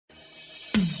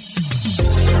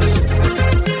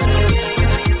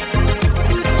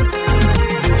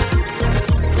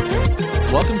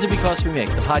Because We Make,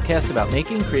 the podcast about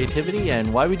making, creativity,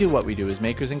 and why we do what we do as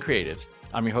makers and creatives.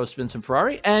 I'm your host, Vincent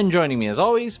Ferrari, and joining me as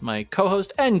always, my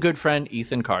co-host and good friend,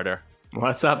 Ethan Carter.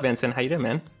 What's up, Vincent? How you doing,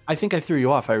 man? I think I threw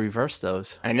you off. I reversed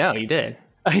those. I know, you did.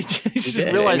 I just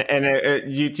realized.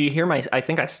 And do you hear my, I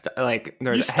think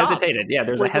there's hesitated. Yeah,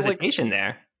 there's a hesitation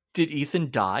there. Did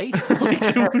Ethan die?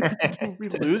 Did we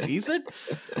lose Ethan?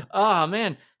 Oh,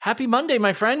 man. Happy Monday,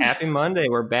 my friend. Happy Monday.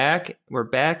 We're back,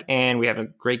 and we have a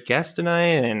great guest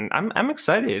tonight, and I'm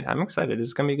excited. This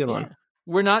is going to be a good one.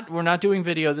 We're not doing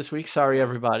video this week. Sorry,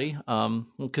 everybody,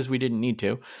 because we didn't need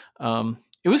to.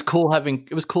 It was cool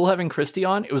having Christy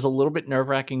on. It was a little bit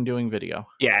nerve-wracking doing video.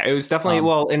 Yeah, it was definitely,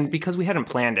 and because we hadn't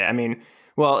planned it. I mean,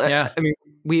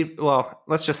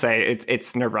 let's just say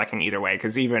it's nerve-wracking either way,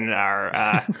 because even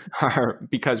our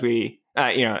because we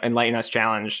Enlighten Us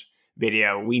Challenge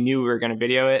video, we knew we were going to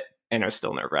video it, and it was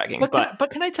still nerve-wracking. But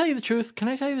can I tell you the truth?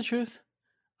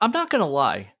 I'm not going to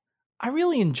lie. I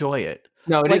really enjoy it.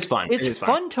 No, it is fun. It's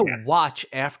fun to watch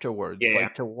afterwards,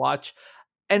 to watch.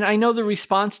 And I know the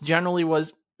response generally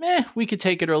was, we could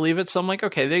take it or leave it. So I'm like,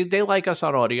 okay, they like us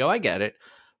on audio. I get it.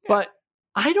 Yeah. But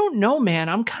I don't know, man.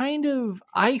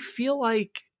 I feel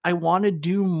like I want to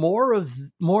do more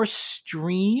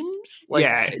streams.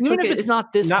 Even if it's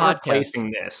not this not podcast.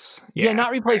 Replacing this.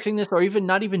 Not replacing this, or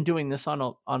not even doing this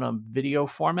on a video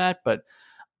format. But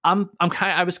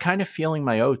I was kind of feeling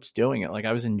my oats doing it. Like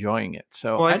I was enjoying it.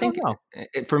 So I don't know.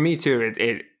 For me too,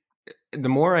 the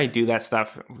more I do that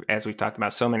stuff, as we've talked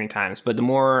about so many times, but the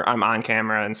more I'm on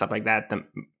camera and stuff like that, the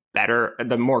better,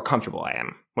 the more comfortable I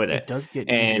am with it. It does get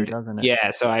easier, doesn't it?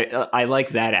 Yeah, so I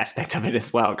like that aspect of it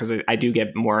as well, because I do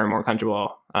get more and more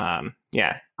comfortable. I'm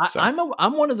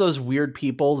one of those weird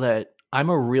people that I'm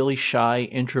a really shy,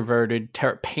 introverted,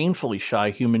 painfully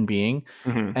shy human being,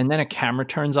 and then a camera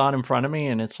turns on in front of me,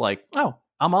 and it's like, oh,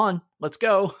 I'm on. Let's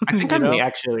go. I think I'm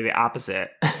actually the opposite.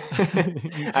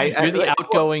 You're the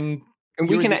outgoing. And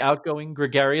the outgoing,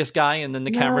 gregarious guy, and then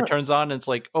the camera turns on, and it's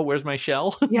like, oh, where's my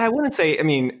shell? Yeah, I wouldn't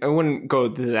go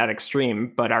to that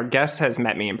extreme, but our guest has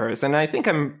met me in person. I think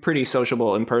I'm pretty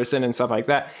sociable in person and stuff like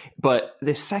that. But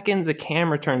the second the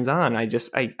camera turns on, I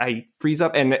freeze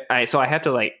up, and I have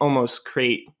to almost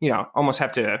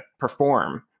have to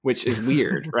perform, which is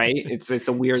weird, right? It's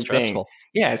a weird thing.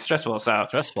 Yeah, it's stressful. So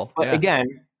stressful. But again,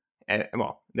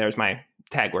 there's my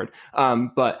tag word.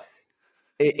 But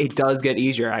it does get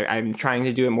easier. I'm trying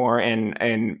to do it more, and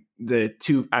I'm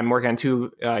working on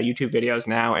two YouTube videos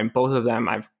now, and both of them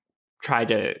I've tried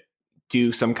to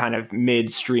do some kind of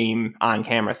mid-stream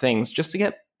on-camera things just to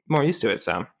get more used to it.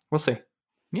 So we'll see.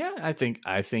 Yeah, I think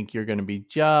you're going to be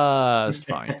just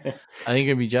fine. I think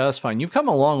you're going to be just fine. You've come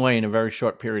a long way in a very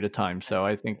short period of time, so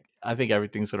I think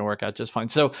everything's going to work out just fine.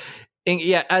 So,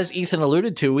 as Ethan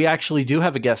alluded to, we actually do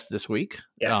have a guest this week.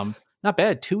 Yes. Not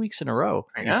bad. 2 weeks in a row.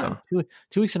 I know.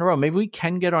 2 weeks in a row. Maybe we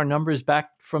can get our numbers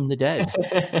back from the dead.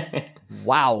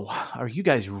 Wow. Are you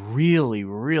guys really,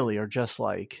 really are just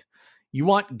like, you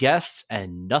want guests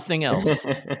and nothing else?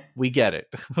 We get it.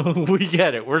 We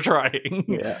get it. We're trying.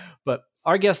 Yeah. But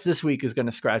our guest this week is going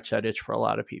to scratch that itch for a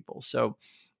lot of people. So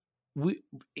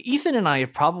Ethan and I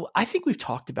I think we've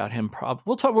talked about him.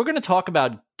 We're going to talk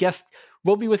about guests.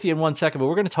 We'll be with you in 1 second, but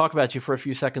we're going to talk about you for a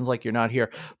few seconds like you're not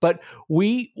here. But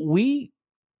we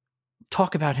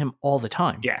talk about him all the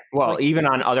time. Yeah. Well, even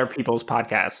on other people's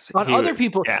podcasts.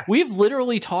 We've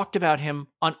literally talked about him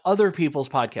on other people's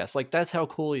podcasts. Like, that's how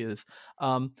cool he is.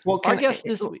 Our guest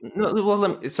this week. Let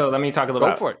me talk a little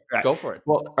bit. Go for it.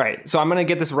 Well, all right. So I'm going to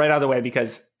get this right out of the way,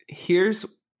 because here's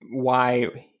why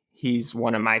he's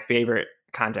one of my favorite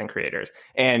content creators.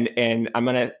 And I'm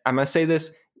going to say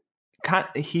this.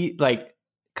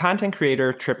 Content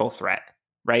creator triple threat,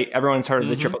 right? Everyone's heard of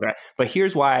the triple threat, but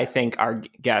here's why I think our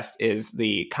guest is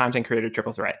the content creator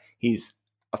triple threat. He's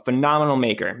a phenomenal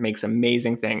maker, makes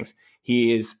amazing things.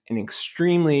 He is an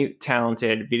extremely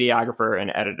talented videographer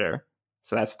and editor.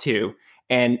 So that's 2.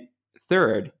 And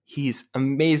 3rd, he's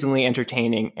amazingly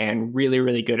entertaining and really,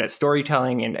 really good at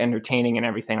storytelling and entertaining and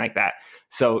everything like that.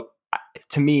 So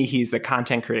to me, he's the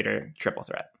content creator triple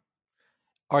threat.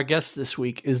 Our guest this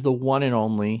week is the one and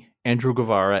only Andrew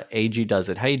Guevara. AG Does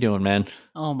It. How you doing, man?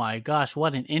 Oh my gosh,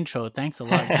 what an intro! Thanks a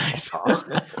lot, guys.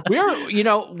 we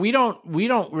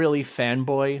don't really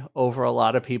fanboy over a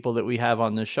lot of people that we have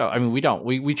on this show. I mean, we don't.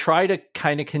 We try to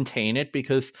kind of contain it,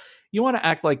 because you want to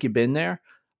act like you've been there.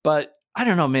 But I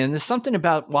don't know, man. There's something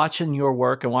about watching your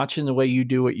work and watching the way you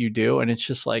do what you do, and it's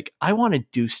just like, I want to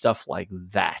do stuff like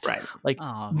that. Right. Like,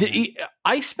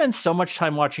 I spend so much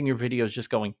time watching your videos, just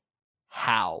going,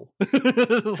 how?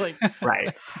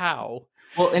 Right. How?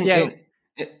 Well,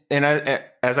 and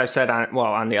as I've said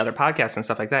on the other podcasts and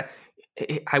stuff like that,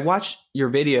 I watch your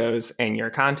videos and your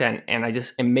content, and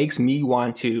it makes me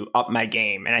want to up my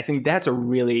game. And I think that's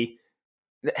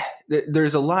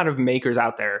there's a lot of makers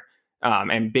out there,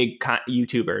 and big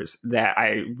YouTubers that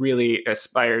I really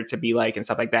aspire to be like and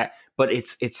stuff like that. But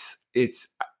it's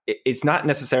not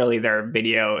necessarily their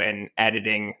video and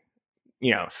editing,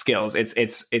 skills.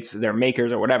 It's their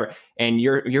makers or whatever. And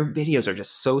your videos are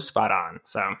just so spot on.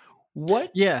 So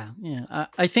what? Yeah.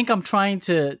 I think I'm trying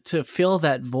to fill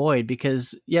that void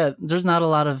because there's not a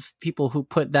lot of people who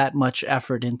put that much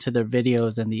effort into their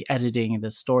videos and the editing and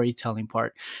the storytelling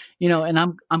part,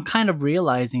 and I'm kind of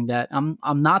realizing that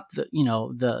I'm not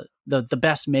the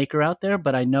best maker out there,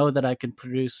 but I know that I can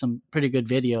produce some pretty good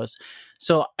videos.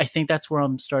 So I think that's where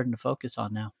I'm starting to focus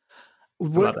on now.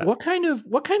 What kind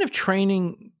of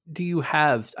training do you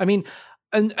have? I mean,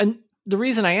 and the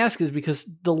reason I ask is because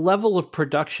the level of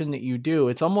production that you do,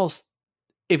 it's almost,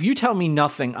 if you tell me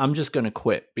nothing, I'm just going to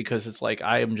quit because it's like,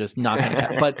 I am just not going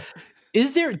to. But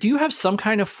do you have some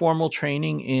kind of formal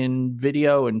training in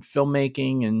video and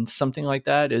filmmaking and something like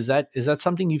that? Is that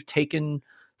something you've taken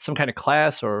some kind of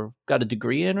class or got a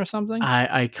degree in or something?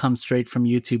 I come straight from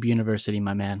YouTube University,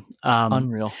 my man.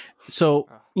 Unreal. So,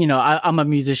 I'm a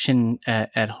musician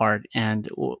at heart, and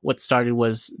what started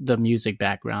was the music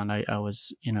background. I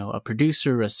was, a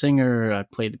producer, a singer. I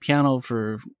played the piano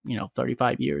for,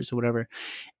 35 years or whatever.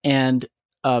 And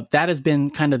that has been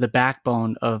kind of the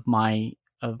backbone of my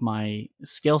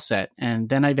skill set. And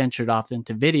then I ventured off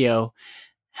into video,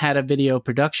 had a video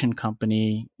production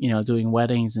company, doing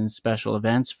weddings and special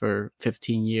events for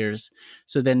 15 years.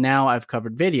 So then now I've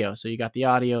covered video. So you got the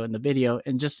audio and the video,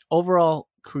 and just overall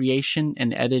creation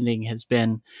and editing has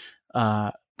been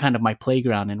kind of my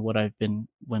playground and what I've been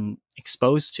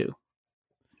exposed to.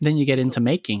 Then you get into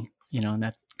making, and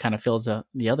that kind of fills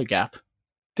the other gap.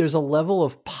 There's a level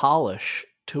of polish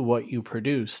to what you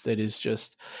produce that is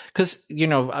just because,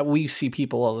 we see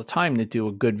people all the time that do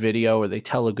a good video or they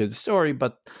tell a good story,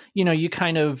 but, you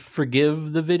kind of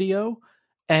forgive the video.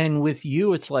 And with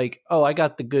you, it's like, oh, I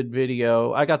got the good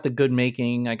video, I got the good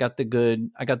making, I got the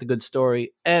good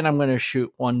story, and I'm going to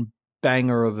shoot one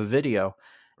banger of a video.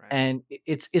 Right. And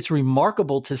it's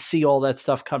remarkable to see all that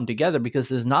stuff come together because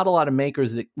there's not a lot of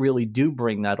makers that really do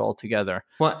bring that all together.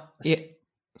 Well, yeah.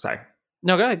 Sorry.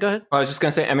 No, go ahead. I was just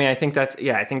going to say, I mean, I think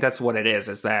that's what it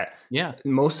is that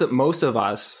most of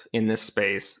us in this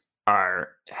space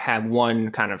have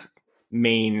one kind of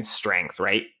main strength,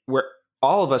 right?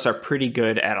 All of us are pretty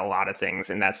good at a lot of things,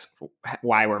 and that's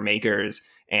why we're makers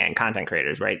and content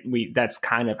creators, right? That's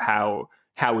kind of how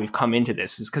we've come into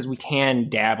this, is because we can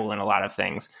dabble in a lot of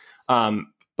things.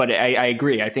 But I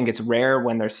agree. I think it's rare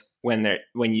when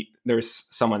there's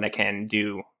someone that can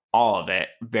do all of it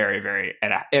very, very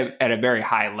at a very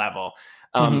high level.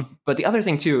 But the other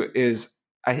thing too is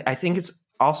I think it's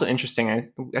also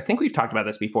interesting. I think we've talked about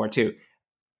this before too.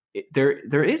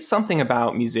 There is something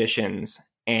about musicians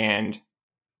and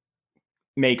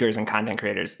makers and content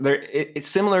creators. It's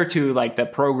similar to like the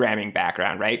programming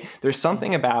background, right? There's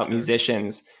something about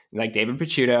musicians like David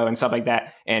Picciuto and stuff like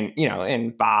that, and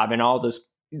and Bob and all those.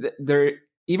 They're,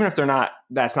 even if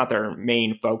that's not their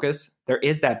main focus, there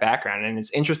is that background, and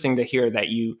it's interesting to hear that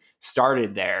you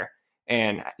started there.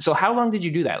 And so how long did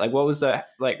you do that? Like, what was so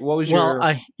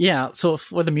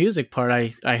for the music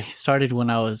part, I started when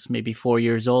I was maybe 4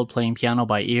 years old, playing piano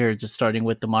by ear, just starting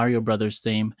with the Mario Brothers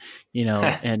theme,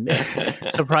 and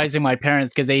surprising my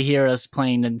parents because they hear us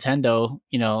playing Nintendo,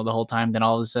 the whole time. Then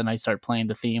all of a sudden I start playing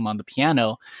the theme on the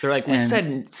piano. They're like, we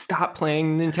said stop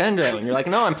playing Nintendo. And you're like,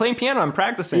 no, I'm playing piano. I'm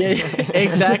practicing. Yeah,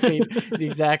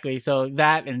 exactly. So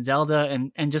that and Zelda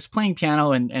and just playing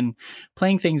piano and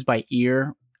playing things by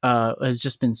ear has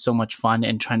just been so much fun,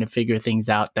 and trying to figure things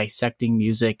out, dissecting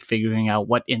music, figuring out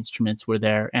what instruments were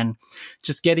there, and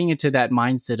just getting into that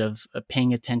mindset of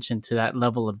paying attention to that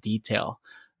level of detail.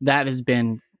 That has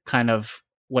been kind of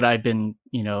what I've been,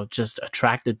 just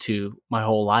attracted to my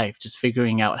whole life, just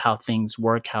figuring out how things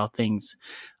work, how things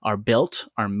are built,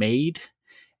 are made,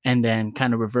 and then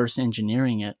kind of reverse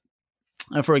engineering it.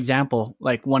 For example,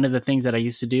 like one of the things that I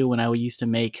used to do when I used to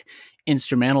make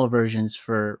instrumental versions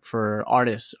for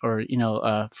artists, or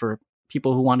for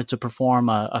people who wanted to perform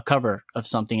a cover of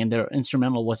something and their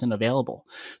instrumental wasn't available,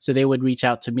 so they would reach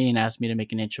out to me and ask me to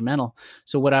make an instrumental.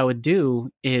 So what I would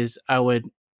do is I would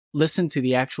listen to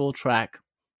the actual track,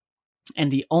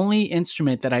 and the only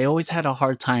instrument that I always had a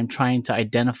hard time trying to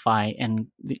identify and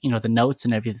the notes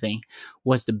and everything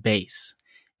was the bass.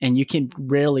 And you can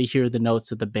rarely hear the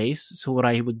notes of the bass. So what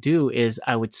I would do is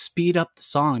I would speed up the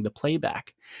song, the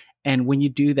playback. And when you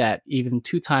do that, even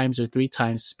 2 times or 3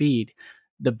 times speed,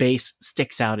 the bass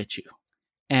sticks out at you.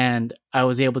 and I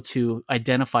was able to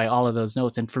identify all of those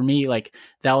notes. And for me, like,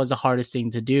 that was the hardest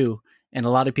thing to do. And a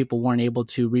lot of people weren't able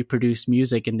to reproduce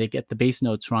music, and they get the bass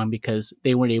notes wrong because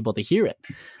they weren't able to hear it.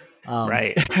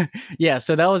 Right. Yeah.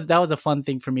 So that was a fun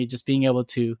thing for me, just being able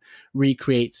to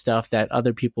recreate stuff that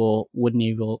other people wouldn't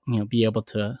be able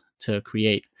to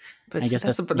create. But I guess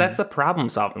that's the problem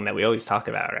solving that we always talk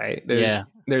about, right?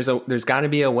 There's got to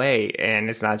be a way, and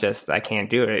it's not just I can't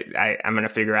do it. I'm going to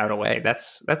figure out a way.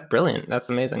 That's brilliant. That's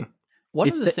amazing.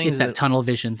 It's that tunnel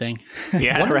vision thing.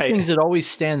 Yeah, one of the things that always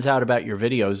stands out about your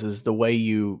videos is the way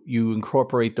you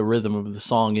incorporate the rhythm of the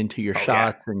song into your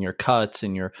shots and your cuts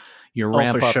and your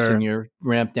ramp ups and your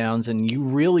ramp downs, and you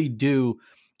really do.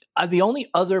 The only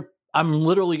other, I'm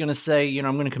literally going to say,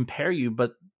 I'm going to compare you,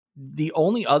 but the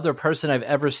only other person I've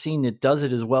ever seen that does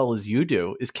it as well as you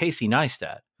do is Casey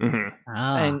Neistat. Mm-hmm.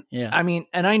 And I mean,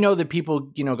 and I know that people,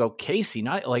 go, Casey,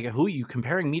 not like, who are you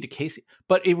comparing me to Casey?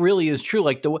 But it really is true.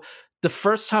 Like the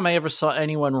first time I ever saw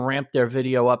anyone ramp their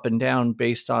video up and down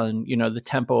based on, the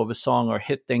tempo of a song or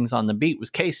hit things on the beat was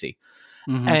Casey.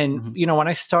 Mm-hmm, and, when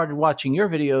I started watching your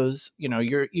videos,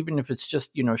 you're, even if it's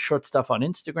just, short stuff on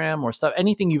Instagram or stuff,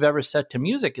 anything you've ever set to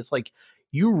music, it's like,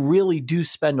 you really do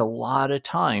spend a lot of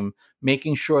time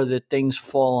making sure that things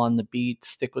fall on the beat,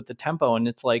 stick with the tempo. And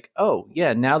it's like, oh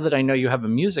yeah, now that I know you have a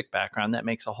music background, that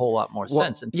makes a whole lot more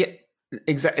sense. And yeah,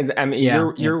 exactly. I mean,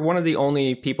 you're one of the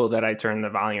only people that I turn the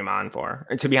volume on for,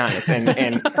 to be honest. And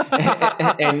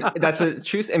and that's a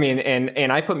truth. I mean,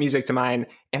 and I put music to mine,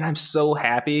 and I'm so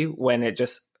happy when it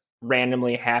just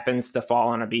randomly happens to fall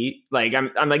on a beat. Like I'm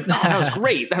like, no, that was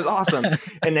great. That was awesome.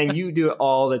 And then you do it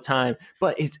all the time.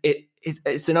 But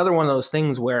it's another one of those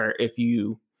things where if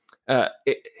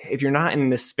you're not in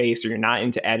this space or you're not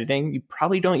into editing, you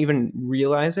probably don't even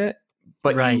realize it.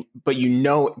 But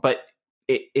but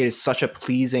it is such a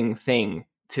pleasing thing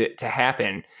to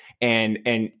happen.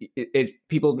 And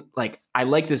people like, I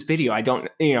like this video. I don't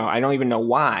even know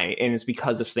why. And it's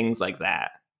because of things like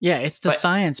that. Yeah, it's the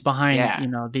science behind,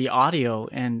 the audio,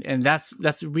 and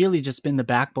that's really just been the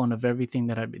backbone of everything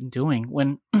that I've been doing.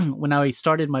 When I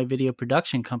started my video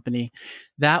production company,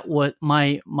 that was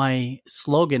my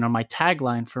slogan or my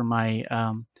tagline for my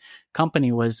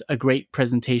company was "A great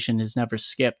presentation is never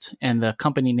skipped," and the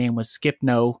company name was Skip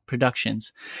No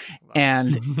Productions.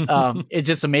 And it's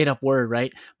just a made up word,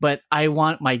 right? But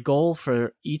my goal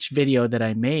for each video that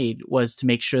I made was to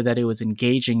make sure that it was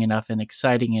engaging enough and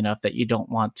exciting enough that you don't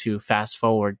want to fast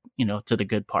forward, to the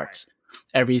good parts.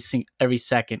 Every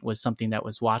second was something that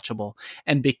was watchable,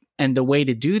 and the way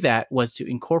to do that was to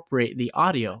incorporate the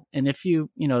audio. And if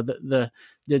the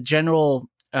general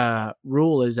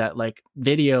rule is that, like,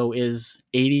 video is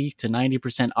 80 to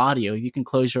 90% audio. You can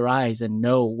close your eyes and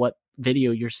know what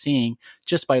video you're seeing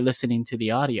just by listening to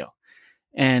the audio.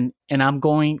 And I'm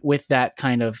going with that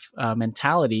kind of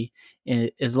mentality.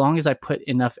 As long as I put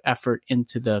enough effort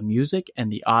into the music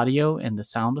and the audio and the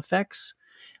sound effects,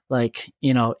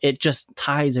 it just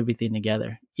ties everything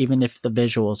together, even if the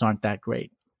visuals aren't that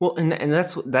great. Well, and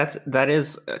that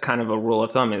is kind of a rule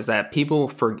of thumb, is that people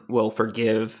will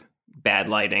forgive bad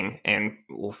lighting and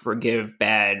will forgive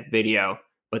bad video,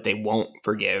 but they won't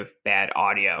forgive bad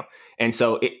audio. And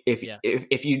so if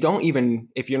you're not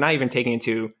even taking it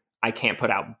to, I can't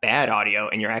put out bad audio,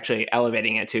 and you're actually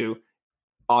elevating it to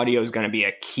audio is going to be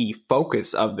a key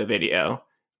focus of the video.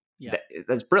 Yeah.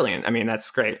 That's brilliant. I mean, that's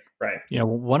great. Right. Yeah.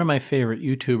 Well, one of my favorite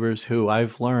YouTubers who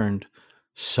I've learned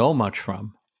so much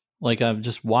from, like, I'm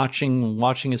just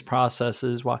watching his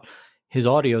processes, his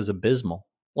audio is abysmal.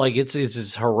 Like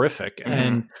it's horrific. Mm-hmm.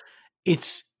 And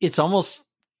it's almost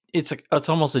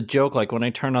a joke. Like when I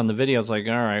turn on the video, it's like,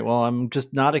 all right, well, I'm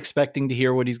just not expecting to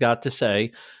hear what he's got to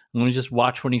say. I'm going to just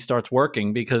watch when he starts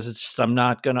working, because it's just, I'm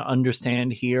not going to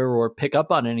understand, hear, or pick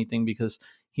up on anything, because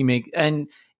and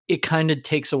it kind of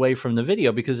takes away from the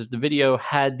video, because if the video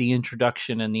had the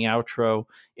introduction and the outro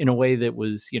in a way that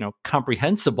was,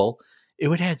 comprehensible, it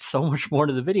would add so much more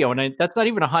to the video. And that's not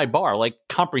even a high bar, like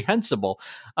comprehensible.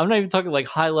 I'm not even talking like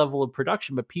high level of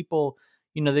production, but people,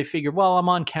 they figure, well, I'm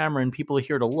on camera and people are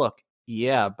here to look.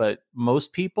 Yeah, but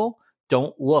most people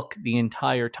don't look the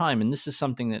entire time. And this is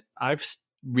something that I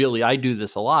do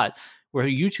this a lot, where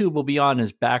YouTube will be on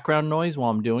as background noise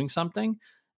while I'm doing something.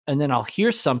 And then I'll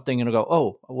hear something and I'll go,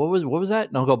 oh, what was that?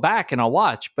 And I'll go back and I'll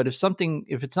watch. But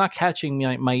if it's not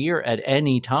catching my ear at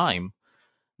any time,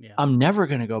 I'm never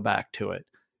going to go back to it.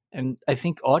 And I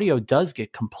think audio does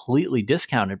get completely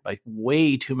discounted by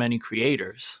way too many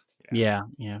creators. Yeah.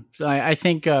 So I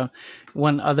think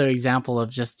one other example of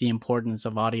just the importance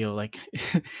of audio, like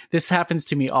this happens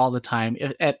to me all the time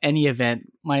at any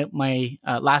event. My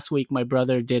last week, my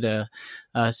brother did a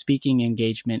speaking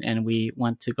engagement, and we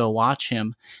went to go watch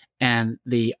him. And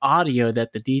the audio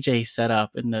that the DJ set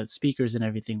up and the speakers and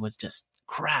everything was just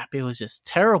crap. It was just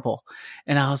terrible.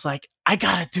 And I was like, I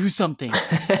gotta do something.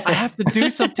 I have to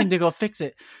do something to go fix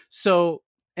it. So,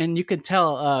 and you could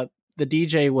tell the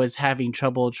DJ was having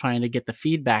trouble trying to get the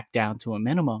feedback down to a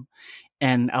minimum.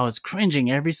 And I was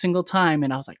cringing every single time.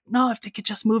 And I was like, no, if they could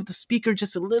just move the speaker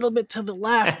just a little bit to the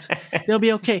left, they'll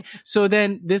be okay. So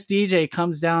then this DJ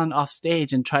comes down off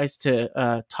stage and tries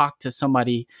to talk to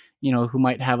somebody, who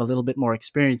might have a little bit more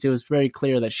experience. It was very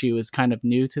clear that she was kind of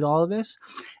new to all of this.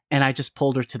 And I just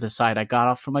pulled her to the side. I got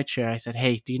off from my chair. I said,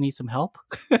 hey, do you need some help?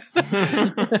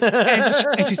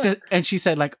 and she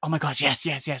said like, oh my gosh,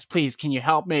 yes, please. Can you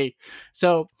help me?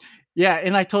 So yeah.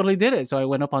 And I totally did it. So I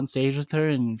went up on stage with her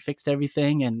and fixed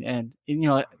everything. And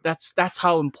that's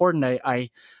how important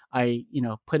I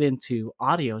put into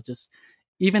audio. Just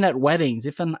even at weddings,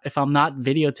 if I'm not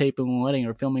videotaping a wedding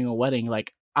or filming a wedding,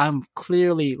 like I'm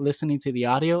clearly listening to the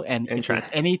audio. And if there's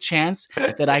any chance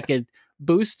that I could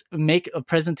make a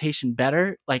presentation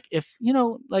better, like if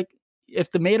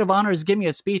the maid of honor is giving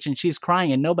a speech and she's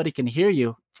crying and nobody can hear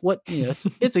you,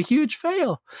 it's a huge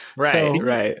fail.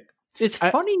 Right. It's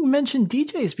funny you mentioned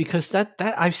DJs, because that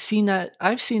I've seen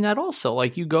that also.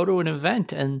 Like you go to an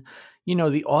event and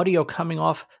the audio coming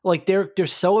off, like they're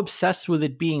so obsessed with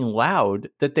it being loud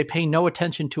that they pay no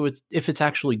attention to it if it's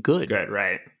actually good. Good,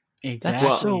 right. Exactly.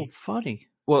 That's so funny.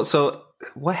 Well, so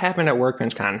what happened at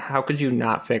WorkbenchCon? How could you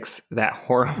not fix that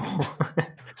horrible?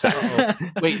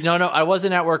 Wait, no, I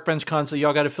wasn't at WorkbenchCon, so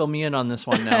y'all got to fill me in on this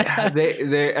one now.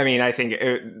 I think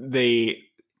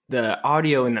the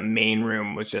audio in the main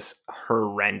room was just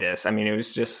horrendous. I mean, it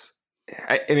was just,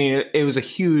 it was a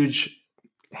huge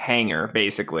hangar,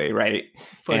 basically, right?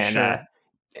 For sure.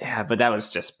 Yeah, but that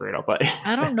was just brutal. But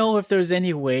I don't know if there's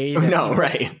any way.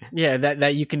 Right. Yeah,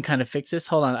 that you can kind of fix this.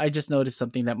 Hold on, I just noticed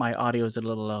something that my audio is a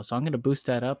little low, so I'm going to boost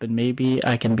that up, and maybe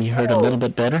I can be heard a little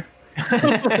bit better.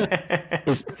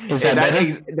 Is that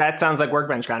better? That sounds like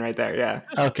WorkbenchCon right there. Yeah.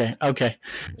 Okay.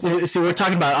 So we're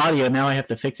talking about audio now. I have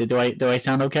to fix it. Do I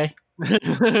sound okay?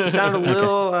 You sound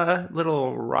a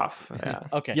little rough. Yeah.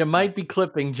 Okay. You might be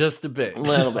clipping just a bit. A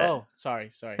little bit. Oh,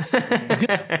 sorry.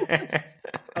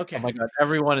 Okay. Oh my God.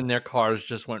 Everyone in their cars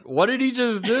just went, what did he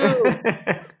just do?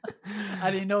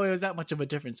 I didn't know it was that much of a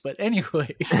difference, but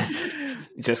anyway.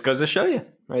 It just goes to show you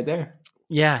right there.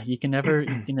 Yeah, you got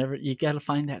to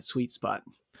find that sweet spot.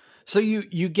 So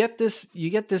you get this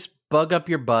bug up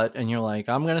your butt and you're like,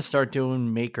 I'm going to start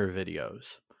doing maker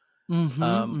videos.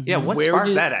 Mm-hmm, Yeah, what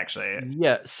sparked that actually?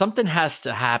 Yeah, something has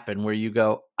to happen where you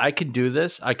go, I could do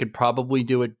this. I could probably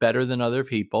do it better than other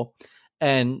people.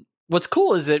 And what's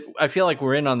cool is that I feel like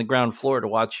we're in on the ground floor to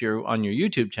watch on your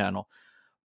YouTube channel.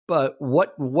 But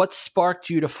what sparked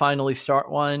you to finally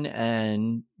start one?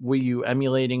 And were you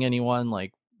emulating anyone?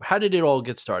 Like, how did it all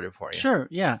get started for you? Sure,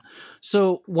 yeah.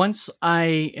 So once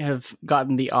I have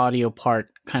gotten the audio part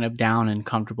kind of down and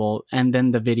comfortable, and then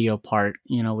the video part,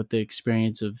 with the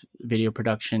experience of video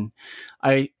production,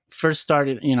 I first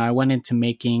started, I went into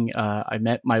making, I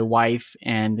met my wife,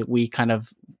 and we kind of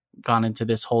gone into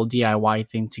this whole DIY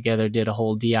thing together, did a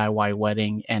whole DIY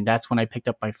wedding. And that's when I picked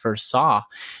up my first saw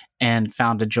and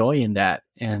found a joy in that.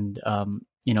 And,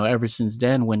 ever since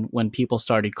then, when people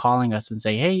started calling us and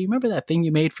say, hey, you remember that thing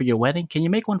you made for your wedding? Can you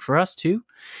make one for us too?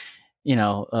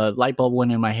 A light bulb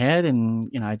went in my head,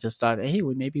 and, I just thought, hey,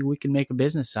 maybe we can make a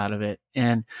business out of it.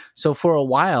 And so for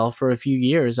a few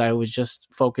years, I was just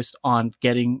focused on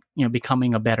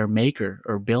becoming a better maker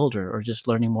or builder, or just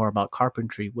learning more about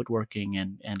carpentry, woodworking,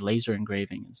 and laser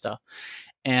engraving and stuff.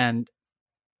 And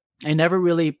I never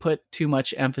really put too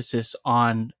much emphasis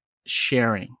on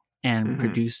sharing and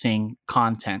producing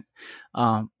content.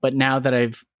 But now that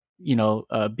I've,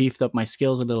 beefed up my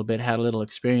skills a little bit, had a little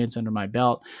experience under my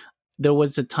belt, there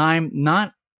was a time,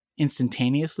 not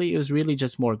instantaneously, it was really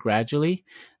just more gradually,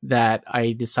 that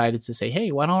I decided to say,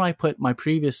 hey, why don't I put my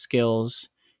previous skills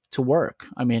to work?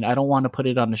 I mean, I don't want to put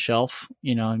it on the shelf.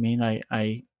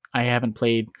 I haven't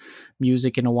played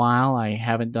music in a while. I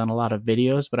haven't done a lot of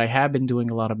videos, but I have been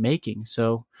doing a lot of making.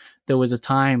 So there was a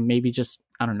time, maybe just,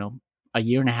 I don't know, a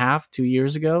year and a half, 2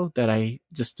 years ago, that I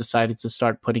just decided to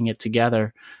start putting it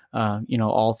together,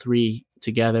 all three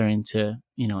together into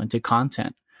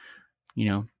content.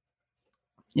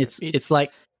 It's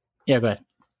like, yeah, go ahead.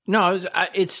 No,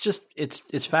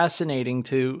 it's fascinating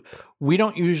so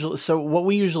what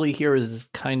we usually hear is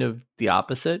kind of the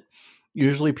opposite.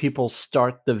 Usually people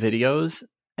start the videos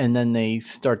and then they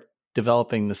start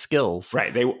developing the skills.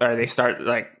 Right. They start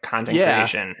like content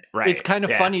creation. Right. It's kind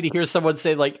of funny to hear someone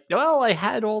say like, well, I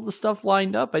had all the stuff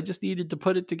lined up. I just needed to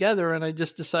put it together and I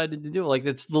just decided to do it. Like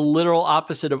it's the literal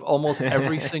opposite of almost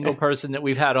every single person that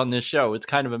we've had on this show. It's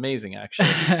kind of amazing actually.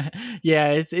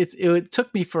 Yeah. It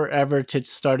took me forever to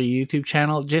start a YouTube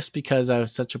channel just because I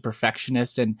was such a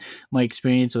perfectionist and my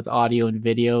experience with audio and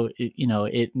video,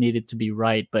 it needed to be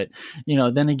right. But,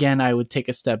 then again, I would take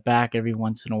a step back every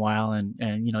once in a while and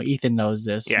Ethan knows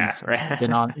this. Yeah, He's right.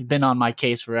 been on my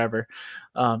case forever.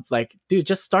 Like, dude,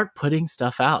 just start putting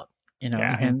stuff out,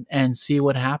 and see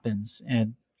what happens.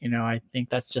 And I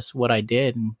think that's just what I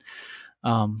did, and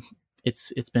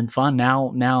it's been fun.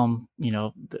 Now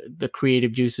the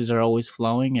creative juices are always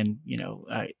flowing, and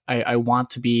I want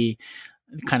to be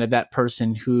kind of that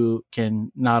person who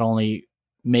can not only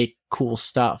make cool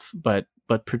stuff, but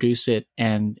produce it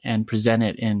and present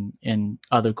it in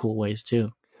other cool ways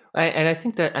too. And I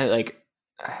think that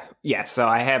so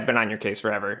I have been on your case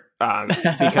forever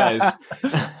because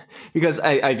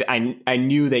I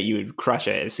knew that you would crush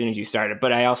it as soon as you started,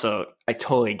 but I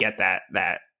totally get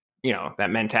that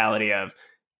mentality of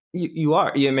you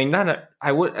are. I mean, not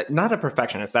a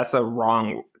perfectionist. That's a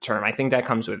wrong term. I think that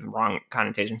comes with wrong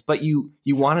connotations. But you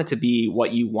want it to be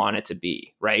what you want it to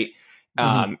be, right?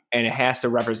 And it has to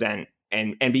represent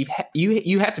and be.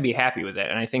 You have to be happy with it,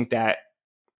 and I think that.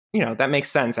 That makes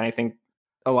sense. And I think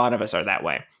a lot of us are that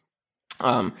way.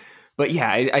 But yeah,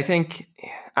 I think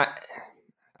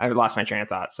I lost my train of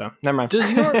thought. So never mind.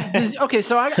 Okay.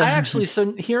 So I actually,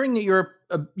 hearing that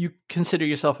you consider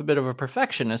yourself a bit of a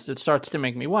perfectionist, it starts to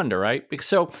make me wonder, right? Because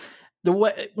so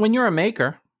when you're a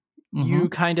maker, you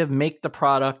kind of make the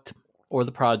product or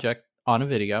the project on a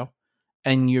video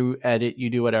and you edit, you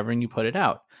do whatever, and you put it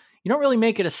out. You don't really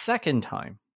make it a second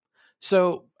time.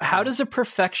 So how does a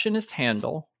perfectionist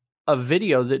handle a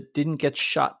video that didn't get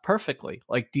shot perfectly?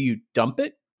 Like, do you dump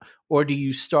it or do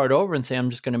you start over and say,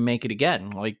 I'm just going to make it again?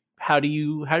 Like, how would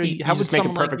just make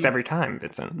it perfect every time,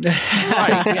 Vincent?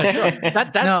 Right, yeah, sure.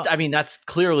 I mean, that's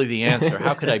clearly the answer.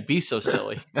 How could I be so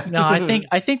silly? No,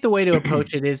 I think the way to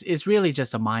approach it is really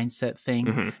just a mindset thing.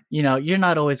 Mm-hmm. You're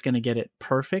not always going to get it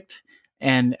perfect.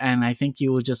 And I think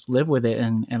you will just live with it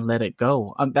and let it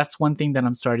go. That's one thing that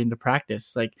I'm starting to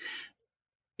practice. Like,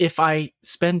 if I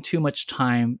spend too much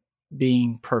time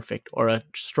being perfect or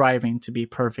striving to be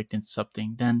perfect in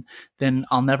something, then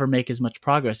I'll never make as much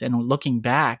progress. And looking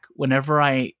back, whenever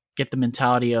I get the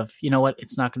mentality of,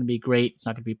 it's not going to be great, it's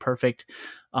not going to be perfect,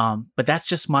 but that's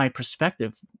just my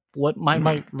perspective. What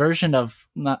my version of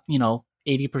not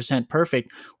 80%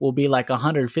 perfect will be like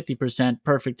 150%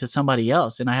 perfect to somebody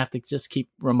else. And I have to just keep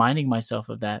reminding myself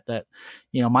of that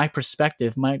my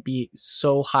perspective might be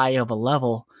so high of a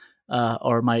level,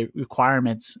 or my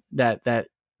requirements that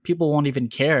people won't even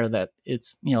care, that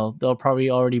it's, they'll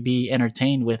probably already be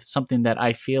entertained with something that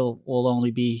I feel will only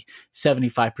be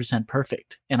 75%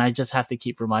 perfect. And I just have to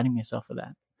keep reminding myself of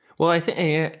that. Well, I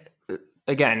think,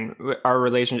 again, our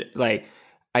relationship,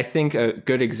 I think a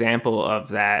good example of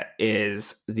that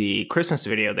is the Christmas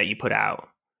video that you put out,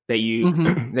 that you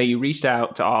that you reached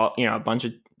out to all, a bunch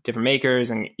of different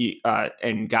makers and you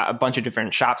and got a bunch of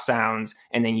different shop sounds,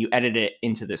 and then you edited it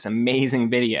into this amazing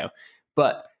video.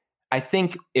 But I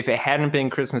think if it hadn't been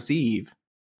Christmas Eve,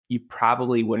 you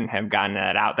probably wouldn't have gotten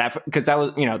that out. Because that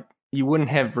was, you wouldn't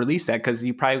have released that because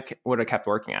you probably would have kept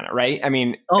working on it, right? I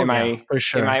mean, am I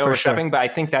overstepping? But I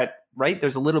think that, right,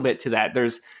 there's a little bit to that.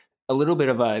 There's a little bit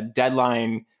of a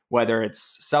deadline, whether it's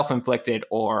self-inflicted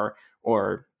or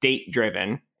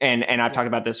date-driven. And I've talked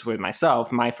about this with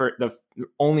myself. The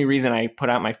only reason I put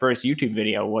out my first YouTube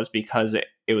video was because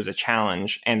it was a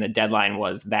challenge and the deadline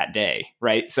was that day,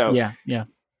 right? So yeah.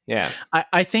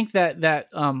 I think that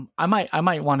I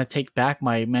might want to take back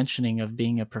my mentioning of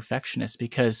being a perfectionist,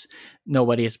 because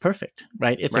nobody is perfect,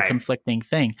 right? It's a conflicting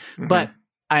thing. Mm-hmm. But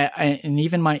I and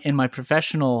even in my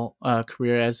professional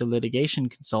career as a litigation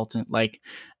consultant, like,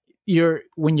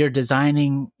 when you're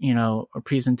designing,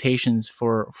 presentations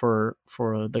for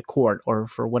the court or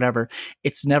for whatever,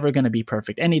 it's never going to be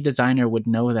perfect. Any designer would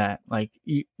know that. Like,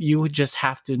 you would just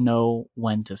have to know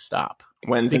when to stop.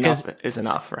 Enough is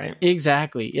enough, right?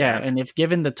 Exactly. Yeah. And if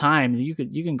given the time, you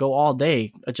can go all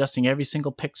day adjusting every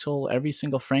single pixel, every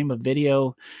single frame of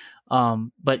video.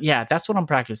 But yeah, that's what I'm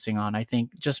practicing on. I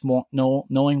think just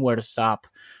knowing where to stop,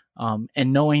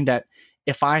 and knowing that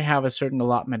if I have a certain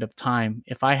allotment of time,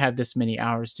 if I have this many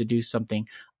hours to do something,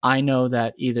 I know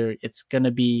that either it's going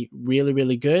to be really,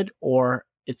 really good, or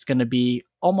it's going to be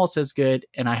almost as good,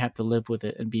 and I have to live with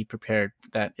it and be prepared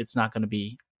that it's not going to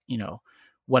be,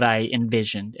 what I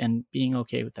envisioned, and being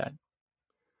okay with that.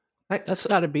 That's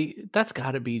got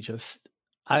to be just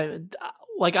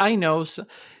I know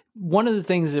one of the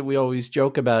things that we always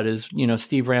joke about is,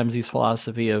 Steve Ramsey's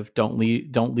philosophy of don't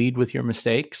lead with your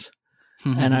mistakes.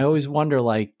 And I always wonder,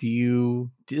 like,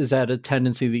 is that a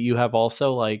tendency that you have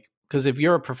also? Like, because if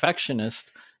you're a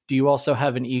perfectionist, do you also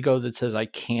have an ego that says I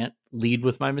can't lead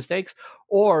with my mistakes?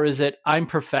 Or is it I'm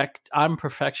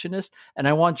perfectionist and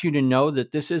I want you to know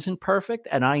that this isn't perfect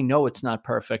and I know it's not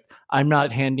perfect. I'm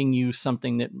not handing you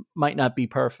something that might not be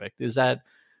perfect.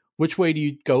 Which way do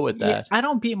you go with that? I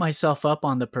don't beat myself up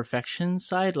on the perfection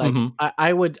side. Like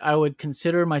I would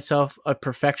consider myself a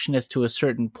perfectionist to a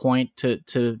certain point,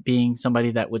 to being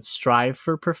somebody that would strive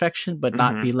for perfection, but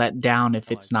not be let down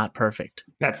if it's not perfect.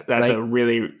 That's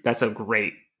a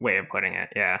great way of putting it.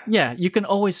 Yeah. Yeah. You can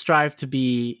always strive to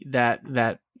be that,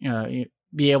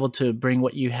 be able to bring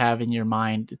what you have in your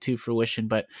mind to fruition,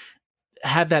 but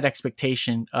have that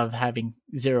expectation of having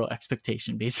zero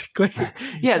expectation, basically.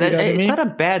 Yeah, it's not a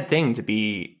bad thing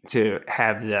to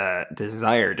have the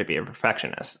desire to be a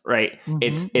perfectionist, right?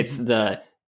 It's the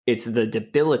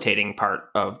debilitating part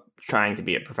of trying to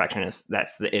be a perfectionist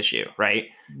that's the issue, right?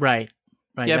 Right.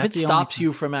 Yeah, if it stops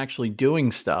you from actually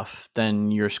doing stuff,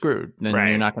 then you're screwed. Then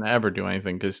you're not going to ever do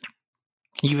anything, because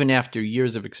even after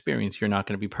years of experience, you're not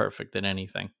going to be perfect at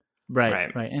anything.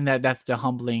 Right. And that's the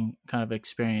humbling kind of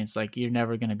experience. Like, you're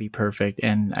never going to be perfect.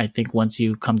 And I think once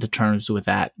you come to terms with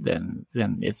that, then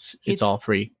it's all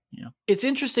free. It's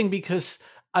interesting because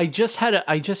I just had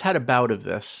a bout of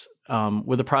this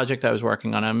with a project I was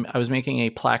working on. I was making a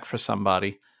plaque for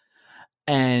somebody,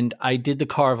 and I did the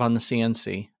carve on the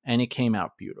CNC, and it came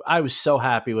out beautiful. I was so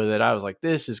happy with it. I was like,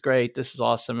 this is great. This is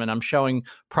awesome. And I'm showing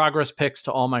progress pics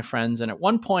to all my friends. And at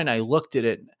one point I looked at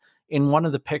it in one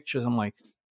of the pictures. I'm like,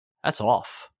 that's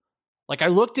off. Like, I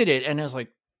looked at it and I was like,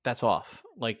 that's off.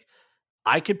 Like,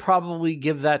 I could probably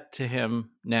give that to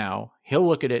him now. He'll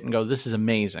look at it and go, this is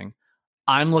amazing.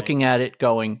 I'm looking at it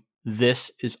going,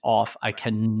 this is off. I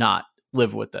cannot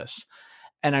live with this.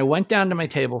 And I went down to my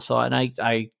table saw and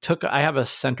I have a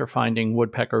center finding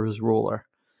woodpecker's ruler,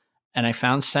 and I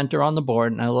found center on the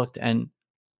board, and I looked, and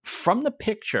from the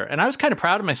picture, and I was kind of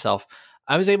proud of myself,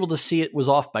 I was able to see it was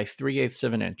off by 3/8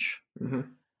 of an inch. Mm-hmm.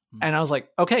 And I was like,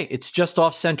 okay, it's just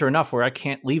off center enough where I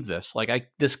can't leave this. Like, I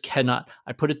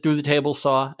put it through the table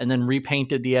saw and then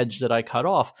repainted the edge that I cut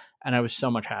off, and I was so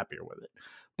much happier with it.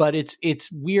 But it's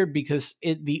weird because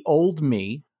the old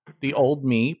me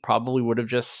probably would have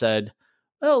just said,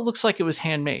 well, it looks like it was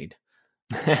handmade.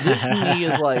 This me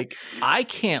is like, I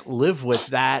can't live with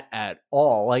that at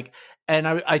all. Like, and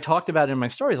I talked about it in my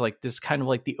stories, like this kind of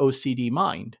like the OCD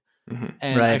mind. Mm-hmm.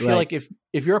 And I feel like if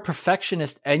you're a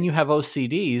perfectionist and you have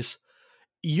OCDs,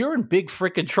 you're in big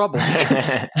freaking trouble.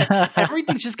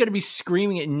 Everything's just going to be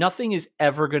screaming at nothing is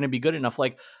ever going to be good enough.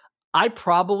 Like,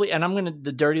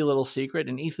 the dirty little secret,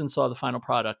 and Ethan saw the final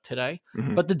product today,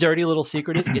 but the dirty little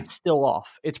secret is it's still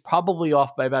off. It's probably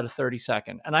off by about a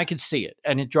 30-second, and I could see it,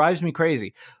 and it drives me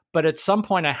crazy. But at some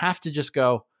point I have to just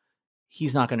go,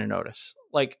 he's not going to notice.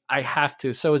 Like, I have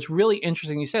to. So it's really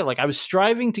interesting you say, like, I was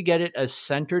striving to get it as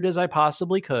centered as I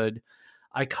possibly could.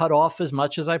 I cut off as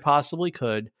much as I possibly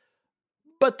could.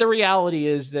 But the reality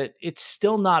is that it's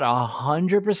still not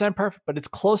 100% perfect, but it's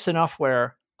close enough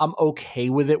where I'm okay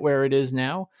with it where it is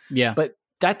now. Yeah. But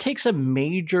that takes a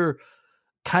major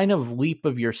kind of leap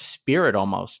of your spirit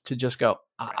almost to just go,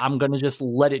 I'm going to just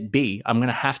let it be. I'm going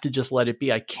to have to just let it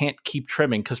be. I can't keep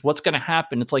trimming, because what's going to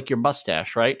happen? It's like your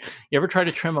mustache, right? You ever try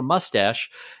to trim a mustache?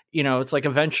 It's like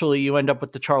eventually you end up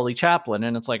with the Charlie Chaplin,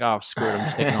 and it's like, oh, screw it, I'm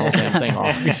just taking the whole damn thing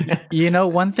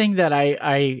off. One thing that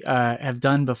I have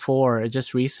done before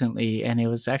just recently, and it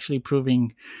was actually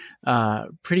proving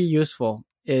pretty useful,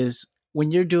 is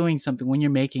when you're doing something, when you're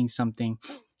making something,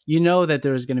 that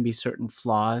there's going to be certain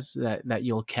flaws that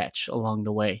you'll catch along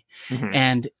the way. Mm-hmm.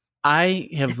 And I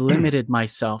have limited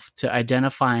myself to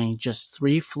identifying just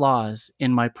 3 flaws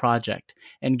in my project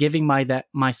and giving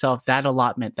myself that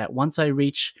allotment that once I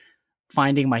reach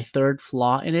finding my 3rd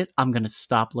flaw in it, I'm going to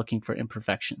stop looking for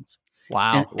imperfections.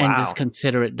 Wow. And just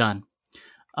consider it done.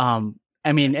 And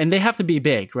they have to be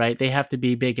big, right? They have to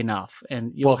be big enough.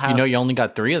 And you only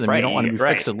got 3 of them, you don't want to be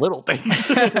fixing little things.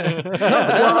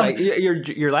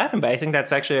 You're laughing, but I think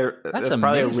that's actually that's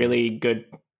probably a really good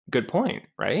point,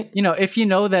 right? If you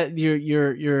know that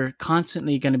you're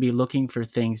constantly going to be looking for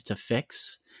things to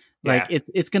fix, like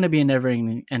it's going to be a never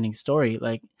ending story.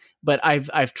 Like, but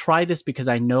I've tried this because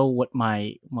I know what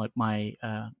my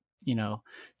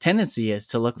tendency is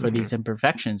to look for these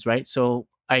imperfections, right? So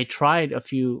I tried a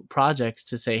few projects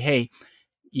to say, hey,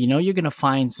 you're going to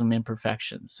find some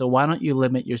imperfections. So why don't you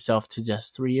limit yourself to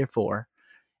just 3 or 4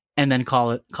 and then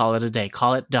call it a day,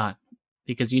 call it done.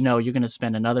 because you're going to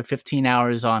spend another 15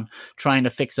 hours on trying to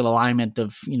fix an alignment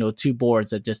of 2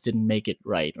 boards that just didn't make it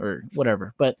right or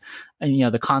whatever. But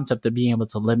the concept of being able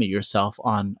to limit yourself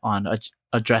on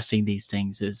addressing these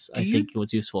things is, I think it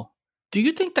was useful. Do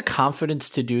you think the confidence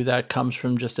to do that comes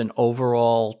from just an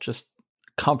overall just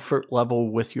comfort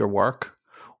level with your work,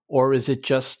 or is it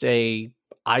just I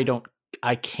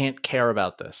can't care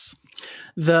about this?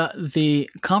 The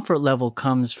comfort level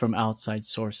comes from outside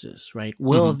sources, right?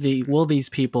 Will these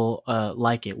people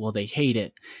like it? Will they hate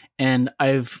it? And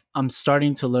I'm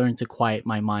starting to learn to quiet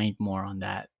my mind more on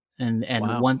that. And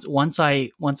wow. once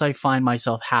I find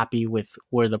myself happy with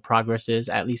where the progress is,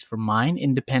 at least for mine,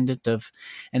 independent of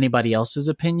anybody else's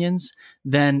opinions,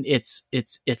 then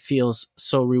it feels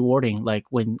so rewarding. Like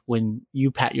when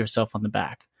you pat yourself on the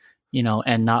back,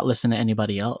 and not listen to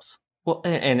anybody else. Well,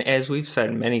 and as we've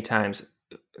said many times,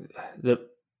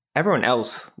 everyone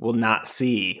else will not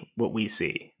see what we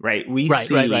see, right? We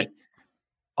see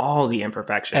all the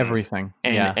imperfections, everything,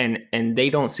 and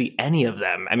they don't see any of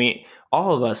them. I mean,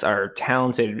 all of us are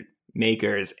talented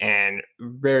makers and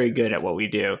very good at what we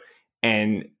do,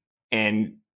 and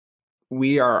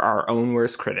we are our own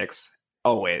worst critics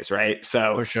always, right?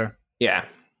 So for sure, yeah,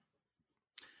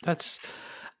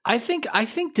 I think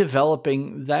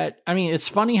developing that. I mean, it's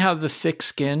funny how the thick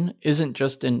skin isn't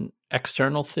just an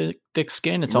external thick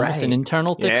skin; it's almost an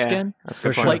internal thick skin. That's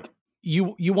for sure. Like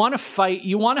you want to fight,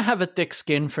 you want to have a thick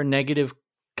skin for negative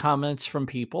comments from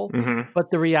people, but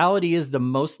the reality is the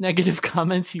most negative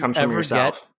comments you ever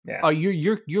get are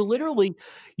you're literally,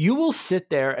 you will sit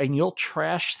there and you'll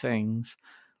trash things.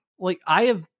 Like I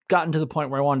have gotten to the point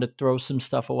where I wanted to throw some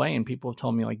stuff away, and people have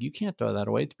told me like, you can't throw that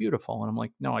away, it's beautiful. And I'm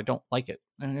like, no, I don't like it,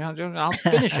 and I'll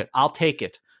finish it. I'll take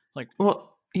it. Like,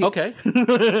 well, okay.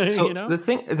 So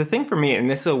the thing for me,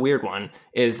 and this is a weird one,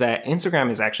 is that Instagram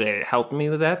has actually helped me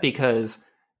with that, because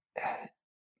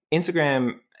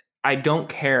Instagram, I don't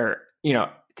care,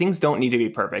 things don't need to be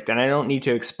perfect, and I don't need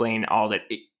to explain all that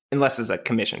unless it's a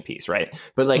commission piece, right?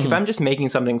 But like if I'm just making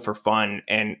something for fun,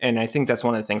 and I think that's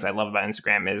one of the things I love about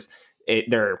Instagram is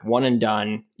they're one and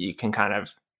done. You can kind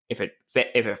of, if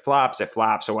it flops, it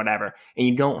flops or whatever, and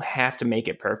you don't have to make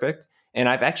it perfect. And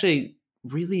I've actually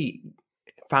really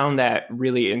found that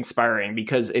really inspiring,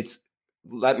 because it's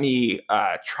let me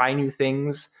try new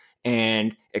things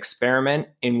and experiment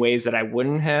in ways that I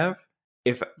wouldn't have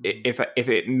if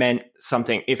it meant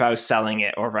something, if I was selling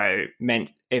it, or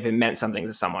if it meant something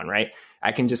to someone, right?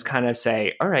 I can just kind of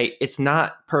say, all right, it's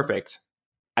not perfect.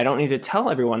 I don't need to tell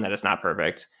everyone that it's not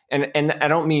perfect. And I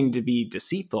don't mean to be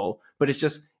deceitful, but it's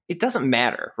just, it doesn't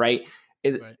matter, right?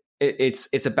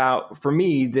 It's about, for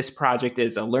me, this project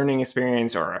is a learning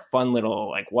experience or a fun little,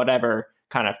 like, whatever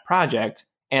kind of project.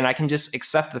 And I can just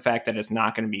accept the fact that it's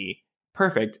not going to be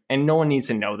perfect, and no one needs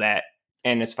to know that,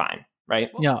 and it's fine,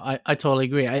 right? Yeah, I totally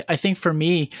agree. I think for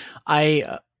me,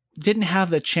 I didn't have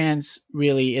the chance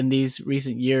really in these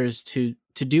recent years to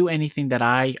do anything that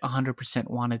I 100%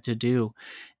 wanted to do.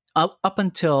 Up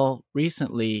until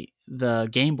recently, the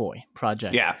Game Boy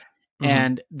project. Yeah.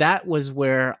 And that was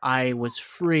where I was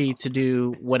free to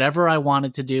do whatever I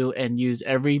wanted to do and use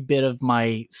every bit of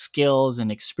my skills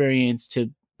and experience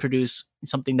to produce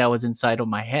something that was inside of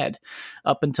my head.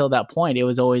 Up until that point, it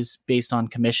was always based on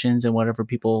commissions and whatever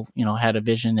people, had a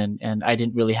vision, and I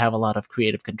didn't really have a lot of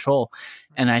creative control.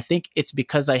 And I think it's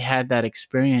because I had that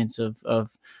experience of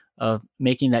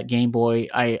making that Game Boy,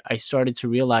 I started to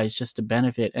realize just the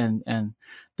benefit and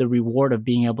the reward of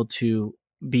being able to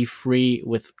be free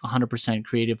with 100%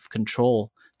 creative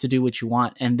control to do what you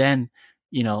want. And then,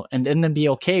 and then be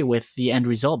okay with the end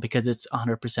result, because it's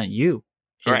 100% you.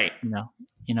 Right.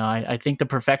 I think the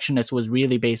perfectionist was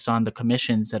really based on the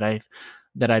commissions that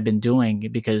I've been doing,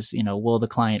 because, will the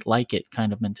client like it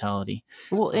kind of mentality.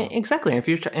 Well, exactly.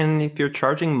 And if you're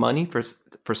charging money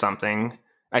for something,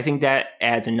 I think that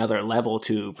adds another level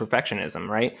to perfectionism,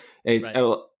 right?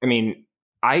 I mean,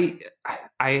 I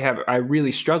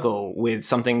really struggle with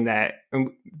something that,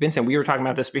 Vincent, we were talking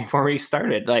about this before we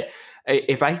started. Like,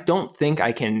 if I don't think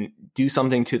I can do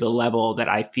something to the level that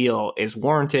I feel is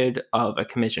warranted of a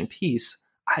commission piece,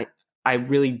 I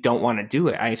really don't want to do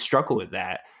it. I struggle with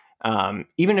that.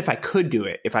 Even if I could do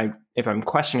it, if I'm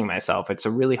questioning myself, it's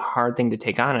a really hard thing to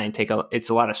take on, and it's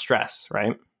a lot of stress,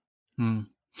 right?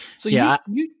 So yeah,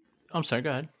 I'm sorry, go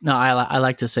ahead. No, I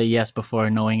like to say yes before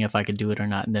knowing if I could do it or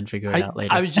not, and then figure it out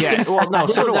later. I was just going to say,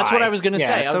 that's what I was going to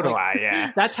say. So do I,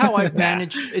 yeah. That's how I've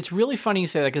managed. It's really funny you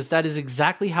say that, because that is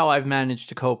exactly how I've managed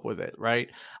to cope with it, right?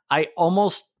 I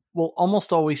will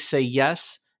almost always say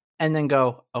yes, and then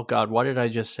go, oh God, what did I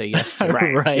just say yes to?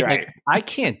 Right. Like, I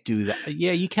can't do that.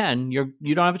 Yeah, you can. You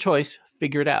don't have a choice.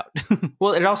 figure it out.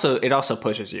 Well, it also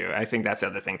pushes you. I think that's the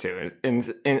other thing too.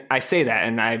 And I say that,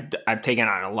 and I've taken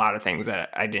on a lot of things that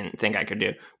I didn't think I could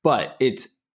do, but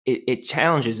it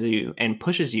challenges you and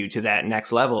pushes you to that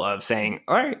next level of saying,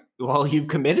 all right, well, you've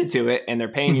committed to it and they're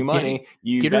paying you money.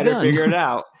 You better figure it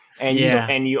out.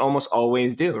 And you almost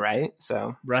always do, right?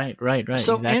 So right.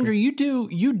 So exactly. Andrew,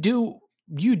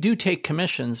 you do take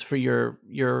commissions for your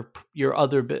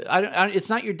other bit. It's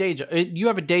not your day job. You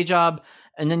have a day job,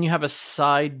 and then you have a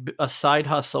side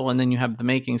hustle, and then you have the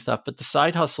making stuff. But the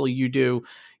side hustle you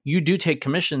do take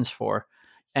commissions for.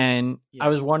 And I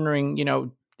was wondering,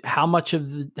 how much of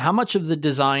the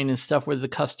design is stuff where the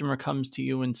customer comes to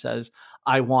you and says,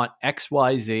 I want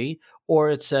XYZ, or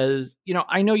it says,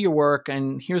 I know your work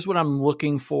and here's what I'm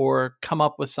looking for, come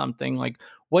up with something. Like,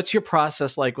 what's your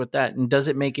process like with that? And does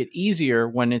it make it easier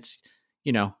when it's,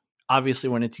 obviously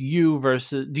when it's you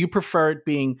versus, do you prefer it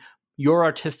being your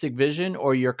artistic vision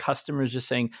or your customers just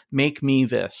saying, make me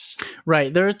this?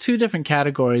 Right. There are two different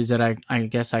categories that I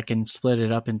guess I can split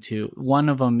it up into. One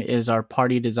of them is our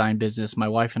party design business. My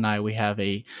wife and I, we have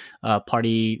a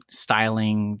party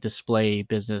styling display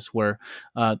business where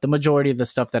the majority of the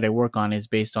stuff that I work on is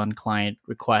based on client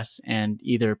requests, and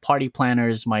either party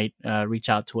planners might reach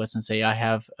out to us and say, I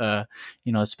have a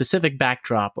specific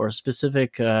backdrop or a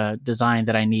specific design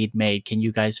that I need made. Can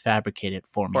you guys fabricate it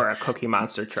for me? Or a Cookie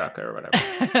Monster truck or whatever.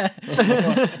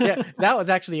 Yeah, that was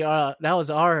actually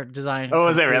our design. Oh,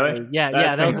 was it really?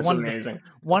 Yeah, that was amazing.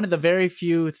 One of the very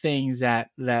few things that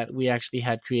we actually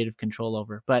had creative control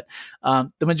over. But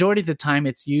the majority of the time,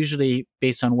 it's usually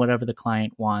based on whatever the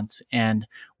client wants, and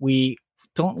we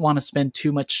don't want to spend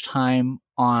too much time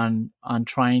on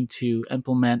trying to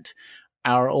implement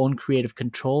our own creative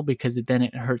control, because then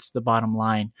it hurts the bottom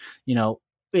line.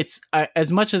 It's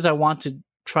as much as I want to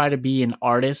try to be an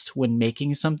artist when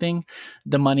making something,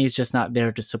 the money is just not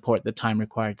there to support the time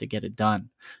required to get it done.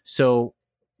 So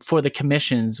for the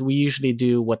commissions, we usually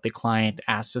do what the client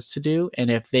asks us to do. And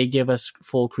if they give us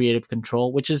full creative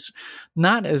control, which is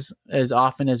not as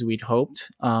often as we'd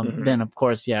hoped, then of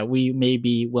course, we may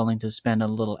be willing to spend a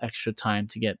little extra time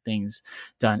to get things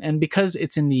done. And because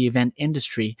it's in the event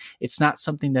industry, it's not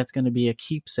something that's going to be a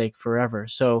keepsake forever.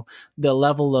 So the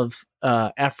level of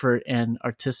effort and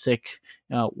artistic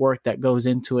work that goes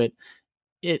into it,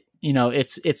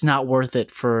 it's not worth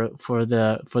it for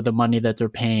the money that they're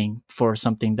paying for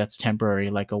something that's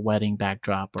temporary, like a wedding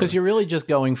backdrop. Because you're really just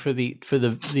going for the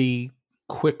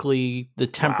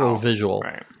temporal visual,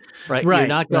 right? You're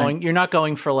not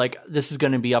going for like, this is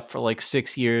going to be up for like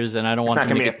 6 years, and I don't want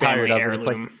them to get tired of it.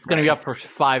 It's going to be up for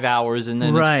 5 hours, and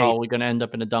then it's probably going to end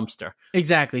up in a dumpster.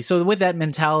 Exactly. So with that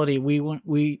mentality, we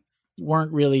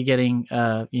weren't really getting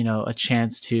a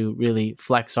chance to really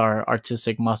flex our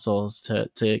artistic muscles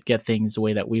to get things the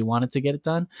way that we wanted to get it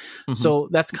done. So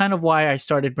that's kind of why I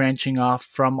started branching off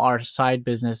from our side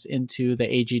business into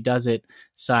the AG Does It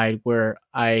side, where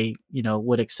I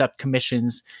would accept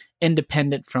commissions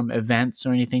independent from events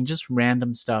or anything, just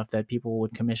random stuff that people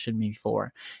would commission me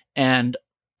for. And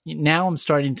now I'm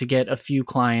starting to get a few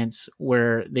clients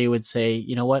where they would say,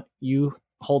 you know what, you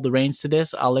hold the reins to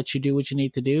this. I'll let you do what you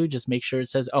need to do. Just make sure it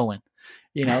says Owen,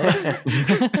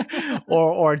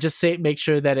 or just make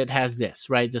sure that it has this,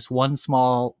 right? Just one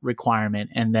small requirement.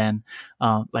 And then,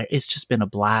 it's just been a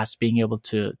blast being able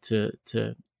to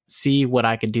see what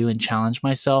I can do and challenge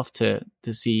myself to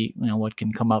see, what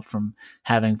can come up from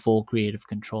having full creative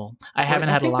control. I haven't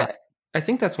had a lot. I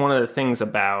think that's one of the things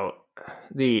about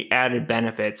the added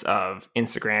benefits of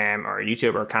Instagram or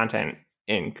YouTube or content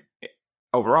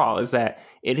overall is that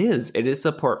it is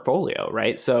a portfolio,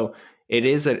 right? So it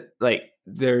is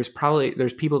there's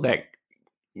people that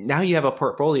now you have a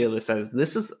portfolio that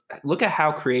says, look at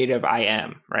how creative I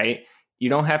am, right? You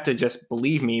don't have to just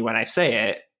believe me when I say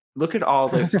it. Look at all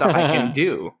the stuff I can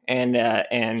do, and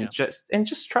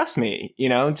just trust me,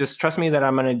 just trust me that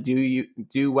I'm going to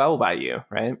do well by you,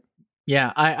 right?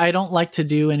 Yeah, I don't like to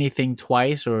do anything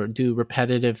twice or do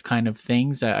repetitive kind of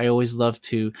things. I always love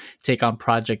to take on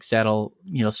projects that'll,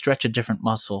 stretch a different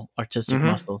artistic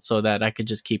muscle, so that I could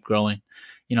just keep growing.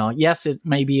 Yes, it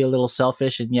may be a little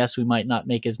selfish, and yes, we might not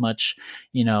make as much,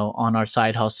 on our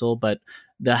side hustle, but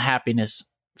the happiness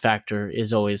factor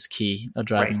is always key, a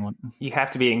driving one. You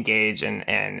have to be engaged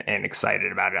and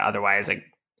excited about it. Otherwise,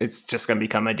 it's just going to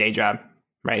become a day job,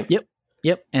 right?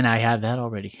 Yep, and I have that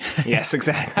already. Yes,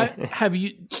 exactly. Have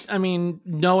you? I mean,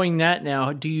 knowing that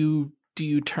now, do you do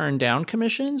you turn down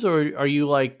commissions, or are you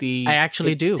like the I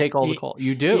actually do take all the call?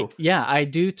 You do? Yeah, I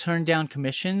do turn down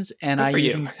commissions, and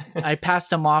I pass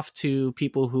them off to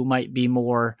people who might be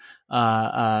more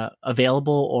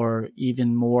available or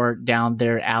even more down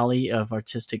their alley of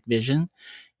artistic vision.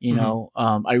 You know,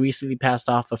 I recently passed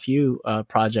off a few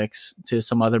projects to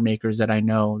some other makers that I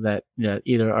know that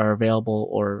either are available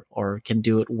or can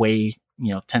do it way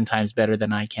 10 times better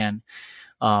than I can.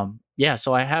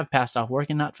 So I have passed off work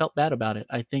and not felt bad about it.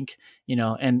 I think,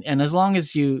 and as long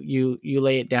as you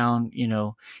lay it down,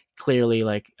 clearly,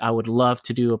 like, I would love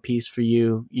to do a piece for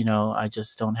you. I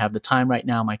just don't have the time right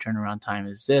now. My turnaround time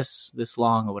is this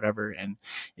long or whatever. And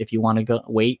if you want to go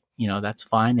wait, that's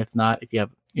fine. If not,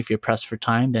 if you're pressed for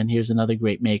time, then here's another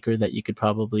great maker that you could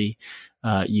probably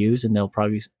use, and they'll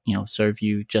probably, serve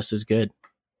you just as good.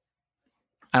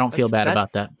 I don't feel bad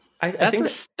about that. I think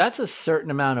that's a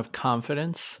certain amount of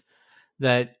confidence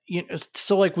that,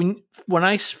 so like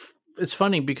it's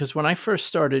funny because when I first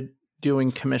started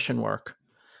doing commission work,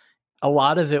 a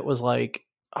lot of it was like,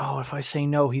 oh, if I say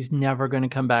no, he's never going to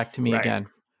come back to me again.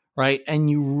 Right. And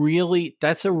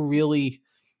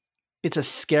it's a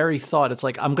scary thought. It's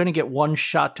like, I'm going to get one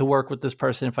shot to work with this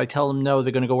person. If I tell them no,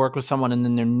 they're going to go work with someone and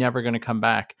then they're never going to come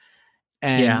back.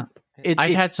 And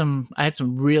I had some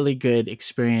really good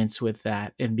experience with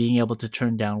that and being able to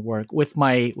turn down work with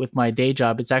my day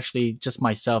job. It's actually just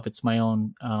myself. It's my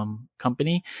own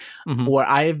company where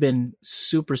I have been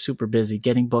super, super busy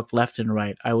getting booked left and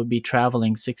right. I would be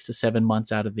traveling 6 to 7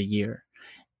 months out of the year,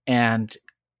 and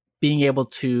being able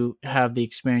to have the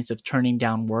experience of turning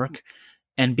down work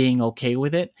and being okay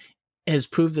with it has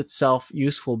proved itself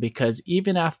useful, because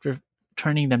even after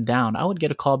turning them down, I would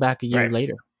get a call back a year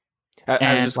later.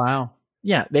 Wow.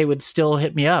 Yeah, they would still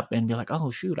hit me up and be like, oh,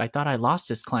 shoot, I thought I lost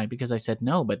this client because I said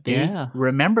no, but they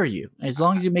remember you as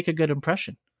long as you make a good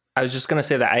impression. I was just going to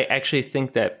say that I actually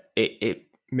think that it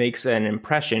makes an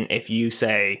impression if you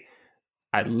say,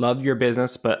 I love your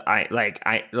business, but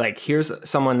I here's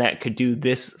someone that could do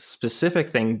this specific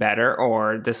thing better,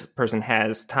 or this person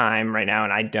has time right now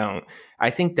and I don't. I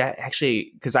think that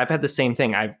actually, because I've had the same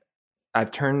thing.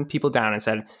 I've turned people down and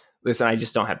said, listen, I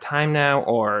just don't have time now,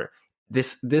 or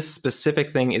this specific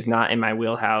thing is not in my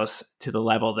wheelhouse to the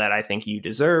level that I think you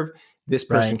deserve. This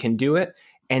person can do it.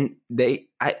 And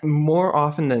more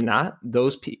often than not,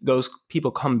 those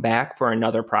people come back for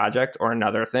another project or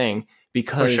another thing,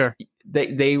 because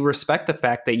they respect the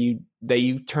fact that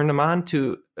you turn them on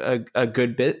to a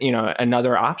good bit,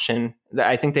 another option.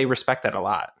 I think they respect that a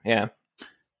lot. Yeah.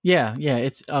 Yeah.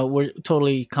 It's we're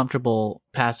totally comfortable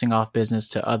passing off business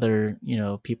to other,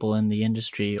 people in the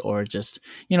industry, or just,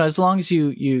 as long as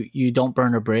you don't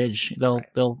burn a bridge,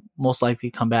 they'll most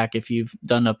likely come back. If you've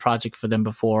done a project for them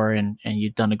before and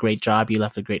you've done a great job, you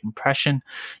left a great impression,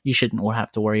 you shouldn't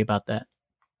have to worry about that.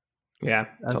 Yeah,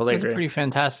 totally that's agree. a pretty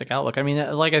fantastic outlook. I mean,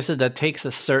 like I said, that takes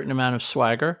a certain amount of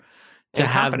swagger to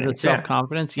have the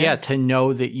self-confidence, to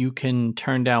know that you can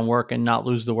turn down work and not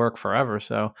lose the work forever.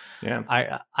 So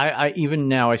I even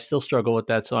now, I still struggle with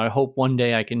that. So I hope one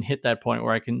day I can hit that point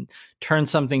where I can turn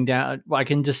something down. I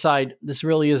can decide this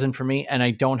really isn't for me, and I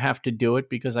don't have to do it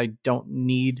because I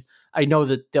know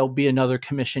that there'll be another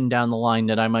commission down the line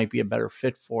that I might be a better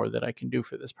fit for, that I can do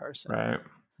for this person. Right.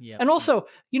 Yeah. And also,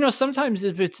 sometimes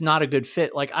if it's not a good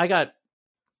fit, like I got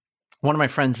one of my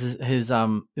friends, his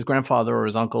grandfather or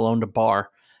his uncle owned a bar,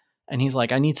 and he's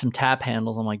like, I need some tap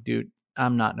handles. I'm like, dude,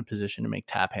 I'm not in a position to make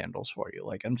tap handles for you.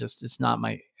 Like,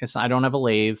 I don't have a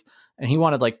lathe. And he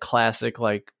wanted like classic,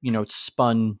 like,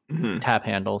 spun tap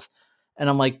handles. And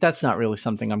I'm like, that's not really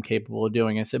something I'm capable of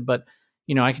doing. I said, but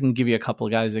I can give you a couple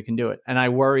of guys that can do it. And I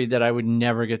worried that I would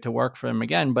never get to work for him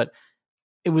again, but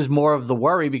it was more of the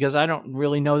worry because I don't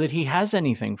really know that he has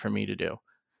anything for me to do.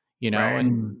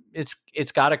 And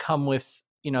it's got to come with,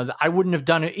 I wouldn't have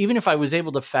done it. Even if I was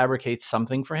able to fabricate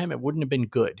something for him, it wouldn't have been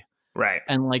good. Right.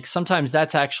 And like, sometimes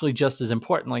that's actually just as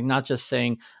important. Like, not just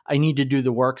saying I need to do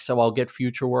the work so I'll get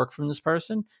future work from this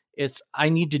person. It's, I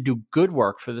need to do good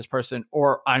work for this person,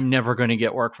 or I'm never going to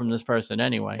get work from this person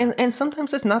anyway. And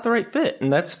sometimes it's not the right fit,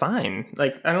 and that's fine.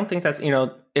 Like, I don't think that's,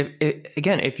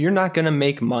 if you're not going to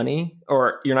make money,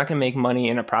 or you're not going to make money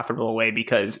in a profitable way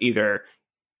because either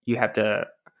you have to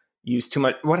use too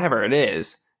much, whatever it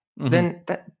is, then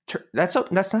that's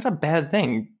not a bad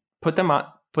thing. Put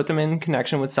them in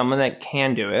connection with someone that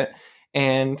can do it,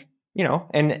 and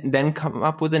and then come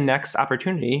up with the next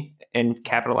opportunity and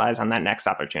capitalize on that next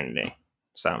opportunity.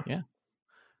 So yeah,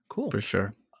 cool, for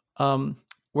sure.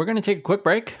 We're going to take a quick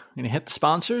break. I'm going to hit the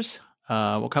sponsors.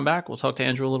 We'll come back. We'll talk to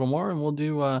Andrew a little more, and we'll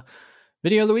do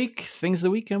video of the week, things of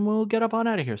the week, and we'll get up on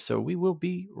out of here. So we will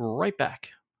be right back.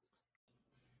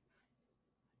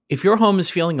 If your home is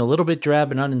feeling a little bit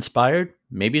drab and uninspired,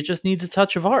 maybe it just needs a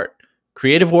touch of art.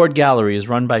 Creative Ward Gallery is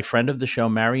run by friend of the show,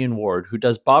 Marion Ward, who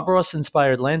does Bob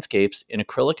Ross-inspired landscapes in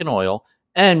acrylic and oil,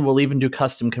 and will even do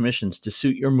custom commissions to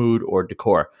suit your mood or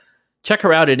decor. Check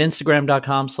her out at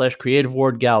Instagram.com/Creative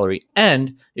Ward Gallery.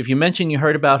 And if you mention you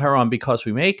heard about her on Because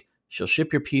We Make, she'll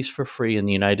ship your piece for free in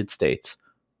the United States.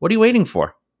 What are you waiting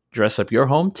for? Dress up your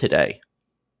home today.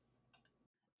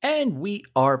 And we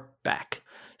are back.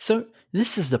 So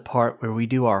this is the part where we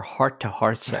do our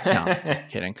heart-to-heart set. No, just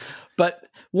kidding. But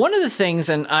one of the things,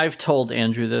 and I've told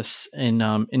Andrew this in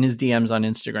his DMs on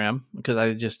Instagram, because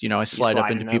I just, I slide up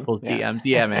into people's DMs.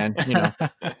 Yeah, man.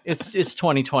 It's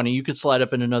 2020. You could slide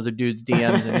up in another dude's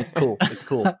DMs, and it's cool. It's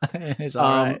cool. It's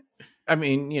all right. I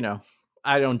mean,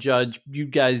 I don't judge. You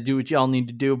guys do what y'all need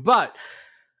to do. But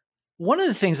one of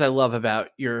the things I love about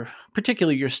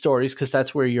particularly your stories, because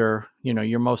that's where you're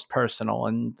most personal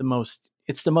and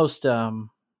it's the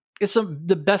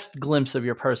best glimpse of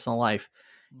your personal life.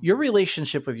 Your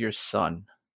relationship with your son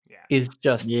is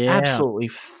just absolutely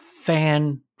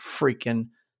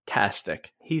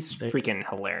fan-freaking-tastic. He's freaking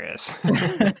hilarious.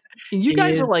 You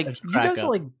guys are like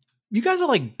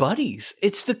buddies.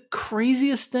 It's the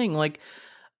craziest thing. Like,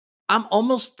 I'm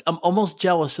almost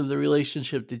jealous of the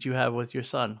relationship that you have with your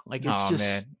son. Like,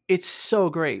 it's so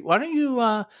great. Why don't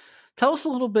you tell us a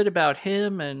little bit about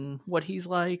him and what he's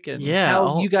like and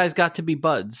how you guys got to be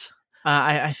buds?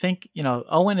 I think,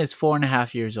 Owen is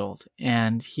 4.5 years old,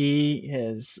 and he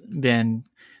has been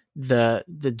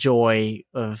the joy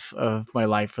of my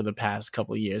life for the past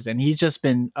couple of years. And he's just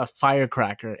been a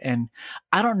firecracker. And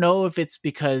I don't know if it's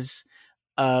because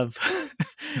of,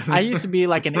 I used to be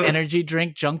like an energy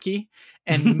drink junkie,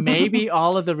 and maybe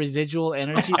all of the residual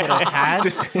energy that I've had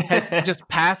has just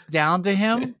passed down to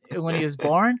him when he was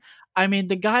born. I mean,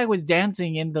 the guy was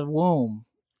dancing in the womb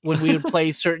when we would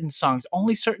play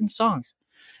only certain songs.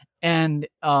 And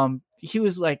he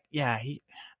was like,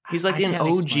 he's like an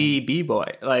OG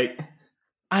B-boy. Like,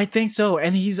 I think so.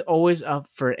 And he's always up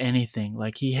for anything.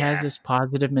 Like, he has this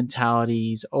positive mentality.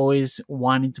 He's always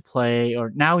wanting to play,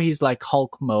 or now he's like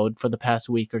Hulk mode for the past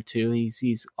week or two.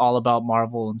 He's all about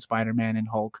Marvel and Spider-Man and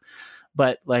Hulk.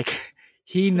 But like,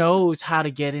 he knows how to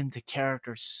get into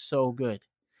character so good.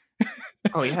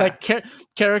 Oh yeah, like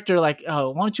character, like, oh,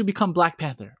 why don't you become Black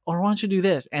Panther, or why don't you do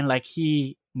this? And like,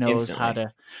 he knows how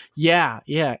to,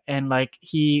 and like,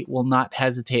 he will not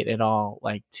hesitate at all,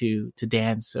 like to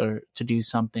dance or to do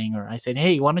something. Or I said,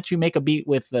 hey, why don't you make a beat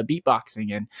with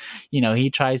beatboxing? And he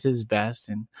tries his best.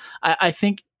 And I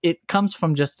think it comes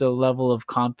from just a level of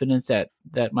confidence that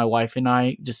my wife and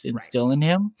I just instill in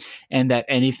him, and that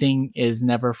anything is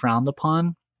never frowned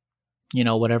upon.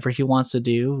 Whatever he wants to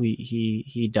do,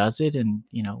 he does it, and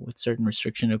with certain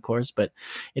restriction, of course, but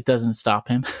it doesn't stop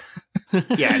him.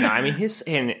 Yeah, no, I mean,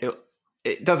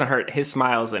 it doesn't hurt. His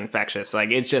smile is infectious.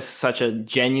 Like, it's just such a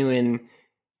genuine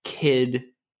kid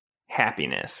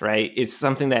happiness, right? It's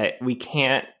something that we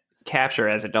can't capture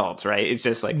as adults, right? It's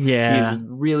just like, he's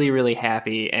really, really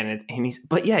happy, and he's.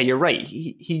 But yeah, you're right.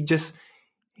 He just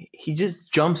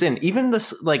jumps in. Even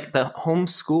this, like, the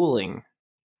homeschooling.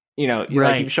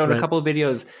 Like, you've shown a couple of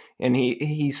videos, and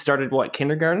he started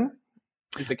kindergarten?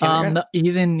 Is it kindergarten? No,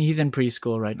 he's in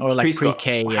preschool, right? Or like preschool.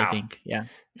 Pre-K, Wow. I think. Yeah.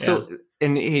 So,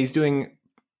 and he's doing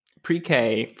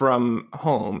pre-K from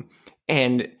home,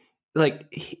 and like,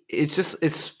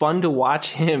 it's fun to watch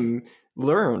him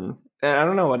learn. And I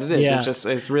don't know what it is. Yeah.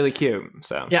 It's really cute.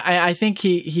 So yeah, I think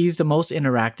he's the most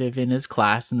interactive in his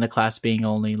class, and the class being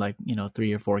only like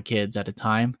 3 or 4 kids at a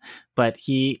time, but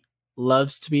he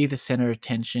loves to be the center of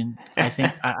attention. I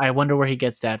think I wonder where he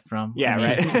gets that from. Yeah,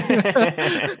 right.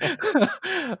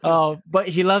 But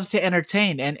he loves to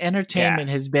entertain, and entertainment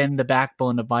has been the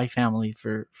backbone of my family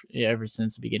for ever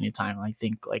since the beginning of time. I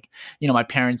think, like, my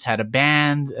parents had a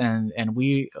band, and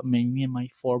me and my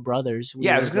 4 brothers.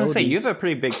 I was going to say, you have a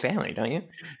pretty big family, don't you?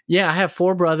 Yeah, I have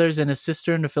 4 brothers and a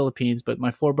sister in the Philippines, but my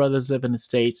 4 brothers live in the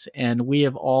States, and we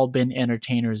have all been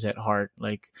entertainers at heart.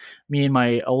 Like, me and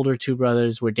my older 2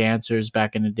 brothers were dancers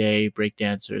back in the day, break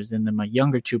dancers, and then my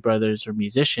younger 2 brothers are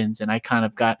musicians, and I kind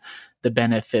of got the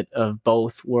benefit of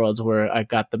both worlds, where I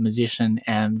got the musician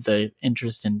and the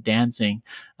interest in dancing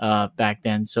back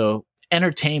then. So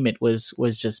entertainment was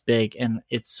just big, and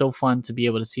it's so fun to be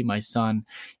able to see my son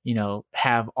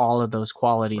have all of those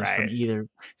qualities, from either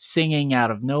singing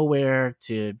out of nowhere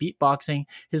to beatboxing.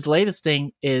 His latest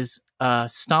thing is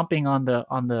stomping on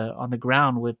the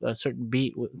ground with a certain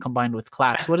beat combined with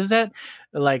claps. What is that?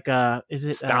 Like, is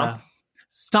it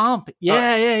stomp?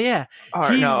 Yeah.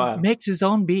 He makes his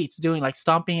own beats, doing like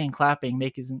stomping and clapping,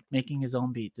 making his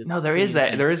own beats. There's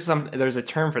a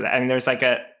term for that. I mean, there's like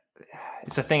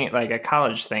it's a thing, like a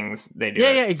college things they do.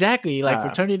 Yeah, exactly. Like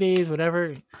fraternities, whatever.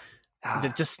 Is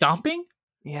it just stomping?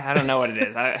 Yeah, I don't know what it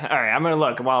is. All right, I'm gonna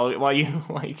look while you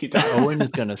keep talking. Owen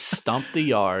is gonna stomp the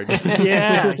yard.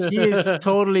 Yeah, he is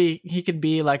totally. He could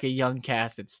be like a young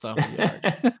cast at Stomp the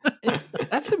Yard.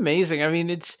 That's amazing. I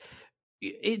mean,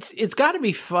 it's got to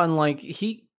be fun. Like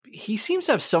he seems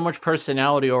to have so much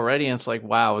personality already, and it's like,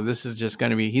 wow, this is just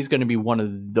he's gonna be one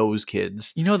of those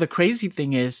kids. You know, the crazy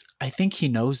thing is, I think he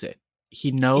knows it.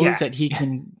 He knows that he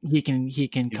can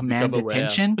command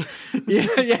attention.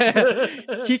 Yeah.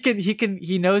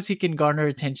 He knows he can garner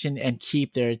attention and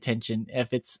keep their attention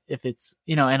if it's,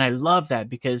 and I love that,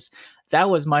 because that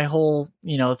was my whole,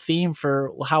 theme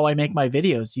for how I make my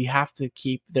videos. You have to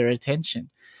keep their attention.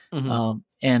 Mm-hmm.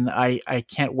 And I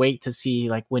can't wait to see,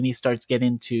 like, when he starts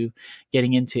getting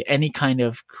into any kind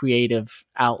of creative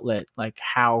outlet, like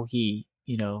how he,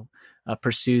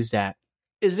 pursues that.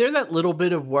 Is there that little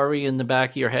bit of worry in the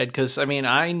back of your head? Because, I mean,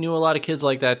 I knew a lot of kids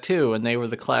like that too, and they were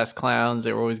the class clowns.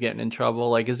 They were always getting in trouble.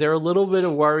 Like, is there a little bit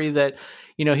of worry that,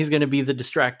 he's going to be the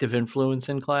distractive influence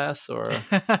in class? Or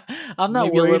I'm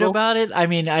not worried about it. I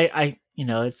mean, I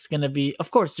it's going to be,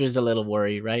 of course, there's a little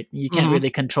worry, right? You can't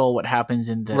really control what happens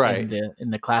in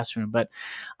the classroom. But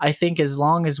I think as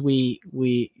long as we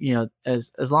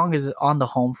as long as on the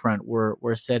home front,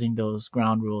 we're setting those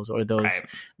ground rules or those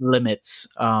limits,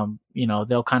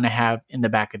 they'll kind of have in the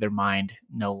back of their mind,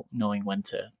 knowing when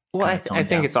to. Well, I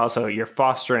think it's also, you're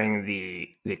fostering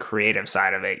the creative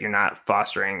side of it. You're not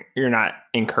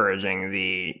encouraging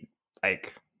the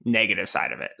negative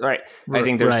side of it, right? I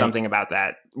think there's something about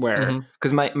that where,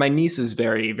 because my niece is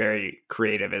very, very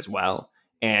creative as well,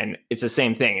 and it's the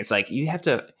same thing. It's like you have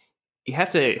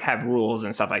to have rules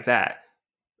and stuff like that.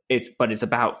 But it's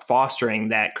about fostering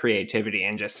that creativity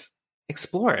and just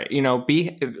explore it.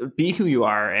 Be who you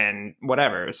are and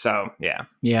whatever. So yeah,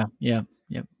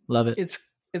 love it.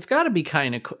 It's got to be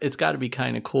kind of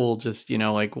cool. Just,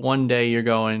 like one day you're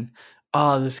going,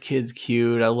 oh, this kid's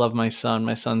cute. I love my son.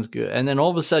 My son's good. And then all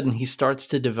of a sudden he starts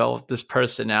to develop this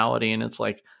personality, and it's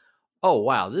like, oh,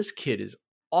 wow, this kid is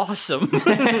awesome.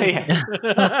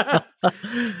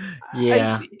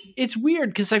 It's weird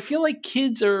because I feel like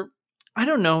kids are, I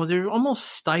don't know, they're almost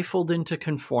stifled into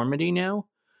conformity now,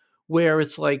 where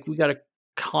it's like we got to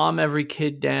calm every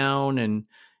kid down and,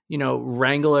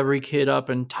 wrangle every kid up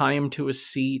and tie him to a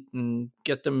seat and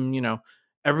get them,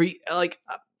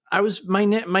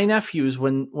 my nephews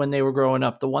when they were growing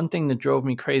up, the one thing that drove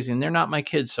me crazy, and they're not my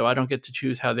kids, so I don't get to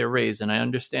choose how they're raised, and I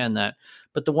understand that.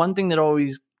 But the one thing that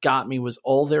always got me was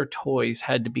all their toys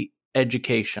had to be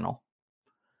educational.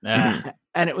 And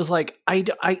it was like,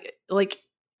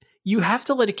 you have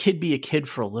to let a kid be a kid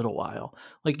for a little while.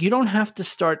 Like, you don't have to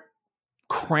start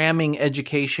cramming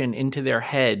education into their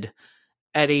head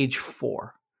at age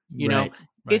 4, Right.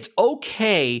 It's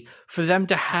okay for them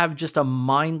to have just a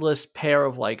mindless pair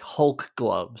of Hulk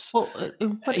gloves. Well,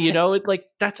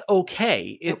 that's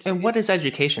okay. What is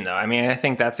education though? I mean, I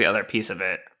think that's the other piece of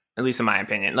it, at least in my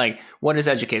opinion. What is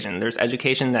education? There's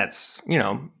education that's,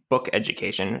 book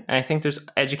education. And I think there's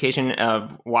education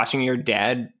of watching your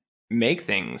dad make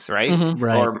things, right? Mm-hmm.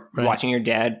 Or watching your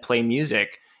dad play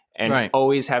music. And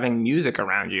always having music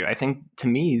around you. I think, to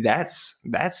me, that's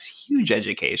huge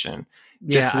education.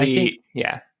 I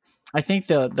think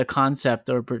the concept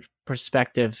or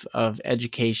perspective of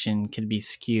education can be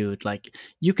skewed. Like,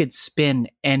 you could spin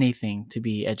anything to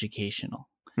be educational,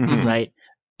 right?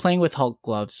 Playing with Hulk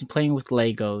gloves, playing with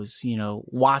Legos,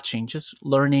 watching, just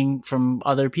learning from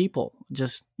other people.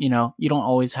 Just, you don't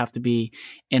always have to be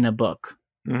in a book.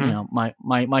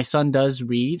 My son does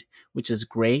read, which is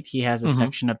great. He has a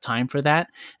section of time for that,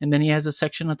 and then he has a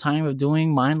section of time of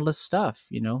doing mindless stuff.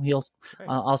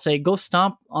 I'll say, go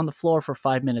stomp on the floor for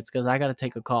 5 minutes because I got to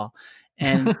take a call,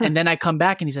 and then I come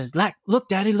back and he says, "Look,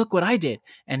 Daddy, look what I did,"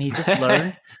 and he just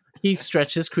learned. He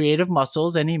stretched his creative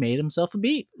muscles and he made himself a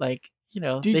beat.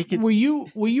 Were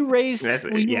you raised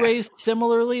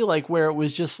similarly, where it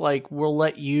was just we'll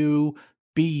let you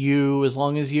be you as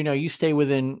long as you stay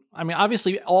within. I mean,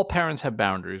 obviously all parents have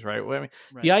boundaries, right?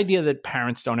 The idea that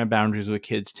parents don't have boundaries with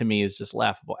kids, to me, is just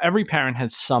laughable. Every parent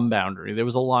has some boundary. There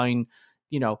was a line,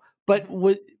 but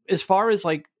as far as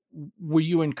were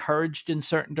you encouraged in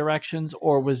certain directions,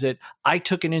 or was it, I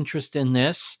took an interest in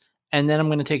this and then I'm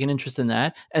going to take an interest in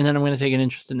that, and then I'm going to take an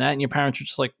interest in that, and your parents are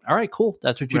just like, all right, cool,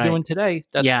 that's what you're doing today.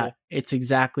 That's cool. It's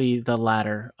exactly the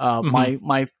latter.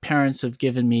 My parents have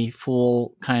given me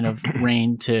full kind of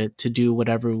reign to do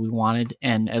whatever we wanted,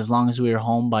 and as long as we were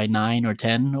home by 9 or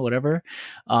 10 or whatever,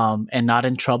 and not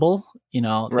in trouble,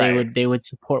 they would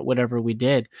support whatever we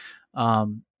did.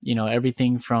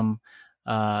 Everything from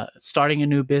starting a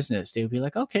new business, they would be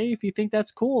like, okay, if you think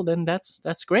that's cool, then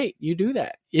that's great. You do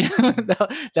that.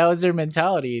 That was their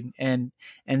mentality. And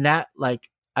that, like,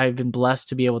 I've been blessed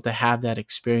to be able to have that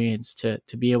experience, to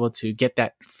be able to get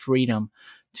that freedom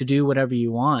to do whatever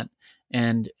you want.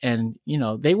 And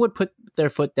they would put their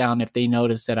foot down if they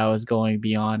noticed that I was going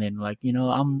beyond, and like,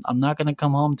 I'm not going to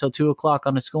come home till 2:00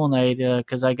 on a school night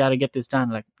because I got to get this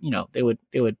done. Like, they would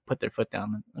put their foot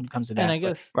down when it comes to that. And I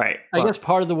guess, I guess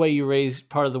part of the way you raise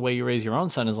your own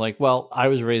son is like, well, I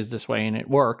was raised this way and it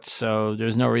worked, so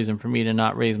there's no reason for me to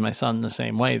not raise my son the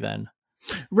same way then.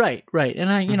 Right.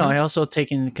 And I, I also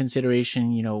take into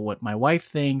consideration, what my wife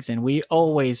thinks, and we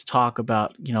always talk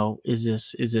about, is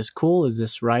this cool? Is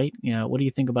this right? What do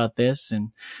you think about this? And,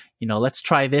 let's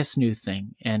try this new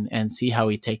thing and see how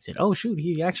he takes it. Oh, shoot,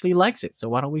 he actually likes it. So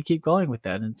why don't we keep going with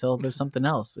that until there's something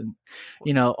else? And,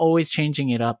 always changing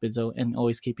it up and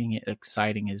always keeping it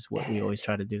exciting is what we always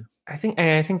try to do. I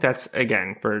think that's,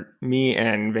 again, for me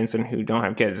and Vincent, who don't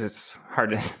have kids, it's hard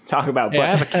to talk about. But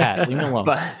I have a cat. Leave me alone.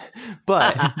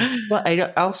 But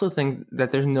I also think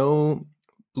that there's no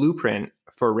blueprint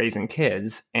for raising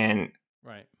kids, and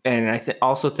I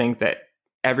also think that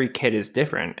every kid is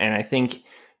different, and I think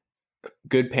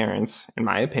good parents, in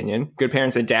my opinion,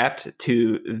 adapt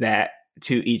to that,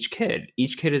 to each kid.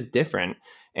 Each kid is different,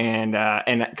 and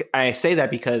I say that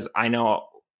because I know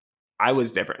I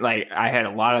was different. Like, I had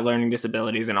a lot of learning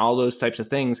disabilities and all those types of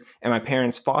things, and my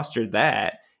parents fostered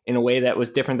that in a way that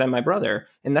was different than my brother.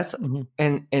 And that's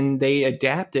and they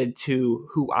adapted to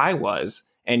who I was,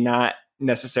 and not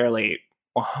necessarily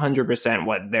 100%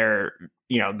 what their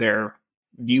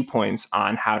viewpoints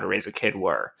on how to raise a kid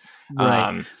were.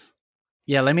 Right.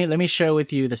 Yeah, let me share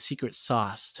with you the secret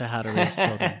sauce to how to raise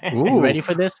children. You ready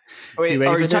for this? Wait,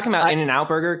 are you talking about In-N-Out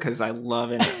Burger? Because I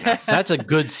love In-N-Out. That's a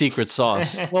good secret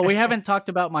sauce. Well, we haven't talked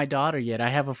about my daughter yet. I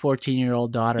have a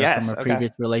 14-year-old daughter from a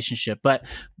previous relationship. But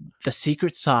the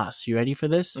secret sauce, you ready for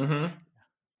this? Mm-hmm.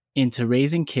 Into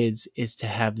raising kids is to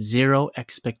have zero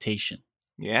expectation.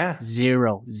 Yeah.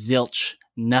 Zero, zilch,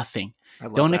 nothing.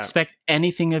 Don't expect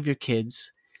anything of your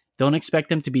kids. Don't expect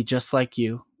them to be just like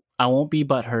you. I won't be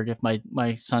butthurt if my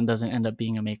son doesn't end up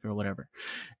being a maker or whatever.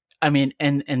 I mean,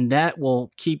 and that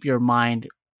will keep your mind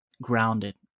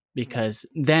grounded, because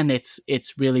then it's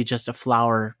really just a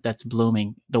flower that's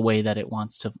blooming the way that it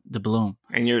wants to bloom.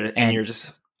 And you're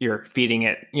feeding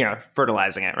it,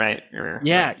 fertilizing it, right?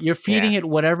 You're feeding it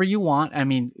whatever you want. I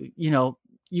mean,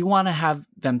 you want to have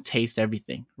them taste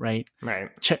everything, right? Right.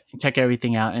 Check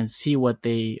everything out and see what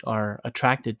they are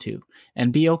attracted to,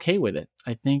 and be okay with it.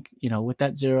 I think, with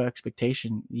that zero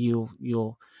expectation, you'll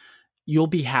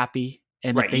be happy,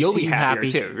 and if they see you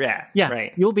happy too. Right.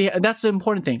 That's the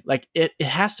important thing. Like, it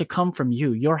has to come from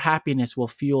you. Your happiness will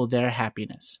fuel their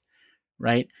happiness,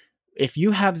 right? If you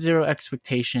have zero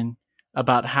expectation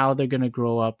about how they're going to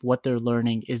grow up, what they're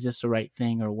learning, is this the right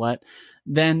thing or what,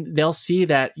 then they'll see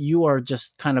that you are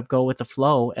just kind of go with the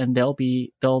flow, and they'll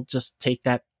just take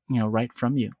that, right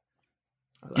from you,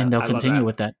 and they'll continue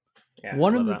with that. Yeah,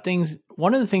 one of the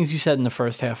things you said in the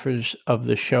first half of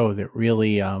the show that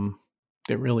really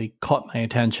caught my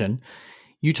attention,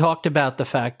 you talked about the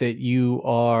fact that you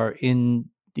are in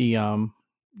the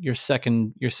your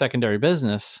secondary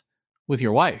business with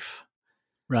your wife.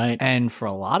 Right. And for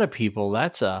a lot of people,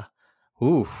 that's a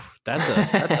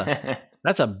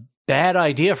bad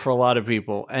idea for a lot of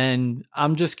people. And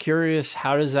I'm just curious,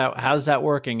 how's that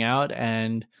working out,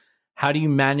 and how do you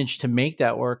manage to make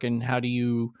that work, and how do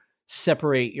you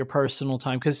separate your personal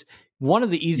time? Because one of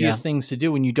the easiest things to do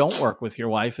when you don't work with your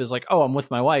wife is like, oh, I'm with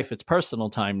my wife, it's personal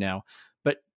time now.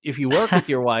 But if you work with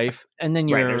your wife and then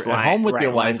you're at home with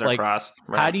your wife, like,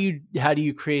 how do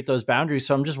you create those boundaries?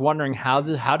 So I'm just wondering, how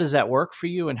does that work for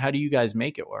you, and how do you guys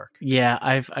make it work? Yeah,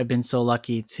 I've been so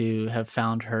lucky to have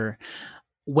found her.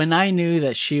 When I knew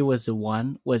that she was the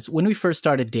one was when we first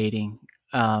started dating.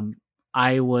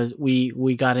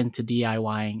 We got into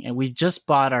DIYing, and we just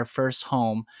bought our first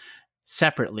home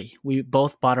separately. We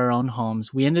both bought our own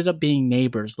homes. We ended up being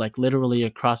neighbors, like literally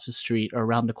across the street or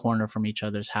around the corner from each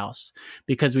other's house,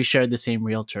 because we shared the same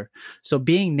realtor. So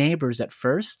being neighbors at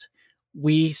first,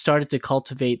 we started to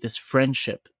cultivate this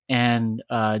friendship and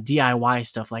DIY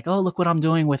stuff, like, oh, look what I'm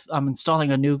doing I'm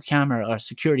installing a new camera or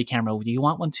security camera. Do you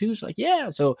want one too? It's like,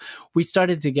 yeah. So we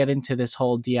started to get into this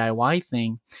whole DIY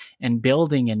thing and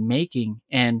building and making,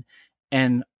 and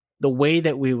the way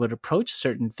that we would approach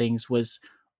certain things was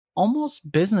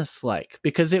almost business-like,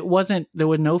 because there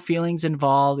were no feelings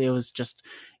involved. It was just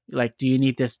like, do you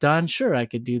need this done? Sure, I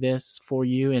could do this for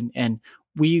you. And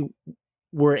we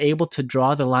were able to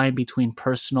draw the line between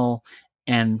personal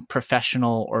and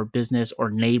professional, or business, or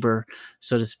neighbor,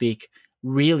 so to speak,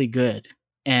 really good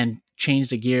and change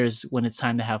the gears when it's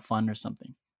time to have fun or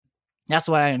something. That's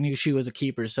why I knew she was a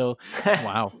keeper. So,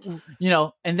 wow,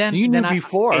 and then you knew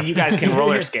before, and you guys can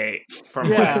roller skate from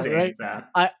what I've seen. Right. So.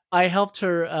 I helped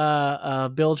her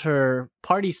build her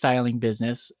party styling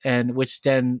business, and which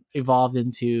then evolved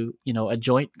into a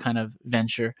joint kind of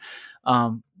venture.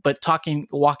 But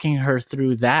walking her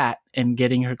through that and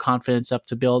getting her confidence up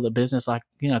to build a business, like,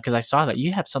 because I saw that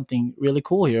you have something really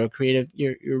cool here,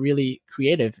 you're really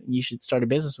creative, and you should start a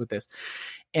business with this.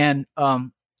 And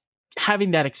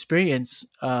having that experience,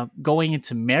 going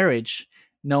into marriage,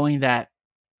 knowing that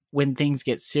when things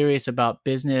get serious about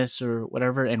business or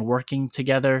whatever and working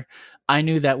together, I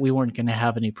knew that we weren't going to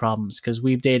have any problems, because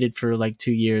we've dated for like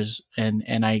 2 years,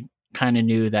 and I kind of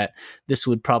knew that this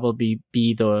would probably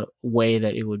be the way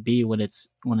that it would be when it's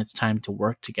time to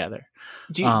work together.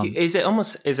 Do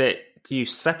you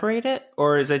separate it,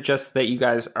 or is it just that you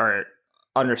guys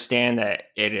understand that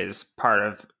it is part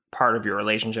of your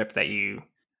relationship that you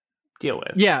deal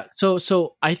with? Yeah.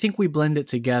 So I think we blend it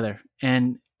together,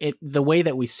 and the way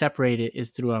that we separate it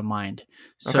is through our mind.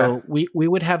 So we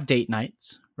would have date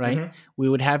nights, right? Mm-hmm. We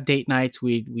would have date nights.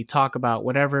 We talk about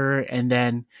whatever, and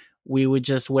then we would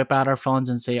just whip out our phones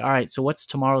and say, all right, so what's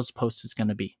tomorrow's post is going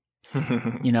to be?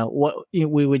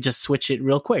 We would just switch it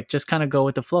real quick, just kind of go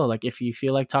with the flow. Like, if you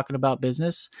feel like talking about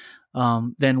business,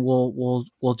 then we'll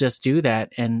just do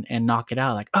that and knock it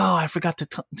out. Like, oh, I forgot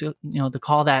to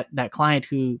call that client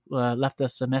who left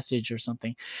us a message or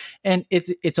something. And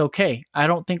it's okay. I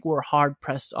don't think we're hard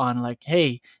pressed on like,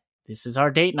 hey, this is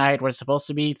our date night. We're supposed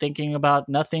to be thinking about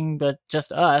nothing but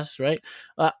just us, right?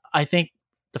 I think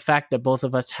the fact that both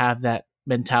of us have that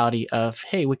mentality of,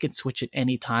 hey, we can switch at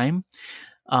any time,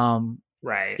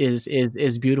 right,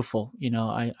 is beautiful.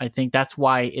 I think that's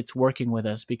why it's working with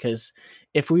us, because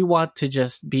if we want to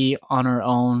just be on our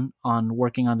own on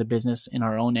working on the business in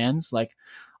our own ends, like,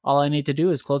 all I need to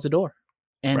do is close the door,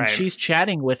 and she's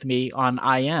chatting with me on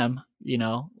IM,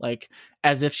 like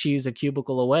as if she's a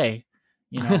cubicle away.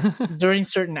 During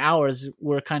certain hours,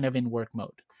 we're kind of in work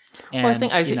mode. And I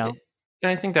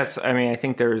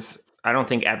don't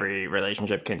think every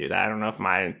relationship can do that. I don't know if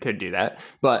mine could do that,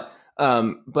 but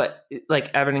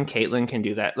like Evan and Caitlin can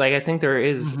do that. Like, I think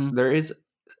there's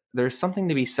something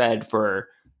to be said for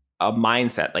a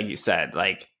mindset, like you said.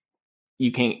 Like,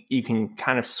 you can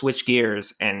kind of switch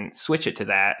gears and switch it to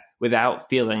that without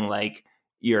feeling like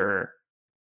you're.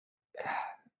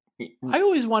 I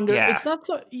always wonder. Yeah. It's not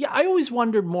so. Yeah, I always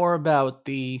wondered more about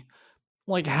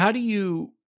like, how do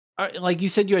you, like you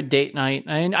said, you had date night,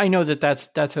 and I know that's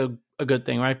a good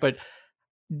thing, right? But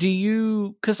do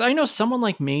you? Because I know someone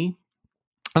like me.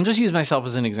 I'll just use myself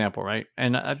as an example, right?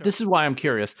 And sure. This is why I'm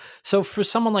curious. So for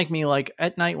someone like me, like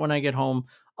at night when I get home,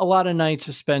 a lot of nights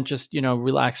are spent just,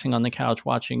 relaxing on the couch,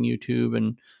 watching YouTube,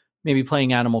 and maybe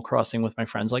playing Animal Crossing with my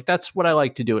friends. Like, that's what I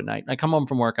like to do at night. I come home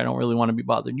from work. I don't really want to be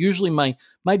bothered. Usually my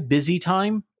busy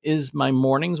time is my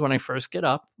mornings when I first get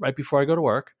up, right before I go to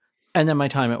work, and then my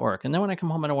time at work. And then when I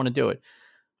come home, I don't want to do it.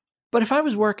 But if I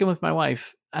was working with my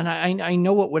wife, and I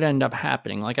know what would end up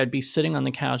happening, like I'd be sitting on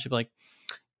the couch, I'd be like,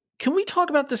 can we talk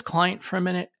about this client for a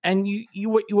minute? And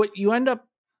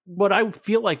what I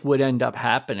feel like would end up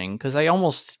happening, because I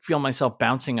almost feel myself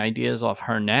bouncing ideas off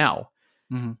her now.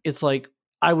 Mm-hmm. It's like,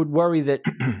 I would worry that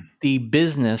the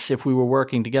business, if we were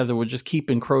working together, would just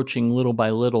keep encroaching little by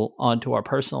little onto our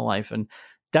personal life. And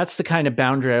that's the kind of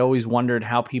boundary I always wondered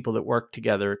how people that work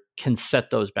together can set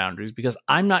those boundaries, because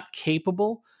I'm not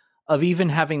capable of even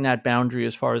having that boundary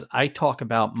as far as I talk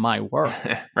about my work.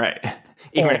 Right.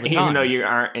 Even though you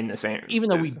aren't in the same. Even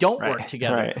though we don't work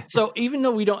together. Right. So even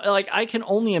though we don't, like, I can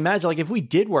only imagine, like, if we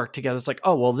did work together, it's like,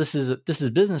 oh, well, this is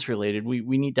business related.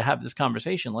 We need to have this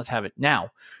conversation. Let's have it now.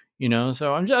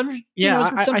 So I'm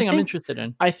it's something I'm interested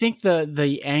in. I think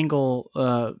the angle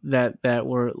that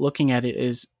we're looking at it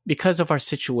is because of our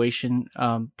situation.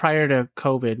 Prior to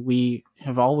COVID, we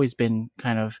have always been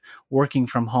kind of working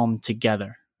from home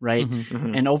together, right? Mm-hmm,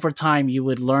 mm-hmm. And over time, you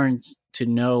would learn to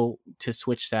know to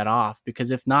switch that off,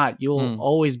 because if not, you'll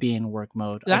always be in work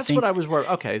mode. That's what I was worried.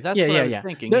 Okay, that's what I was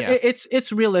thinking.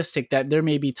 It's realistic that there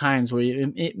may be times where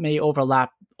it may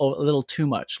overlap a little too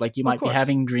much. Like, you might be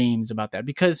having dreams about that,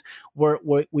 because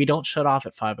we don't shut off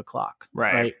at 5:00.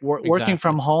 Right? Working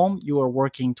from home, you are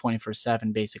working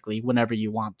 24/7 basically, whenever you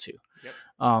want to.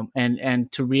 Yep.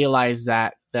 And to realize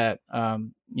that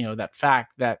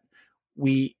fact that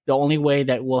the only way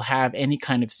that we'll have any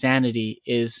kind of sanity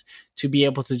is to be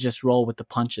able to just roll with the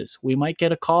punches. We might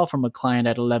get a call from a client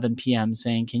at 11 p.m.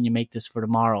 saying, can you make this for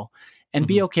tomorrow? and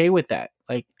be okay with that.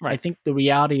 Like, Right. I think the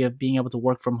reality of being able to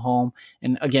work from home,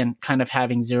 and again, kind of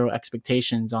having zero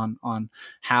expectations on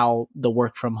how the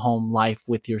work from home life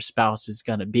with your spouse is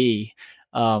going to be,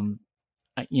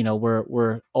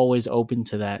 we're always open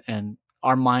to that, and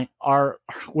we're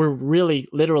really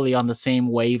literally on the same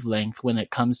wavelength when it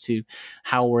comes to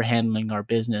how we're handling our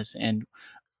business, and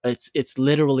it's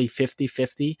literally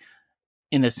 50-50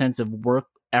 in a sense of work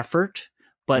effort,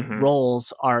 but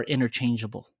roles are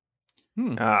interchangeable.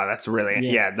 Oh, that's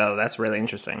really, that's really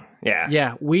interesting. Yeah.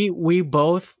 Yeah. We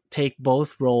both take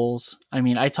both roles. I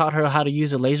mean, I taught her how to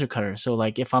use a laser cutter. So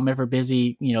like if I'm ever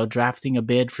busy, drafting a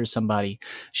bid for somebody,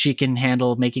 she can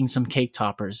handle making some cake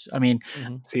toppers. I mean,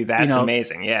 see, that's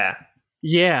amazing. Yeah.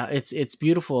 Yeah, it's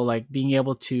beautiful. Like being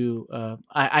able to,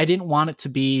 I didn't want it to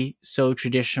be so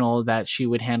traditional that she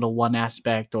would handle one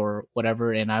aspect or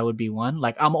whatever, and I would be one.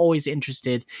 Like I'm always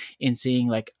interested in seeing,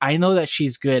 like, I know that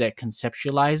she's good at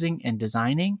conceptualizing and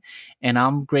designing, and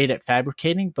I'm great at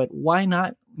fabricating, but why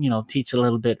not, teach a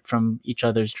little bit from each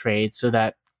other's trades so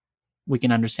that we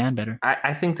can understand better.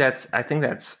 I think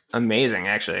that's amazing.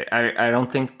 Actually, I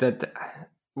don't think that.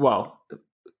 Well,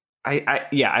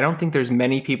 I don't think there's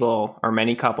many people or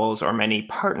many couples or many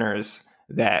partners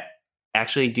that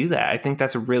actually do that. I think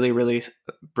that's really, really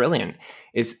brilliant.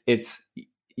 It's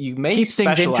you may keeps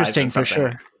things interesting for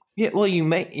sure. Yeah, well, you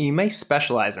may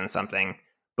specialize in something,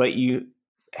 but you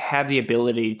have the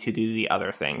ability to do the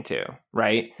other thing too,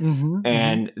 right?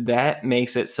 And that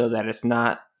makes it so that it's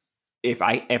not, if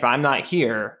I'm not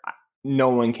here, no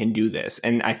one can do this,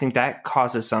 and I think that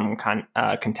causes some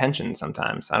contention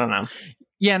sometimes. I don't know.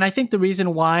 Yeah, and I think the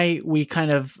reason why we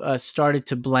kind of started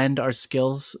to blend our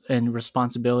skills and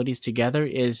responsibilities together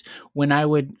is when I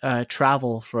would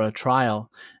travel for a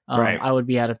trial, I would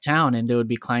be out of town and there would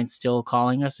be clients still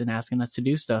calling us and asking us to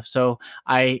do stuff. So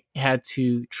I had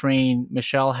to train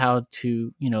Michelle how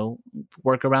to,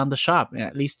 work around the shop,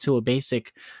 at least to a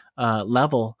basic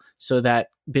level, so that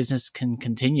business can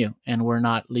continue and we're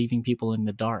not leaving people in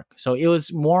the dark. So it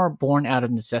was more born out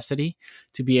of necessity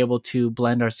to be able to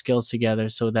blend our skills together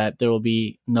so that there will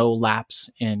be no lapse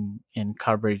in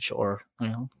coverage or,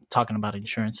 talking about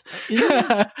insurance.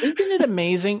 Isn't it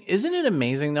amazing? Isn't it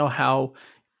amazing though how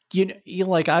you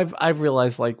like I've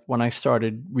realized, like, when I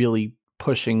started really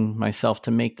pushing myself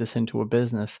to make this into a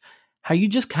business, how you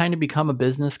just kind of become a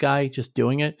business guy just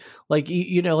doing it. Like,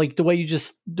 like the way you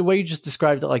just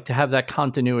described it, like to have that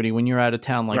continuity when you're out of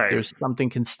town, like there's something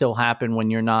can still happen when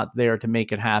you're not there to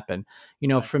make it happen.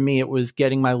 For me, it was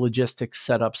getting my logistics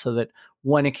set up so that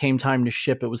when it came time to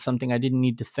ship, it was something I didn't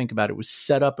need to think about. It was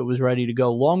set up. It was ready to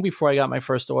go. Long before I got my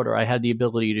first order, I had the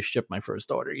ability to ship my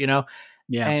first order,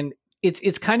 Yeah. And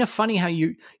it's kind of funny how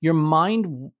your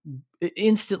mind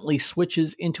instantly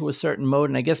switches into a certain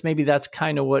mode. And I guess maybe that's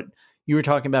kind of what you were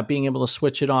talking about, being able to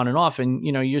switch it on and off. And,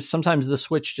 you're sometimes the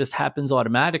switch just happens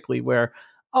automatically where,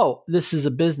 oh, this is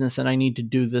a business and I need to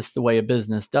do this the way a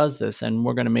business does this. And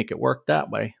we're going to make it work that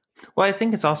way. Well, I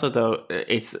think it's also, though,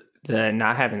 it's the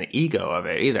not having the ego of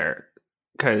it either.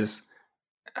 Because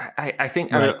I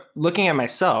think looking at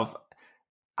myself,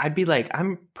 I'd be like,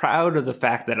 I'm proud of the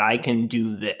fact that I can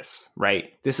do this,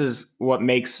 right? This is what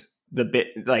makes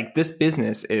this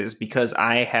business is because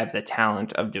I have the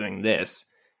talent of doing this.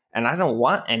 And I don't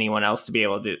want anyone else to be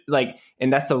able to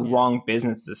and that's a wrong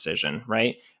business decision,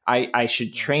 right? I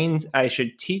should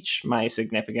teach my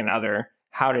significant other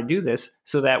how to do this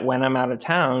so that when I'm out of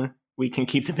town, we can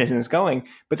keep the business going.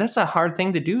 But that's a hard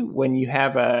thing to do when you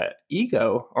have a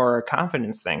ego or a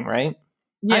confidence thing, right?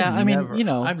 Yeah,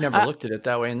 I've never looked at it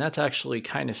that way, and that's actually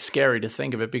kind of scary to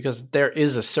think of it because there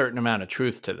is a certain amount of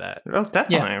truth to that. Oh,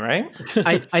 definitely,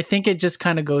 right? I think it just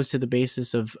kind of goes to the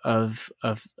basis of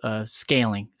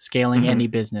scaling any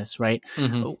business, right?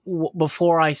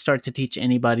 Before I start to teach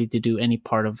anybody to do any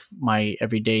part of my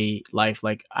everyday life,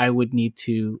 like I would need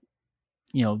to,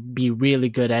 be really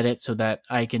good at it so that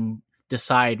I can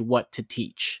decide what to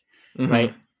teach,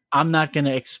 right? I'm not going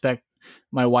to expect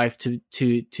my wife to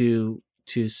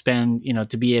spend,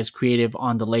 to be as creative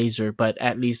on the laser, but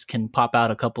at least can pop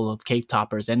out a couple of cake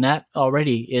toppers. And that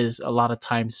already is a lot of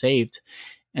time saved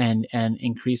and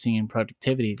increasing in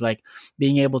productivity. Like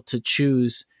being able to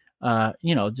choose,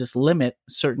 just limit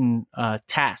certain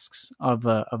tasks of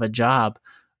a job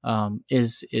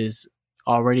is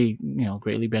already,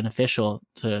 greatly beneficial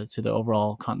to the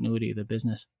overall continuity of the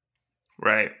business.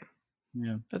 Right.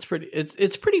 Yeah. That's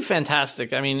it's pretty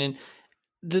fantastic. I mean, and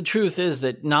the truth is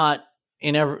that not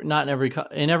in every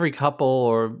couple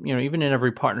or, even in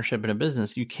every partnership in a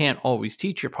business, you can't always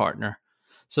teach your partner.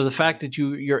 So the fact that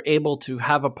you're able to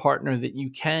have a partner that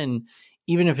you can,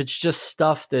 even if it's just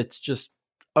stuff that's just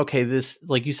okay, this,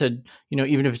 like you said,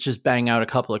 even if it's just bang out a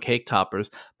couple of cake toppers,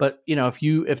 but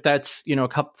if that's,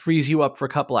 frees you up for a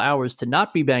couple of hours to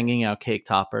not be banging out cake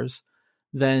toppers,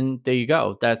 then there you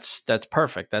go. That's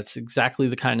perfect. That's exactly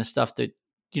the kind of stuff that,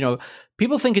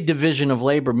 people think a division of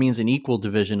labor means an equal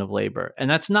division of labor. And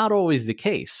that's not always the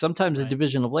case. Sometimes a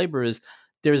division of labor is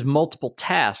there's multiple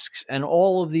tasks, and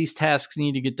all of these tasks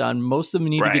need to get done. Most of them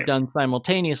need to get done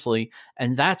simultaneously.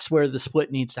 And that's where the split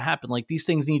needs to happen. Like, these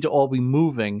things need to all be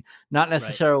moving, not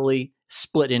necessarily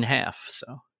split in half.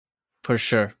 So for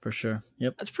sure.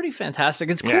 Yep. That's pretty fantastic.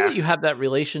 It's cool that you have that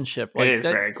relationship. Like, it is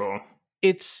very cool.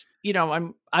 It's,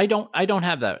 I don't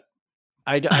have that.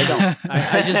 I don't.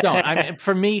 I just don't.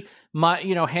 For me, my,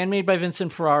 Handmade by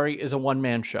Vincent Ferrari is a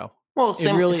one-man show. Well,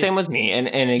 same with me. And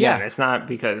again, it's not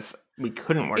because we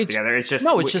couldn't work together. It's just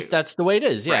just that's the way it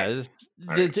is. Yeah,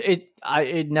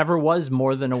 it never was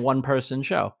more than a one-person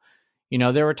show.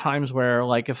 There were times where,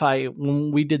 like,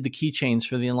 when we did the keychains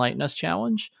for the Enlighten Us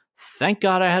challenge, thank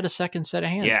God I had a second set of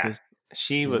hands. Yeah,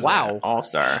 she was an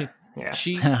all-star.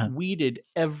 She weeded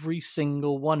every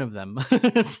single one of them.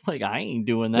 It's like, I ain't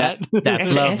doing that.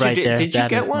 That's love right there. Did you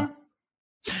get one?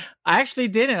 I actually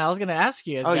didn't. I was going to ask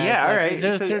you. Oh, yeah. All right. So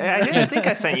I didn't think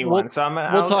I sent you one. So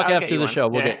we'll talk after the show.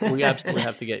 We absolutely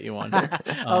have to get you one.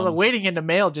 I was waiting in the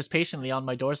mail just patiently on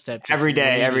my doorstep. Every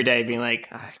day, being like,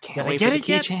 I can't wait for the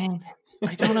keychain.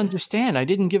 I don't understand. I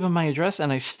didn't give them my address,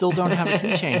 and I still don't have a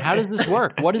keychain. How does this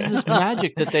work? What is this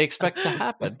magic that they expect to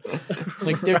happen?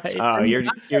 Like,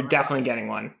 you're definitely getting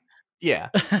one. Yeah,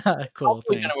 cool.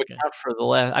 Going to account for the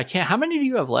last. I can't. How many do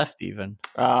you have left? Even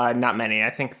not many.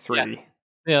 I think 3.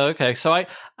 Yeah. Okay. So I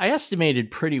estimated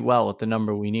pretty well at the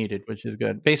number we needed, which is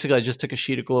good. Basically, I just took a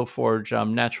sheet of Glowforge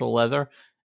natural leather,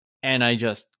 and I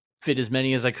just fit as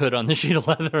many as I could on the sheet of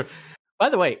leather. By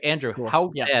the way, Andrew,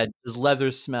 how bad does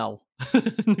leather smell?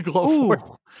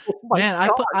 Oh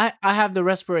man, I have the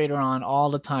respirator on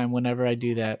all the time whenever I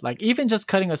do that. Like, even just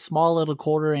cutting a small little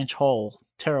 1/4-inch hole,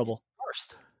 terrible.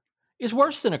 It's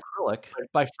worse than acrylic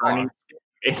by far.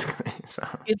 Basically, so.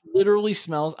 It literally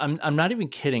smells. I'm not even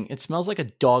kidding. It smells like a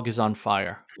dog is on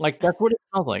fire. Like, that's what it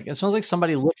smells like. It smells like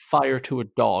somebody lit fire to a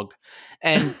dog.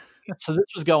 And so this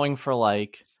was going for,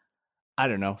 like, I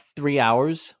don't know, 3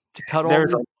 hours to cut all.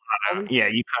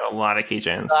 You cut a lot of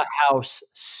keychains. The house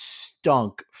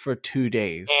stunk for 2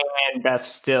 days. And Beth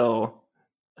still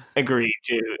agreed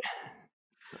to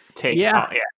take it out.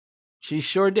 Yeah. She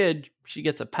sure did. She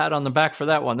gets a pat on the back for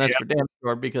that one. That's for damn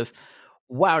sure, because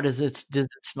wow, does it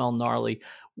smell gnarly.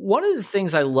 One of the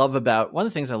things I love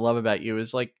about you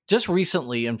is, like, just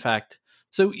recently, in fact,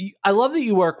 so I love that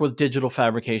you work with digital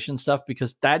fabrication stuff,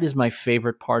 because that is my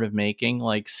favorite part of making,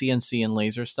 like CNC and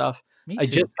laser stuff. I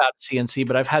just got CNC,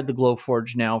 but I've had the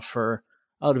Glowforge now for,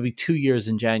 it'll be 2 years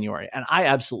in January. And I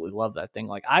absolutely love that thing.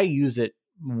 Like, I use it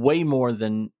way more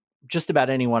than just about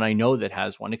anyone I know that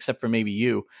has one, except for maybe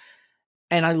you.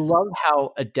 And I love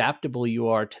how adaptable you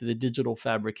are to the digital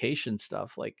fabrication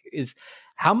stuff. Like, is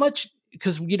how much,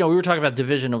 because, we were talking about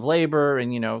division of labor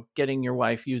and, getting your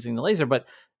wife using the laser, but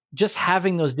just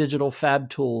having those digital fab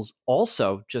tools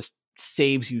also just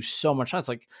saves you so much time. It's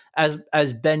like, as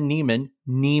Ben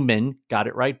Neiman, got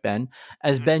it right, Ben,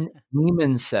 as Ben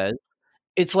Neiman said,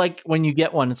 it's like when you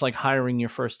get one, it's like hiring your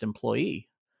first employee.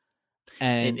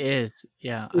 And it is.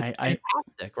 Yeah. It's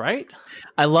fantastic, right?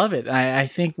 I love it. I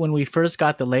think when we first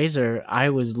got the laser, I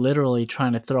was literally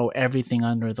trying to throw everything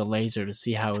under the laser to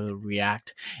see how it would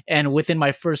react. And within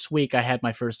my first week, I had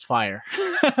my first fire.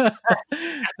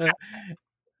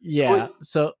 Yeah.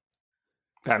 So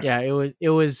yeah, it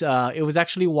was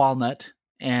actually walnut,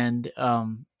 and I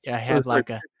had like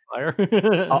a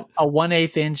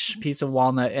 1/8 inch piece of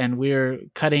walnut, and we're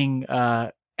cutting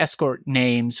escort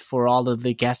names for all of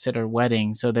the guests at our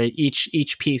wedding. So that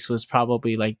each piece was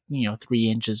probably like 3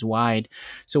 inches wide.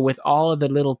 So with all of the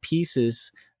little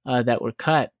pieces that were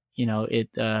cut,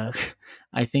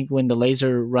 I think when the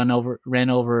laser ran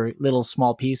over little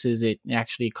small pieces, it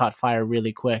actually caught fire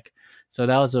really quick. So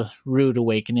that was a rude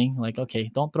awakening. Like, okay,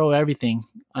 don't throw everything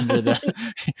under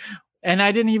the. And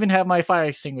I didn't even have my fire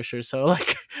extinguisher, so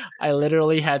like I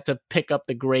literally had to pick up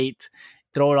the grate,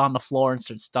 throw it on the floor, and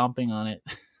start stomping on it.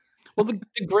 Well, the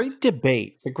great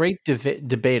debate,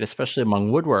 especially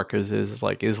among woodworkers, is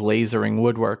lasering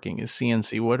woodworking, is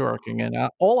CNC woodworking, and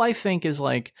all I think is,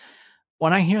 like,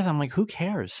 when I hear them, like, who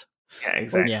cares? Yeah,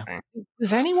 exactly. Like,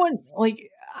 does anyone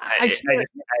I see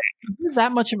you're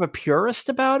that much of a purist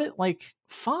about it? Like,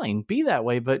 fine, be that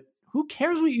way, but who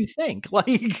cares what you think? Like,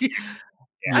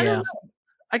 I don't know.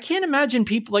 I can't imagine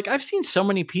people like I've seen so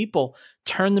many people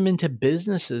turn them into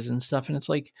businesses and stuff. And it's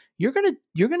like, you're going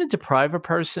to deprive a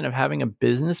person of having a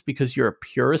business because you're a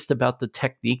purist about the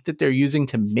technique that they're using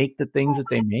to make the things that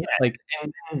they make. Like,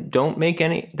 and don't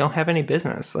have any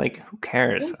business. Like, who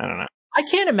cares? I don't know. I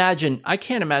can't imagine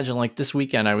like this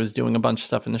weekend I was doing a bunch of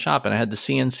stuff in the shop and I had the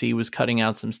CNC was cutting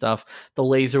out some stuff. The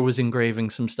laser was engraving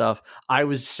some stuff. I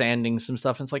was sanding some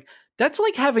stuff. And it's like, that's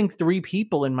like having 3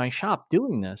 people in my shop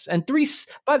doing this. And 3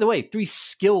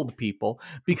 skilled people,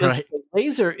 because the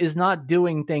laser is not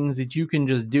doing things that you can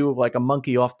just do like a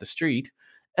monkey off the street.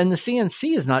 And the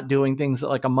CNC is not doing things that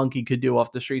like a monkey could do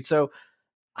off the street. So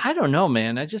I don't know,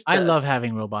 man. I love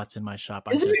having robots in my shop.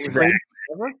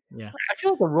 Yeah, I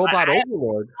feel like a robot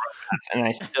overlord, and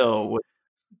I still would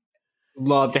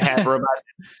love to have robots.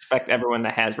 I expect everyone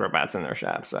that has robots in their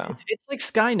shop. So it's like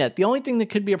Skynet. The only thing that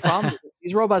could be a problem is if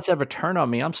these robots ever turn on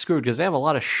me, I'm screwed because they have a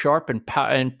lot of sharp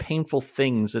and painful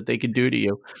things that they could do to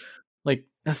you. Like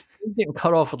getting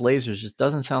cut off with lasers just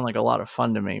doesn't sound like a lot of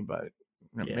fun to me. But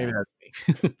maybe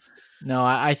that's me. No,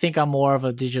 I think I'm more of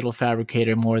a digital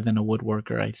fabricator more than a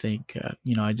woodworker. I think,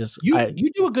 you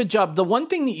do a good job. The one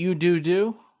thing that you do,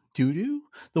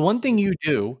 the one thing you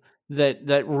do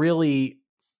that really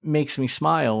makes me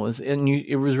smile is, and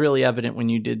it was really evident when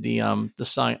you did the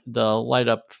light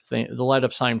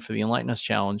up sign for the Enlighten Us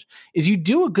Challenge, is you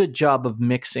do a good job of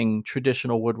mixing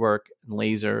traditional woodwork and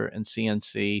laser and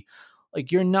CNC.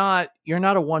 Like you're not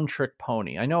a one trick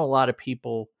pony. I know a lot of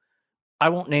people, I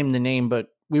won't name the name, but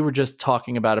we were just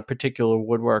talking about a particular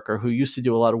woodworker who used to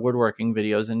do a lot of woodworking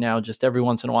videos and now just every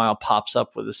once in a while pops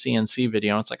up with a CNC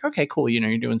video. And it's like, okay, cool.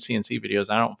 You're doing CNC videos.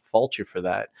 I don't fault you for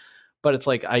that. But it's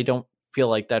like, I don't feel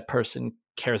like that person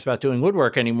cares about doing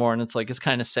woodwork anymore. And it's like, it's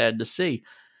kind of sad to see.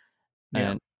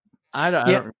 And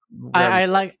I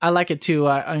like it too.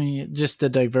 I mean, just the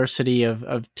diversity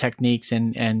of techniques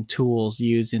and tools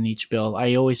used in each build.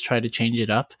 I always try to change it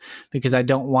up because I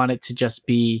don't want it to just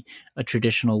be a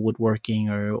traditional woodworking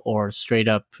or straight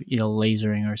up,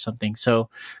 lasering or something. So,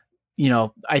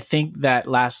 I think that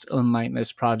last Enlighten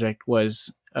Us project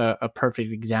was a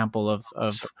perfect example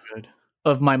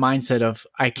of my mindset of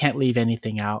I can't leave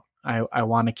anything out. I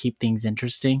want to keep things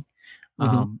interesting.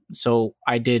 So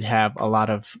I did have a lot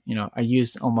of, I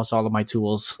used almost all of my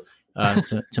tools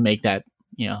to make that,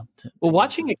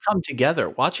 watching it come together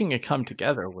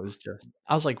was just,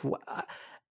 I was like,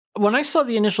 when I saw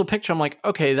the initial picture, I'm like,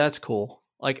 okay, that's cool.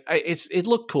 Like it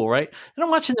looked cool, right? And I'm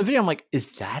watching the video. I'm like, is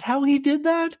that how he did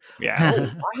that? Yeah.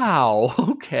 Oh, wow.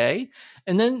 Okay.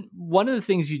 And then one of the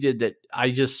things you did that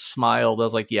I just smiled. I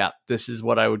was like, yeah, this is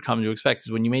what I would come to expect,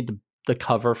 is when you made the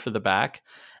cover for the back,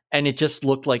 and it just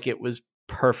looked like it was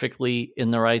perfectly in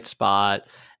the right spot,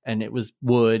 and it was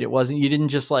wood. You didn't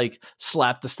just like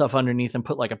slap the stuff underneath and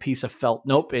put like a piece of felt.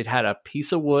 Nope, it had a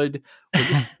piece of wood with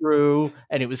a screw,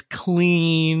 and it was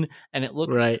clean, and it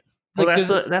looked right. Well,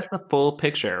 that's the full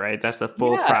picture, right? That's the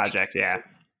full project. Yeah,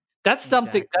 that's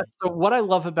something. Exactly. That's what I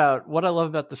love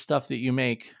about the stuff that you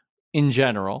make in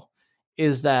general,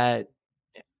 is that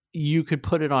you could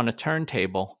put it on a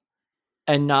turntable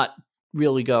and not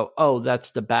really go, oh,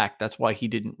 that's the back. That's why he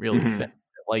didn't really fit.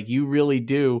 Like you really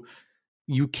do.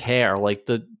 You care. Like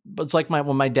it's like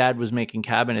when my dad was making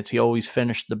cabinets, he always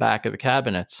finished the back of the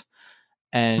cabinets.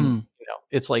 And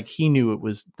it's like he knew it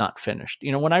was not finished.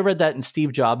 When I read that in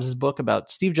Steve Jobs' book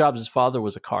about Steve Jobs' father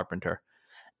was a carpenter.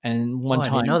 And one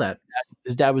time I didn't know that.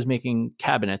 His dad was making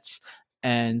cabinets.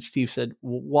 And Steve said,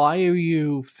 why are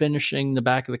you finishing the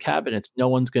back of the cabinets? No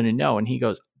one's going to know. And he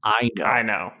goes, I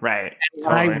know. Right.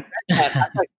 Totally.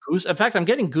 In fact, I'm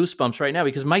getting goosebumps right now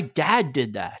because my dad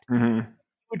did that. Mm-hmm. He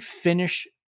would finish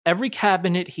every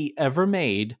cabinet he ever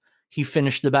made. He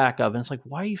finished the back of, and it's like,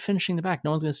 why are you finishing the back?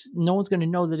 No one's going to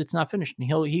know that it's not finished.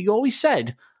 And he always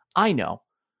said, I know.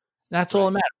 That's all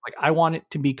that matters. Like, I want it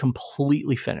to be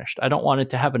completely finished. I don't want it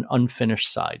to have an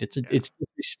unfinished side. It's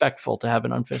disrespectful to have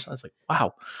an unfinished side. I was like,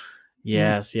 wow.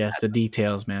 Yes, the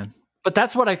details, man. But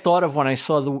that's what I thought of when I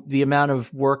saw the amount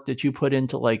of work that you put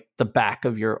into like the back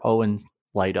of your Owen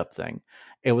light up thing.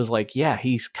 It was like, yeah,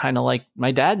 he's kind of like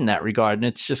my dad in that regard, and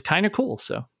it's just kind of cool.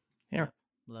 So, yeah.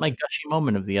 My gushy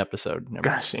moment of the episode.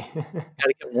 Gushy.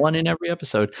 Gotta get one in every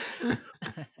episode.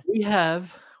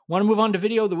 Want to move on to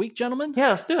video of the week, gentlemen? Yeah,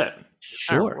 let's do it.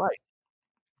 Sure. All right.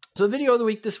 So the video of the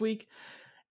week this week,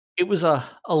 it was a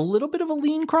little bit of a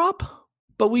lean crop,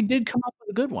 but we did come up with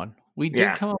a good one.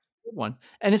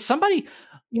 And it's somebody,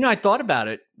 I thought about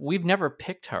it. We've never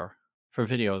picked her for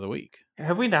video of the week.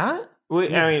 Have we not?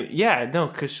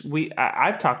 Because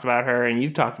I've talked about her and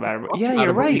you've talked about her. Yeah,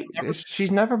 you're right.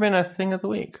 She's never been a thing of the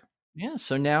week. Yeah,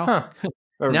 so now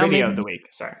Or now video of the week.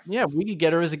 Sorry. Yeah, we could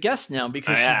get her as a guest now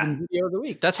because she's been video of the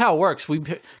week. That's how it works.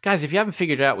 Guys, if you haven't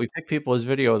figured it out, we pick people as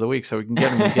video of the week so we can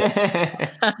get them.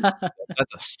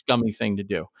 That's a scummy thing to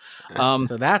do.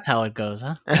 So that's how it goes,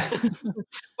 huh?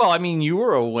 Well, I mean, you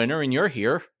were a winner and you're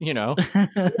here. You know, we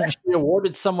actually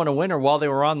awarded someone a winner while they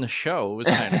were on the show. It was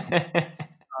kind of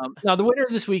now the winner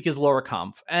of this week is Laura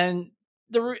Kampf, and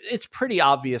it's pretty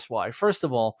obvious why. First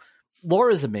of all,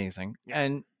 Laura's amazing,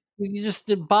 and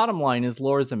the bottom line is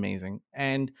Laura's amazing,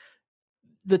 and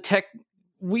the tech.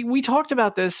 We talked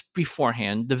about this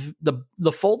beforehand.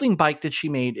 The folding bike that she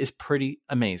made is pretty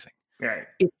amazing. Right.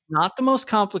 It's not the most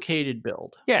complicated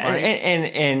build. Yeah, right?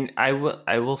 and I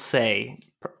will say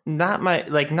not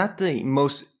the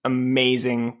most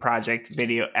amazing project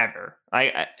video ever.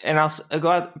 I'll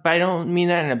go out, but I don't mean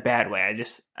that in a bad way. I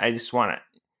just want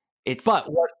it. But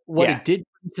what it did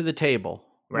bring to the table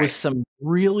was some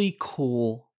really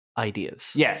cool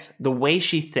ideas. Yes, the way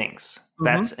she thinks.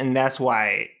 That's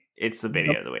why it's the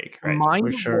video of the week, right?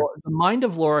 The mind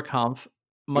of Laura Kampf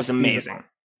must be amazing. A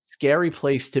scary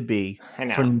place to be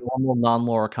for normal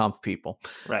non-Laura Kampf people.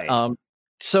 Right.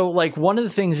 So like one of the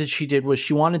things that she did was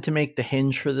she wanted to make the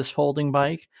hinge for this folding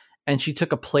bike, and she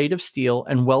took a plate of steel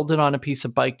and welded on a piece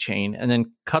of bike chain and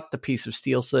then cut the piece of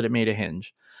steel so that it made a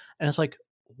hinge. And it's like,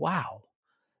 wow.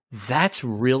 That's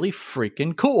really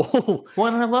freaking cool. Well,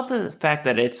 and I love the fact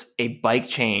that it's a bike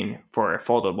chain for a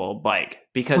foldable bike,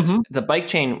 because the bike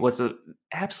chain was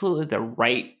absolutely the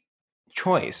right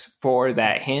choice for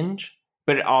that hinge,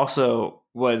 but it also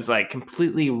was like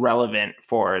completely relevant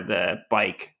for the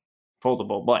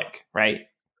foldable bike, right?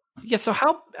 Yeah. So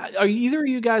how are either of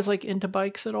you guys like into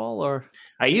bikes at all, or?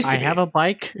 I have a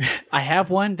bike. I have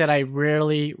one that I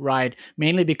rarely ride,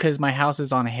 mainly because my house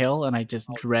is on a hill and I just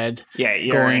dread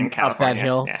going up that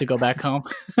hill to go back home.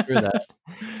 That.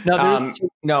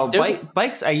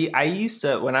 Bikes. I used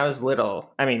to, when I was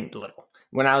little.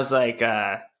 When I was like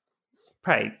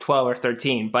probably 12 or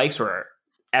 13, bikes were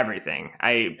everything.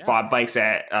 I bought bikes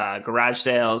at garage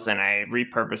sales and I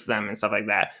repurposed them and stuff like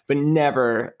that, but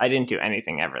I didn't do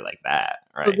anything ever like that.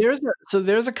 Right. So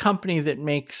there's a company that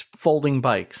makes folding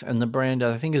bikes, and the brand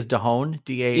I think is Dahon,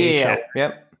 DAHO. Yeah.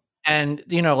 Yep. And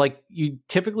like you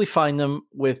typically find them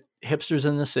with hipsters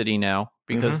in the city now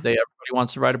because everybody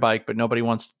wants to ride a bike, but nobody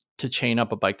wants to chain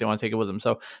up a bike. They want to take it with them.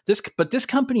 So this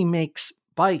company makes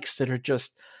bikes that are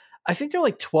just, I think they're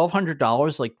like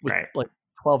 $1,200, like with like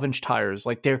 12-inch tires.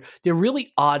 Like they're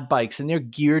really odd bikes, and they're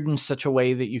geared in such a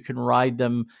way that you can ride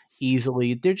them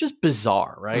easily. They're just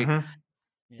bizarre, right?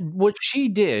 What she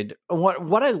did,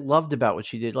 what I loved about what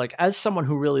she did, like as someone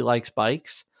who really likes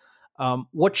bikes,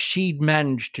 what she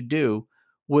managed to do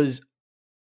was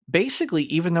basically,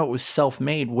 even though it was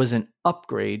self-made, was an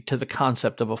upgrade to the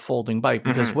concept of a folding bike,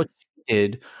 because what she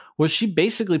did was she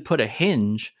basically put a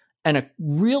hinge and a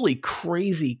really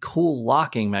crazy cool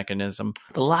locking mechanism.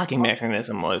 The locking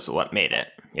mechanism was what made it.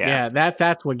 Yeah,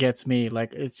 that's what gets me.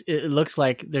 Like it looks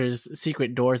like there's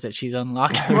secret doors that she's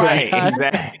unlocking. Right,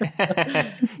 exactly.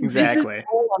 Exactly.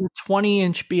 On a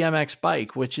 20-inch BMX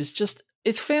bike, which is just,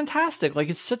 it's fantastic. Like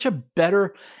it's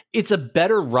a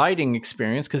better riding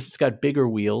experience because it's got bigger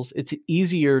wheels. It's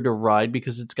easier to ride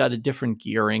because it's got a different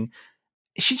gearing.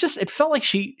 It felt like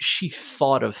she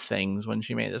thought of things when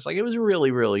she made this. Like it was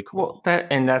really, really cool. Well,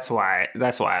 that's why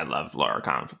I love Laura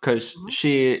Kampf, because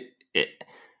she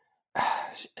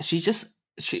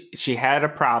had a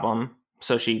problem,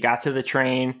 so she got to the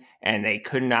train and they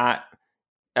could not.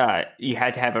 You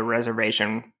had to have a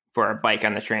reservation for a bike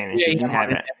on the train, and she didn't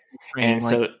have it. And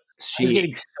so I was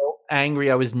getting so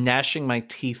angry, I was gnashing my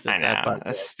teeth at that bike.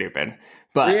 That's stupid.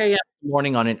 But 3 a.m.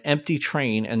 morning on an empty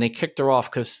train, and they kicked her off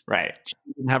because she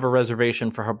didn't have a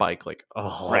reservation for her bike. Like,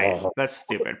 that's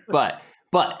stupid. But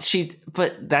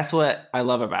that's what I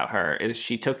love about her, is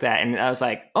she took that, and I was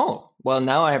like, oh, well,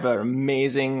 now I have an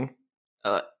amazing,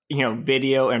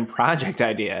 video and project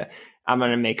idea. I'm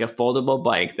going to make a foldable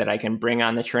bike that I can bring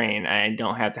on the train. I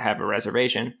don't have to have a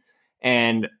reservation,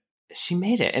 and she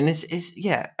made it. And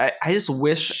I just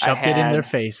wish shoved it in their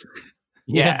face.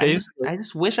 Yeah, I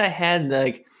just wish I had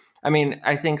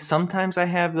I think sometimes I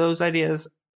have those ideas,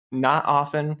 not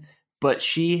often, but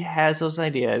she has those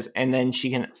ideas and then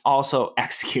she can also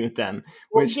execute them.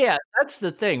 That's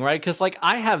the thing, right? Because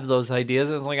I have those ideas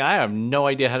and it's like I have no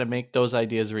idea how to make those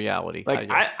ideas reality.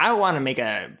 I want to make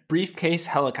a briefcase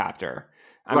helicopter.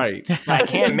 I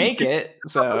can't make it,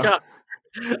 so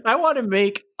I want to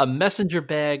make a messenger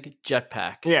bag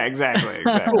jetpack. Yeah, exactly.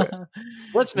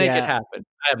 Let's make it happen.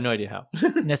 I have no idea how.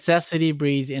 Necessity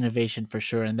breeds innovation for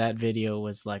sure, and that video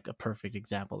was like a perfect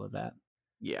example of that.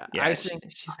 Yeah, I think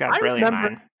she's got a brilliant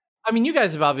mind. I mean, you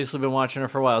guys have obviously been watching her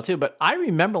for a while too, but I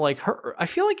remember like her. I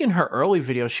feel like in her early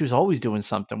videos, she was always doing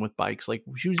something with bikes. Like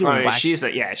she was doing. She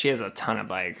has a ton of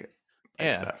bike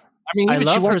stuff. I mean, I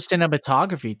love her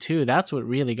cinematography too. That's what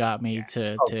really got me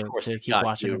to keep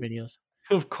watching her videos.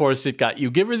 Of course, it got you.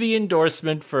 Give her the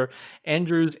endorsement for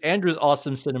Andrew's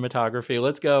awesome cinematography.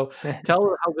 Let's go. Tell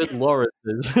her how good Laura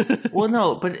is. Well,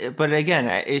 no, but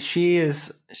again, she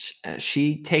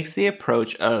takes the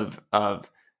approach of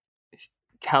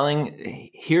telling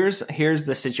here's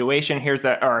the situation, here's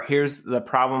the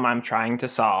problem I'm trying to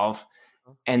solve,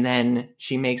 and then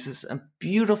she makes this a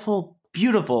beautiful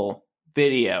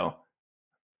video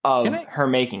of her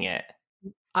making it.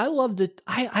 I loved it.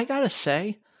 I gotta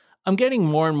say, I'm getting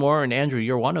more and more, and Andrew,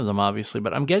 you're one of them, obviously,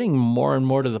 but I'm getting more and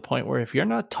more to the point where if you're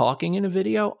not talking in a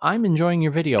video, I'm enjoying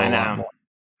your video a lot more.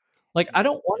 Like, I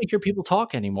don't want to hear people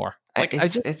talk anymore. Like,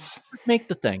 it's make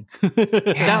the thing.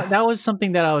 That was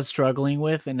something that I was struggling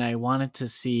with, and I wanted to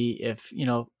see if,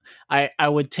 I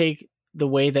would take the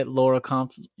way that Laura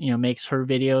Kampf, makes her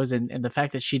videos and the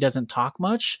fact that she doesn't talk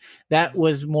much, that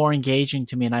was more engaging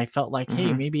to me. And I felt like,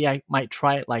 hey, maybe I might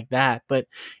try it like that. But,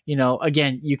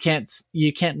 again, you can't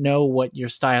know what your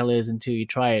style is until you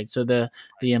try it. So the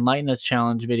Enlighten Us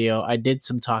Challenge video, I did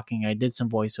some talking, I did some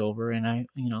voiceover, and I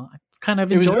kind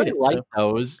of enjoyed it.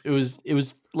 It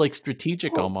was like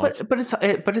strategic almost. But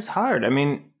it's hard. I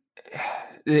mean,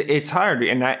 it's hard,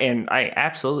 and I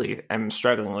absolutely am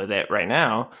struggling with it right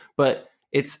now. But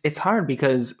it's hard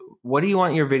because what do you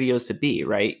want your videos to be,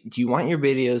 right? Do you want your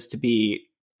videos to be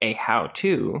a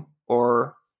how-to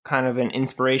or kind of an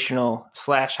inspirational /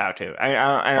 how-to?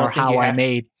 I don't think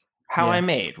I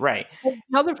made, right?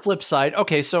 Another flip side.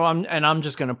 Okay, so I'm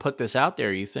just going to put this out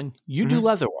there, Ethan. You do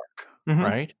leather work,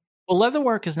 right? Well, leather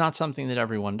work is not something that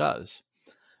everyone does.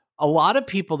 A lot of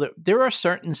people there are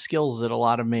certain skills that a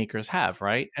lot of makers have,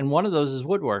 right? And one of those is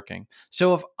woodworking.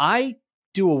 So if I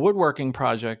do a woodworking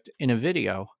project in a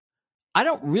video, I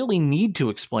don't really need to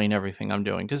explain everything I'm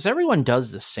doing because everyone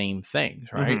does the same things,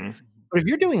 right? But if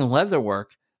you're doing leather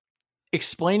work,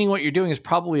 explaining what you're doing is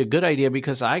probably a good idea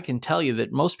because I can tell you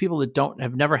that most people that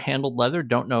have never handled leather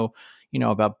don't know,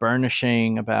 about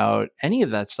burnishing, about any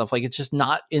of that stuff. Like it's just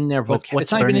not in their vocabulary.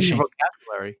 It's not even in their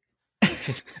vocabulary.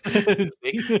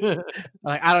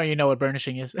 Like, I don't even know what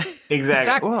burnishing is.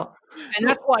 Exactly. Well, and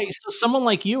that's why, so someone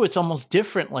like you, it's almost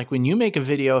different. Like when you make a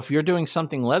video, if you're doing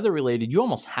something leather related, you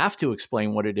almost have to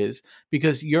explain what it is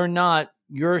because you're not,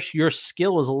 your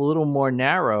skill is a little more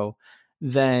narrow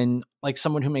than like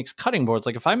someone who makes cutting boards.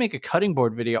 Like if I make a cutting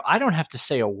board video, I don't have to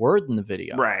say a word in the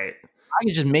video. Right. I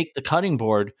can just make the cutting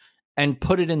board and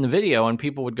put it in the video, and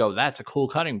people would go, "That's a cool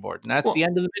cutting board," and that's the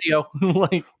end of the video.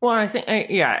 I think,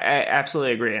 I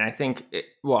absolutely agree, and I think,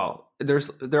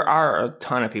 there are a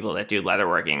ton of people that do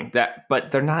leatherworking but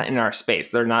they're not in our space.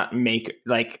 They're not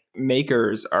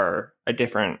makers are a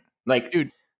different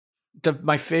dude.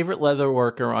 My favorite leather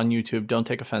worker on YouTube. Don't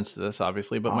take offense to this,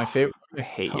 obviously, but my favorite. I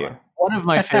hate you. One of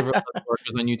my favorite leather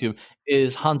workers on YouTube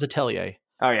is Hans Atelier.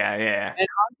 Oh yeah. And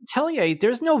Hans Atelier,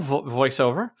 there's no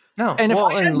voiceover. No,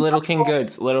 and Little King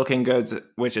Goods,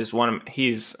 which is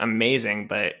he's amazing,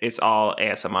 but it's all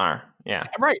ASMR. Yeah,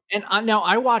 right. And now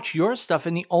I watch your stuff,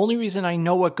 and the only reason I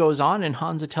know what goes on in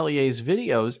Hans Atelier's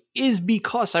videos is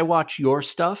because I watch your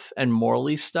stuff and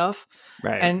Morley's stuff.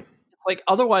 Right. And like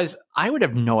otherwise, I would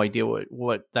have no idea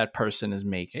what that person is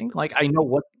making. Like I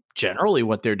know generally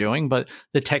what they're doing, but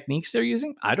the techniques they're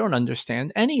using, I don't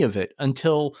understand any of it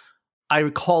until I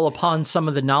call upon some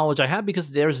of the knowledge I have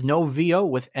because there's no VO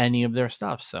with any of their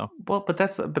stuff. So, but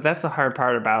that's the hard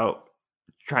part about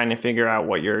trying to figure out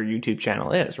what your YouTube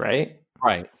channel is, right?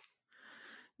 Right.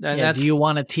 And do you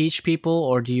want to teach people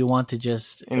or do you want to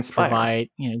just inspire? Provide,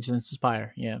 just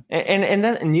inspire? Yeah. And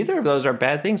neither of those are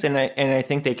bad things. And I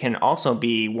think they can also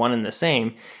be one and the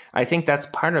same. I think that's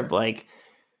part of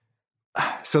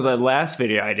so the last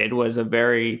video I did was a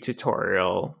very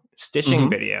tutorial stitching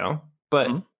video,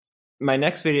 but my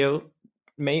next video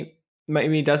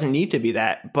maybe doesn't need to be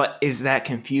that, but is that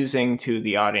confusing to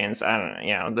the audience? I don't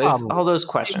know. There's all those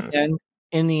questions.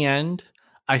 In the end,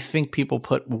 I think people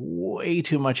put way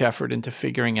too much effort into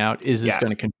figuring out, is this going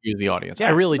to confuse the audience? Yeah.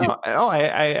 I really do.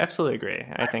 I absolutely agree.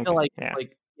 I think feel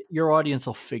like your audience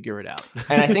will figure it out.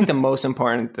 And I think the most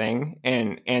important thing,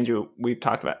 and Andrew, we've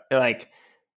talked about,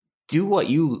 do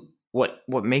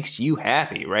what makes you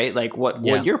happy, right? Like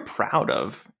what you're proud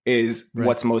of is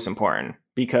what's most important,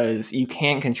 because you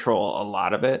can't control a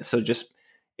lot of it. So just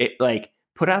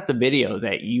put out the video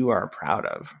that you are proud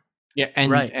of. Yeah,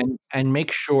 and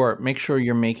make sure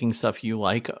you're making stuff you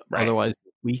like. Right. Otherwise,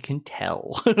 we can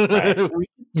tell. Right. We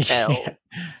can tell.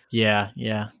 Yeah.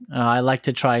 I like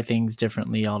to try things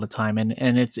differently all the time, and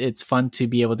it's fun to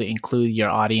be able to include your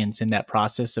audience in that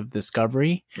process of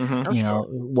discovery. Mm-hmm. You know,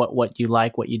 what you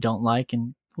like, what you don't like,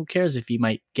 and who cares if you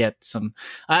might get some.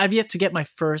 I've yet to get my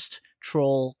first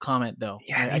troll comment though.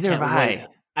 Yeah, neither have I.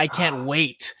 I can't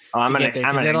wait I'm to get there,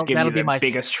 because that'll be my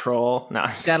biggest troll. No,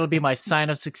 that'll be my sign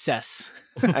of success.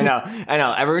 I know.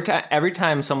 Every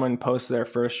time someone posts their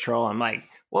first troll, I'm like,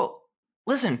 well,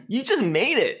 listen, you just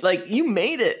made it. Like, you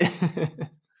made it.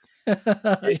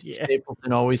 Jason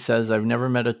Stapleton always says, "I've never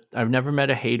met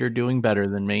a hater doing better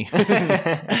than me."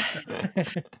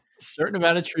 Certain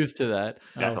amount of truth to that.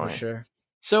 Definitely. Oh, for sure.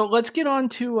 So let's get on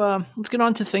to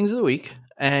things of the week.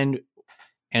 And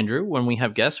Andrew, when we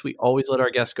have guests, we always let our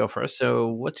guests go first. So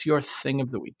what's your thing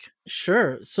of the week?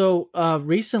 Sure. So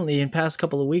recently, in past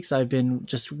couple of weeks, I've been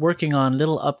just working on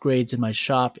little upgrades in my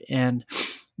shop, and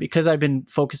because I've been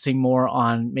focusing more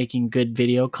on making good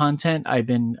video content, I've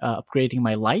been upgrading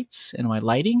my lights and my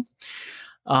lighting.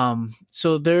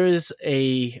 So there is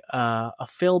a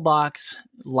Fillbox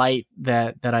light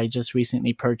that I just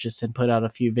recently purchased and put out a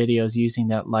few videos using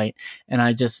that light, and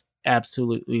I just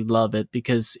absolutely love it,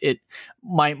 because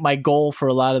my goal for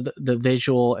a lot of the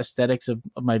visual aesthetics of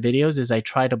my videos is I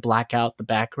try to black out the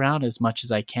background as much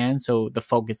as I can, so the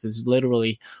focus is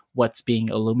literally what's being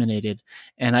illuminated.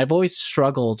 And I've always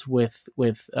struggled with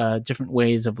different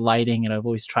ways of lighting, and I've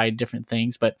always tried different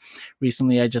things, but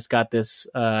recently I just got this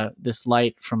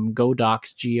light from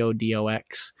Godox,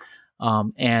 Godox.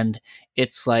 And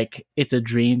it's a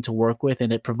dream to work with,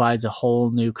 and it provides a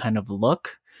whole new kind of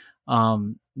look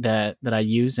that I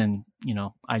use, and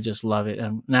I just love it.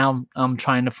 And now I'm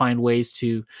trying to find ways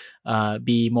to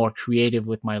be more creative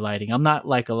with my lighting. I'm not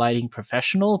like a lighting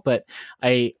professional, but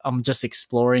I'm just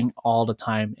exploring all the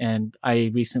time. And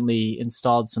I recently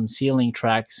installed some ceiling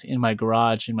tracks in my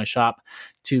garage, in my shop,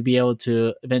 to be able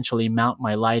to eventually mount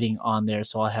my lighting on there,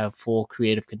 so I have full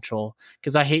creative control.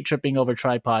 Because I hate tripping over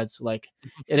tripods. Like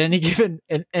at any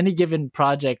given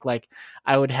project, like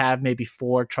I would have maybe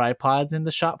 4 tripods in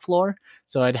the shop floor.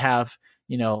 So I'd have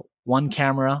one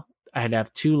camera, I'd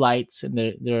have 2 lights, and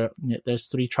there's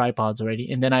 3 tripods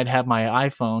already. And then I'd have my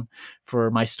iPhone for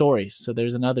my stories. So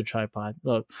there's another tripod.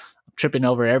 Look, I'm tripping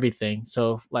over everything.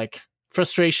 So like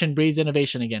frustration breeds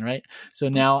innovation again, right? So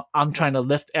now I'm trying to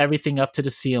lift everything up to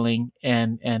the ceiling,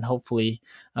 and hopefully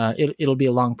it'll be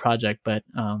a long project, but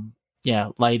yeah,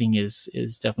 lighting is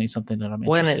definitely something that I'm interested in.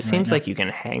 Well, and it seems right like you can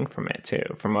hang from it too,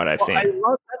 from what I've seen. That's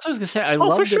what I was gonna say. I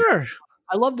love for sure.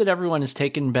 I love that everyone has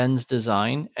taken Ben's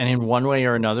design and in one way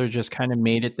or another just kind of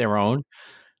made it their own.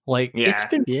 Like, it's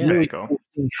been really cool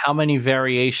how many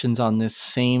variations on this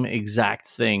same exact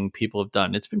thing people have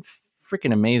done. It's been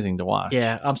freaking amazing to watch.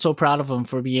 Yeah, I'm so proud of them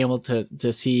for being able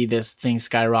to see this thing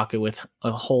skyrocket with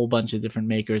a whole bunch of different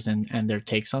makers and their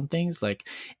takes on things. Like,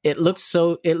 it looks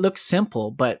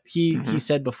simple, but he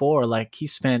said before, like, he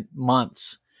spent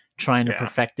months trying to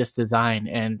perfect this design,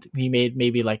 and he made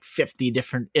maybe like 50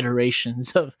 different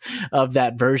iterations of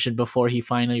that version before he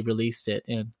finally released it.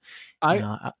 And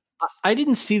I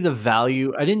didn't see the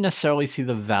value. I didn't necessarily see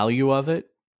the value of it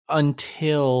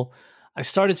until I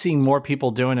started seeing more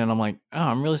people doing it. And I'm like, oh,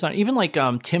 I'm really not. Even like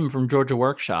Tim from Georgia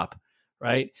Workshop,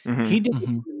 right? Mm-hmm. He did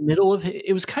in the middle of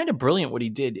it was kind of brilliant what he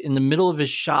did. In the middle of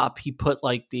his shop, he put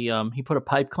like he put a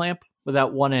pipe clamp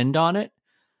without one end on it.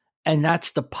 And that's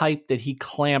the pipe that he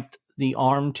clamped the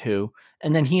arm to.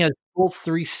 And then he has full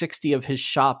 360 of his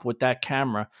shop with that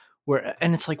camera.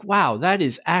 And it's like, wow, that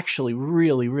is actually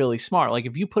really, really smart. Like,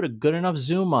 if you put a good enough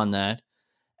zoom on that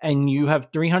and you have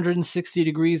 360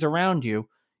 degrees around you,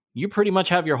 you pretty much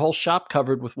have your whole shop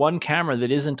covered with one camera that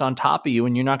isn't on top of you,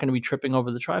 and you're not going to be tripping over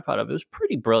the tripod of it. It was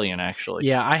pretty brilliant, actually.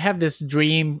 Yeah, I have this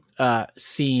dream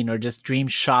scene or just dream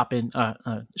shot in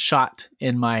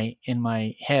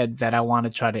my head that I want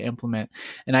to try to implement,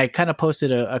 and I kind of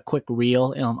posted a quick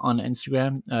reel on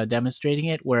Instagram demonstrating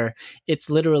it, where it's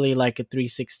literally like a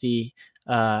 360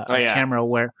 camera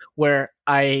where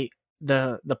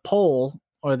the pole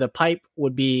or the pipe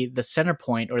would be the center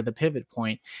point or the pivot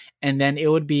point. And then it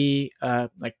would be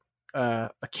like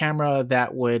a camera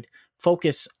that would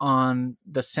focus on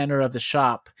the center of the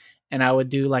shop. And I would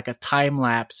do like a time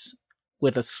lapse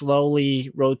with a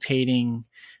slowly rotating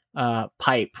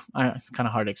pipe. It's kind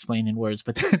of hard to explain in words,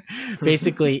 but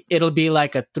basically it'll be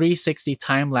like a 360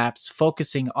 time lapse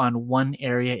focusing on one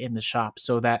area in the shop,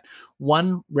 so that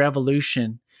one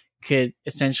revolution could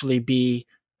essentially be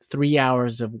 3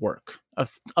 hours of work.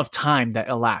 Of time that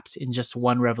elapsed in just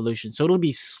one revolution. So it'll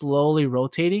be slowly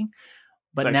rotating,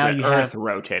 but like now you have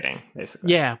rotating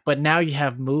basically. Yeah, but now you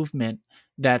have movement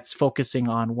that's focusing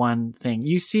on one thing.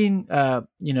 You've seen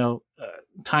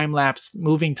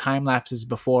moving time lapses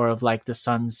before of like the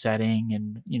sun setting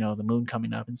and, you know, the moon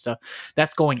coming up and stuff.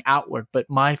 That's going outward. But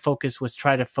my focus was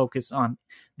try to focus on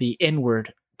the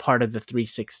inward part of the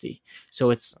 360. So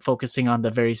it's focusing on the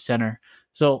very center.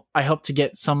 So I hope to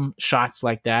get some shots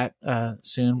like that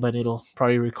soon, but it'll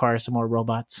probably require some more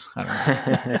robots. I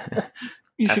don't know.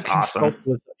 That's awesome.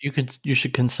 You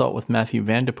should consult with Matthew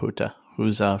Vanderputte,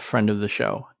 who's a friend of the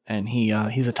show, and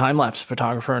he's a time lapse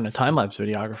photographer and a time lapse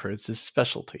videographer. It's his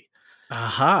specialty.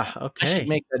 Aha. Okay.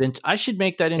 I should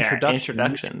make that introduction.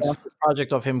 Introductions. Bounce this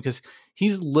project off him because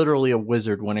he's literally a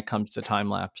wizard when it comes to time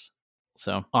lapse.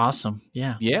 So awesome.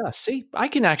 Yeah. Yeah. See, I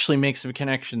can actually make some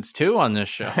connections too on this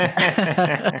show.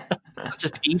 Not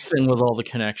just Ethan with all the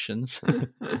connections.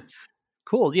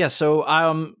 Cool. Yeah. So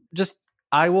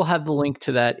I will have the link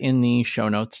to that in the show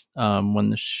notes when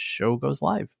the show goes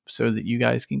live so that you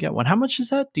guys can get one. How much is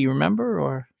that? Do you remember?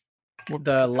 Or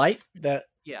the light that?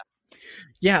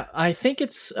 Yeah, I think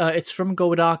it's from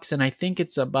Godox, and I think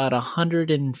it's about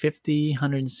 $150,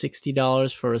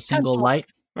 $160 for a single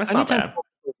light. That's not bad.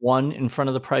 One in front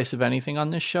of the price of anything on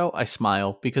this show, I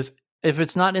smile, because if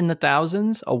it's not in the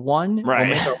thousands, a one will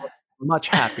make us much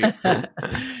happier. They're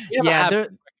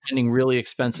recommending really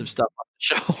expensive stuff on the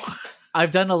show.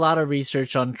 I've done a lot of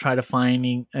research on trying to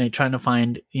find,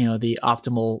 you know, the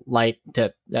optimal light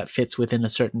that fits within a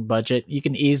certain budget. You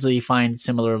can easily find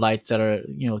similar lights that are,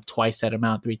 you know, twice that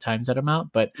amount, 3 times that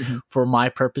amount. But for my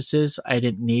purposes, I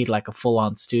didn't need like a full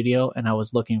on studio, and I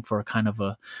was looking for kind of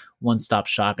a one-stop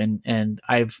shop. And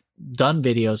I've done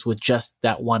videos with just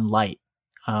that one light.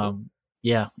 And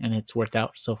it's worked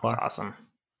out so far. That's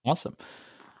Awesome.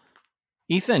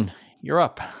 Ethan, you're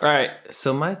up. All right.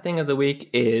 So my thing of the week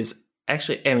is,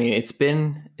 actually, I mean, it's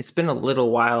been a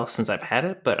little while since I've had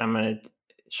it, but I'm going to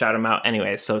shout him out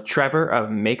anyway. So Trevor of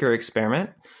Maker Experiment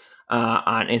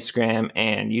on Instagram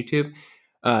and YouTube,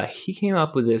 he came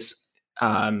up with this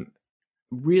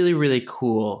really, really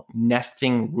cool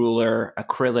nesting ruler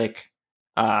acrylic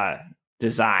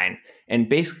design. And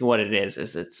basically what it is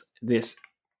it's this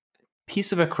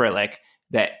piece of acrylic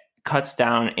that cuts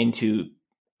down into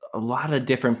a lot of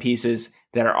different pieces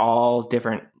that are all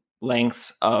different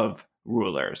lengths of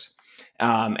rulers,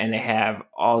 and they have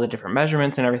all the different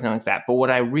measurements and everything like that. But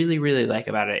what I really, really like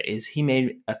about it is he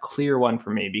made a clear one for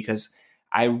me, because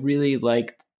I really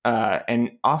like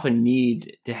and often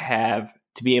need to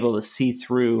be able to see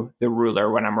through the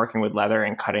ruler when I'm working with leather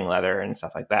and cutting leather and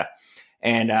stuff like that.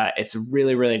 And it's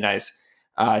really, really nice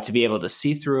to be able to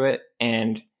see through it.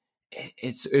 And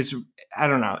it's I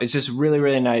don't know, it's just really,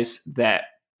 really nice that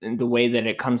the way that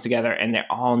it comes together, and they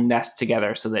all nest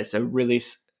together so that it's a really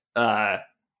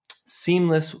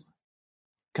seamless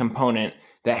component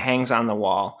that hangs on the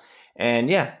wall. And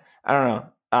yeah, I don't know.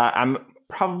 I'm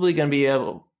probably going to be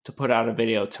able to put out a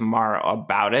video tomorrow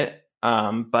about it.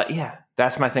 But yeah,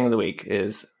 that's my thing of the week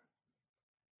is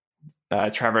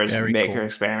Trevor's Maker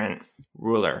Experiment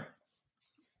ruler.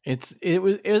 It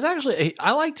was actually,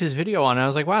 I liked his video on it. I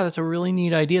was like, wow, that's a really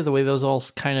neat idea, the way those all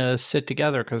kind of sit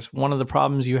together. Because one of the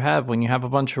problems you have when you have a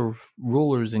bunch of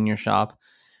rulers in your shop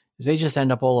is they just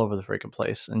end up all over the freaking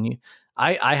place. And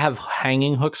I have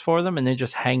hanging hooks for them, and they're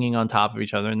just hanging on top of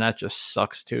each other, and that just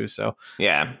sucks too. So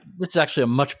yeah, this is actually a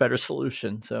much better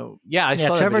solution. So yeah, I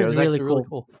saw Trevor's that video. It was really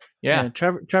cool. Yeah.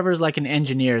 Trevor's like an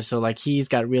engineer, so like he's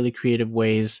got really creative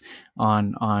ways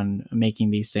on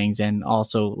making these things, and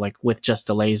also like with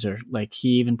just a laser. Like he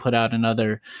even put out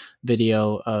another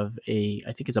video of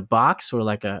I think it's a box or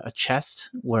like a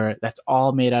chest where that's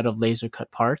all made out of laser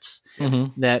cut parts.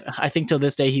 That I think till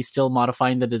this day he's still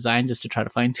modifying the design just to try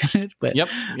to fine tune it. But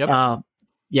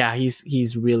yeah,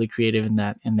 he's really creative in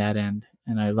that end.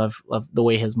 And I love the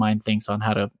way his mind thinks on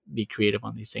how to be creative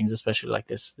on these things, especially like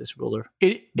this ruler.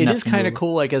 It is kind of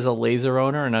cool, like as a laser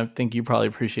owner, and I think you probably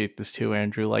appreciate this too,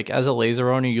 Andrew. Like as a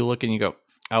laser owner, you look and you go,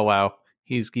 "Oh wow,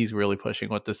 he's really pushing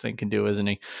what this thing can do, isn't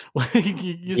he?" Like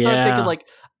you start thinking, like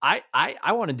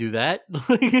I want to do that.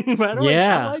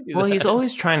 Well, he's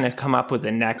always trying to come up with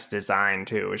the next design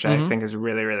too, which I think is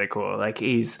really, really cool. Like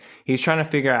he's trying to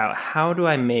figure out, how do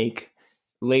I make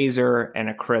laser and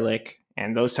acrylic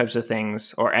and those types of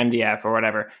things, or MDF or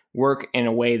whatever, work in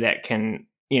a way that can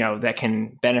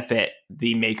benefit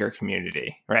the maker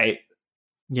community, right?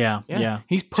 Yeah.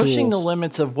 He's pushing the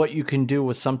limits of what you can do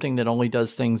with something that only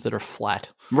does things that are flat.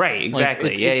 Right,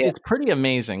 exactly. Like, it's pretty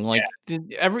amazing. Like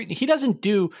he doesn't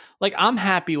do, like, I'm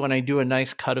happy when I do a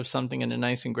nice cut of something and a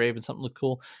nice engrave and something look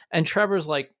cool. And Trevor's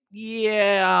like,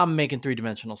 yeah, I'm making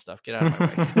 3-dimensional stuff. Get out of my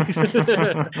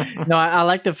way. No, I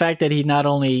like the fact that he not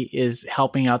only is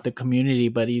helping out the community,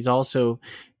 but he's also,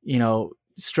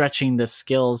 stretching the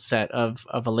skill set of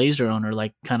a laser owner,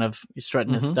 like kind of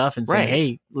strutting his stuff and saying,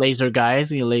 hey, laser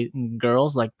guys,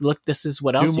 girls, like, look, this is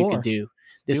what else you could do.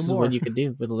 This is what you could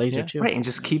do with a laser too. Right, and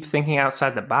just keep thinking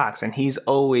outside the box. And he's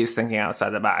always thinking outside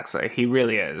the box. Like, he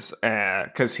really is.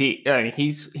 Because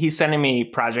he's sending me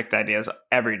project ideas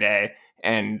every day,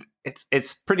 and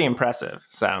it's pretty impressive.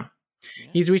 So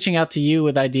he's reaching out to you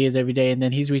with ideas every day, and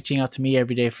then he's reaching out to me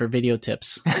every day for video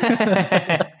tips.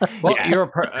 Well,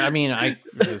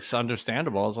 it's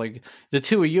understandable. It's like the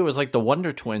two of you is like the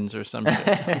Wonder Twins or something.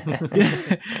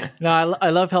 No, I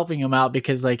love helping him out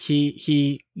because like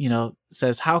he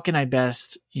says, how can I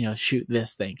best shoot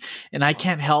this thing, and I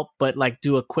can't help but like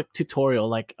do a quick tutorial,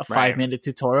 like a 5-minute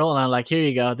tutorial, and I'm like, here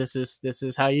you go, this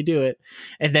is how you do it,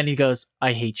 and then he goes,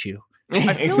 I hate you.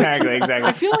 Exactly.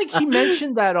 I feel like he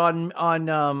mentioned that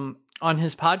on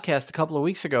his podcast a couple of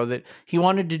weeks ago, that he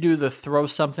wanted to do the throw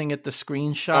something at the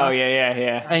screenshot. Oh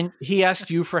yeah. And he asked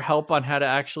you for help on how to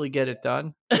actually get it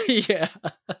done. Yeah.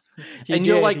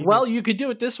 You're like, well, you could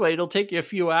do it this way. It'll take you a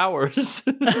few hours.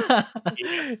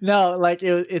 No, like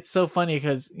it's so funny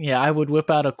because I would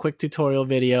whip out a quick tutorial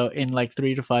video in like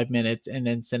 3 to 5 minutes and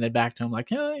then send it back to him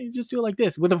like, you just do it like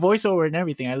this with a voiceover and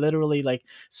everything. I literally like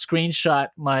screen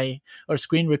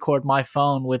record my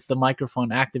phone with the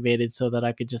microphone activated so that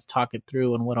I could just talk it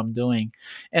through and what I'm doing.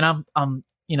 And I'm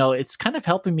it's kind of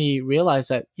helping me realize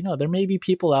that, there may be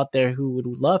people out there who would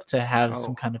love to have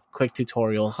some kind of quick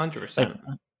tutorials. 100%. Like,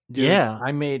 dude, yeah.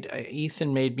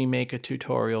 Ethan made me make a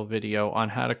tutorial video on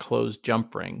how to close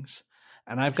jump rings.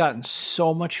 And I've gotten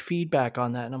so much feedback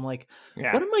on that. And I'm like,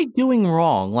 what am I doing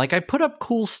wrong? Like, I put up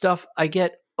cool stuff. I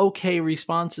get okay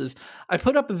responses. I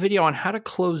put up a video on how to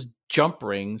close jump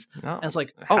rings. No, and it's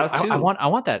like, I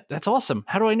want that. That's awesome.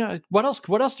 How do I know? What else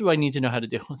do I need to know how to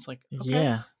do? It's like, okay.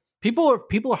 Yeah. People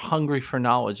are hungry for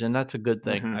knowledge, and that's a good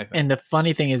thing. I think. And the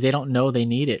funny thing is, they don't know they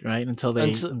need it, right? Until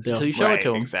you show it to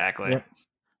them. Exactly. Yep.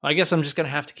 I guess I'm just going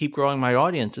to have to keep growing my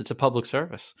audience. It's a public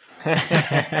service. My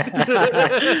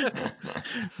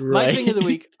thing of the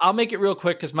week, I'll make it real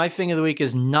quick because my thing of the week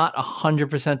is not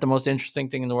 100% the most interesting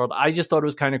thing in the world. I just thought it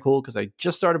was kind of cool because I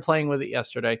just started playing with it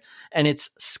yesterday, and it's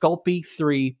Sculpey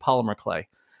 3 polymer clay.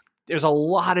 There's a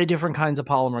lot of different kinds of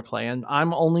polymer clay, and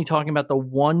I'm only talking about the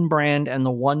one brand and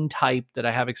the one type that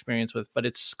I have experience with, but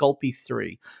it's Sculpey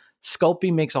 3.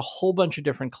 Sculpey makes a whole bunch of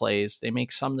different clays. They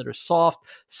make some that are soft,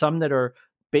 some that are,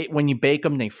 when you bake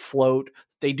them, they float.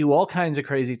 They do all kinds of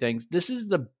crazy things. This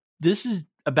is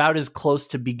about as close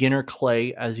to beginner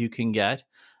clay as you can get.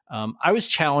 I was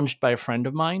challenged by a friend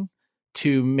of mine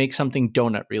to make something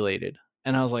donut related,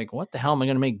 and I was like, what the hell am I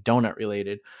going to make donut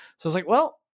related? So I was like,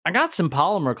 well, I got some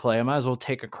polymer clay. I might as well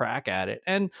take a crack at it.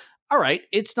 And all right,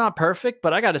 it's not perfect,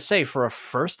 but I got to say, for a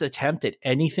first attempt at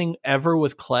anything ever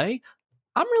with clay,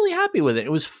 I'm really happy with it.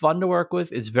 It was fun to work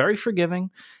with. It's very forgiving.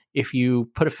 If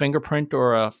you put a fingerprint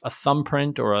or a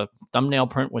thumbprint or a thumbnail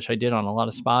print, which I did on a lot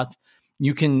of spots,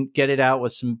 you can get it out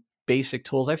with some basic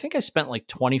tools. I think I spent like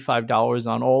 $25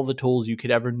 on all the tools you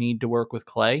could ever need to work with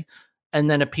clay, and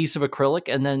then a piece of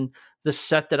acrylic. And then the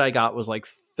set that I got was like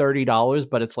 $30,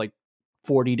 but it's like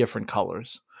 40 different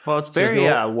colors. Well, it's very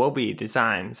Wobie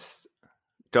Designs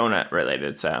donut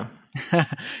related. So,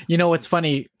 what's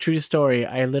funny? True story.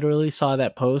 I literally saw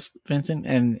that post, Vincent,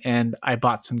 and I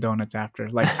bought some donuts after.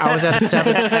 Like I was at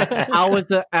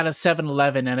a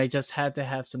 7-Eleven, and I just had to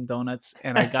have some donuts,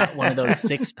 and I got one of those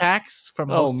 6-packs from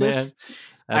Hostess.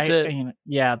 Oh man, that's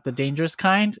it. The dangerous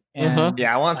kind. And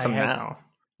I want some now.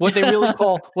 What they really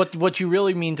call, what you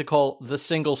really mean to call the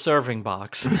single serving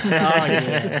box. Oh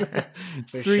yeah,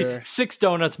 for sure. 6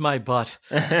 donuts, my butt.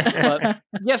 But,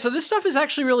 yeah, so this stuff is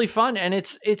actually really fun, and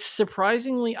it's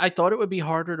surprisingly, I thought it would be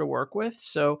harder to work with.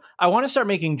 So I want to start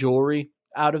making jewelry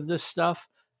out of this stuff,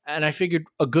 and I figured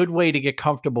a good way to get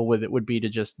comfortable with it would be to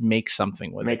just make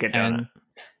something with it. Make a donut.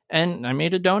 And I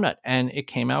made a donut, and it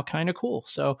came out kind of cool.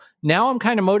 So now I'm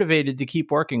kind of motivated to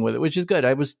keep working with it, which is good.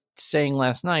 I was saying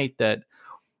last night that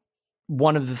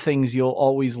one of the things you'll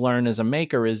always learn as a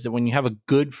maker is that when you have a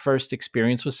good first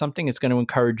experience with something, it's going to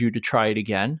encourage you to try it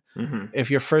again. Mm-hmm.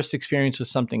 If your first experience with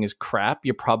something is crap,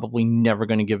 you're probably never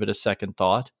going to give it a second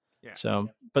thought. Yeah. So,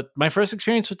 but my first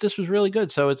experience with this was really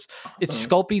good. So it's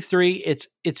Sculpey 3.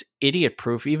 It's idiot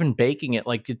proof. Even baking it,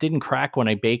 like it didn't crack when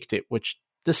I baked it, which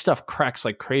this stuff cracks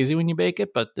like crazy when you bake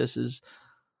it. But this is,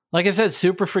 like I said,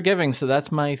 super forgiving. So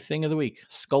that's my thing of the week.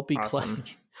 Sculpey clay.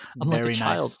 I'm very like a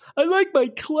child. Nice. I like my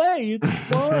clay. It's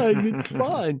fun. It's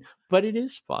fun. But it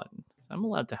is fun. So I'm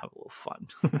allowed to have a little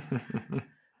fun.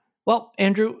 Well,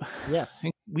 Andrew. Yes.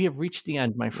 We have reached the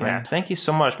end, my friend. Yeah, thank you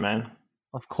so much, man.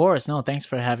 Of course. No, thanks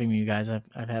for having me, you guys. I've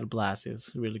had a blast. It was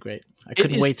really great. I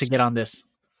couldn't wait to get on this.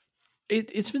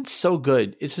 It's been so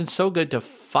good. It's been so good to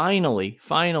finally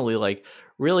like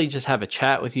really just have a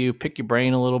chat with you, pick your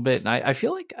brain a little bit. And I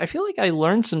feel like I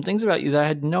learned some things about you that I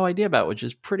had no idea about, which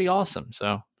is pretty awesome.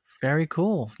 So very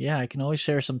cool. Yeah, I can always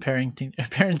share some parenting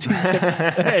tips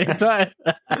anytime.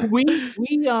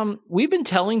 We've been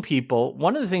telling people,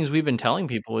 one of the things we've been telling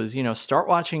people is, start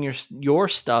watching your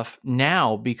stuff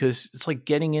now, because it's like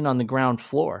getting in on the ground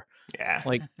floor. Yeah.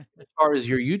 Like as far as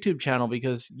your YouTube channel,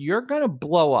 because you're going to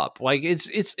blow up. Like it's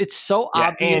so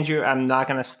obvious. Andrew, I'm not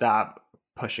going to stop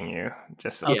pushing you.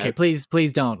 Just okay, please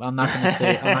don't. I'm not going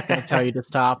to tell you to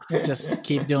stop. Just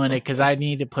keep doing it, because I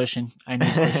need it pushing.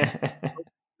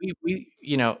 We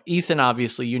Ethan,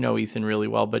 obviously, Ethan really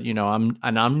well, but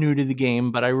I'm new to the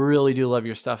game, but I really do love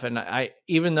your stuff. And I,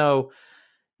 even though,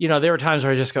 there were times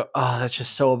where I just go, oh, that's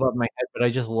just so above my head, but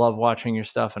I just love watching your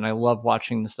stuff, and I love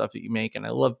watching the stuff that you make. And I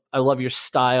love your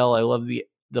style. I love the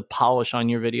polish on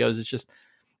your videos.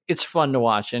 It's fun to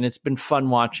watch. And it's been fun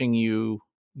watching you,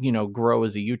 grow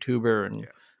as a YouTuber and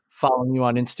following you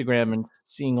on Instagram and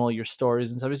seeing all your stories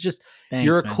and stuff. It's just, thanks,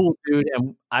 you're a cool dude.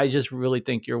 And I just really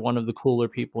think you're one of the cooler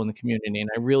people in the community. And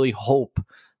I really hope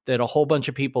that a whole bunch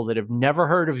of people that have never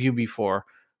heard of you before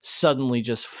suddenly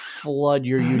just flood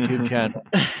your YouTube channel.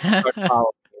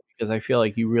 Because I feel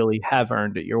like you really have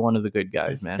earned it. You're one of the good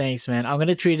guys, man. Thanks, man. I'm going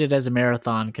to treat it as a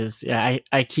marathon, because I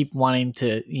keep wanting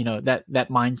to, that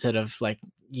mindset of like,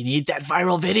 you need that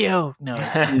viral video. No,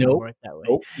 it's not going to work that way.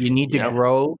 Nope. You need to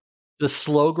grow. The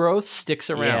slow growth sticks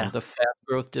around. Yeah. The fast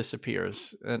growth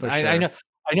disappears. And I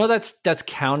know that's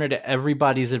counter to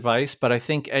everybody's advice, but I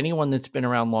think anyone that's been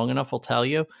around long enough will tell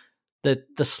you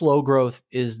that the slow growth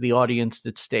is the audience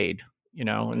that stayed.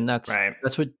 And that's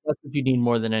what you need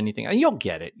more than anything. And you'll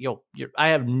get it. I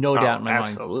have no doubt in my mind.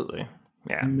 Absolutely.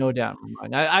 Yeah. No doubt in my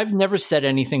mind. I've never said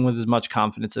anything with as much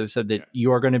confidence as I've said that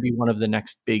you are going to be one of the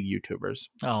next big YouTubers.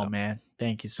 Oh, man.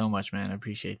 Thank you so much, man. I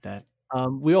appreciate that.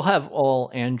 We'll have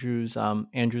all Andrew's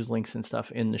links and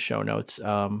stuff in the show notes.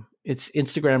 It's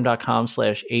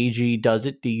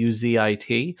Instagram.com/AGDoesIt,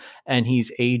 DUZIT, and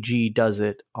he's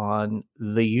AGDoesIt on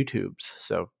the YouTubes.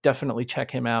 So definitely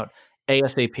check him out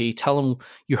ASAP. Tell him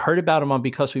you heard about him on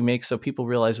Because We Make, so people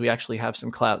realize we actually have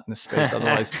some clout in this space.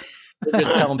 Otherwise, we're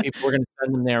just telling people we're going to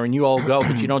send them there and you all go,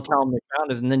 but you don't tell them the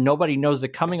crowd is, and then nobody knows that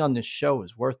coming on this show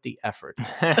is worth the effort.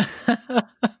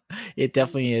 It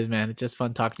definitely is, man. It's just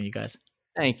fun talking to you guys.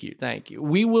 Thank you.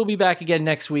 We will be back again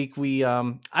next week. We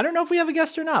I don't know if we have a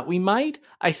guest or not. We might.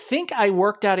 I think I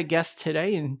worked out a guest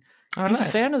today, and he's a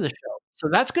fan of the show. So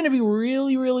that's going to be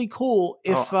really, really cool.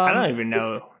 If I don't even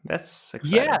know. That's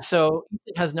exciting. Yeah, so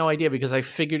Ethan has no idea, because I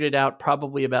figured it out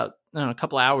probably about a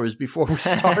couple hours before we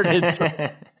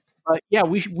started. Yeah,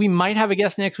 we might have a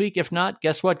guest next week. If not,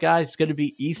 guess what, guys? It's going to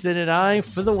be Ethan and I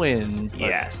for the win. But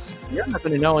yes. You're not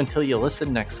going to know until you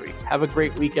listen next week. Have a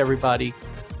great week, everybody.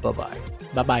 Bye-bye.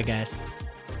 Bye-bye, guys.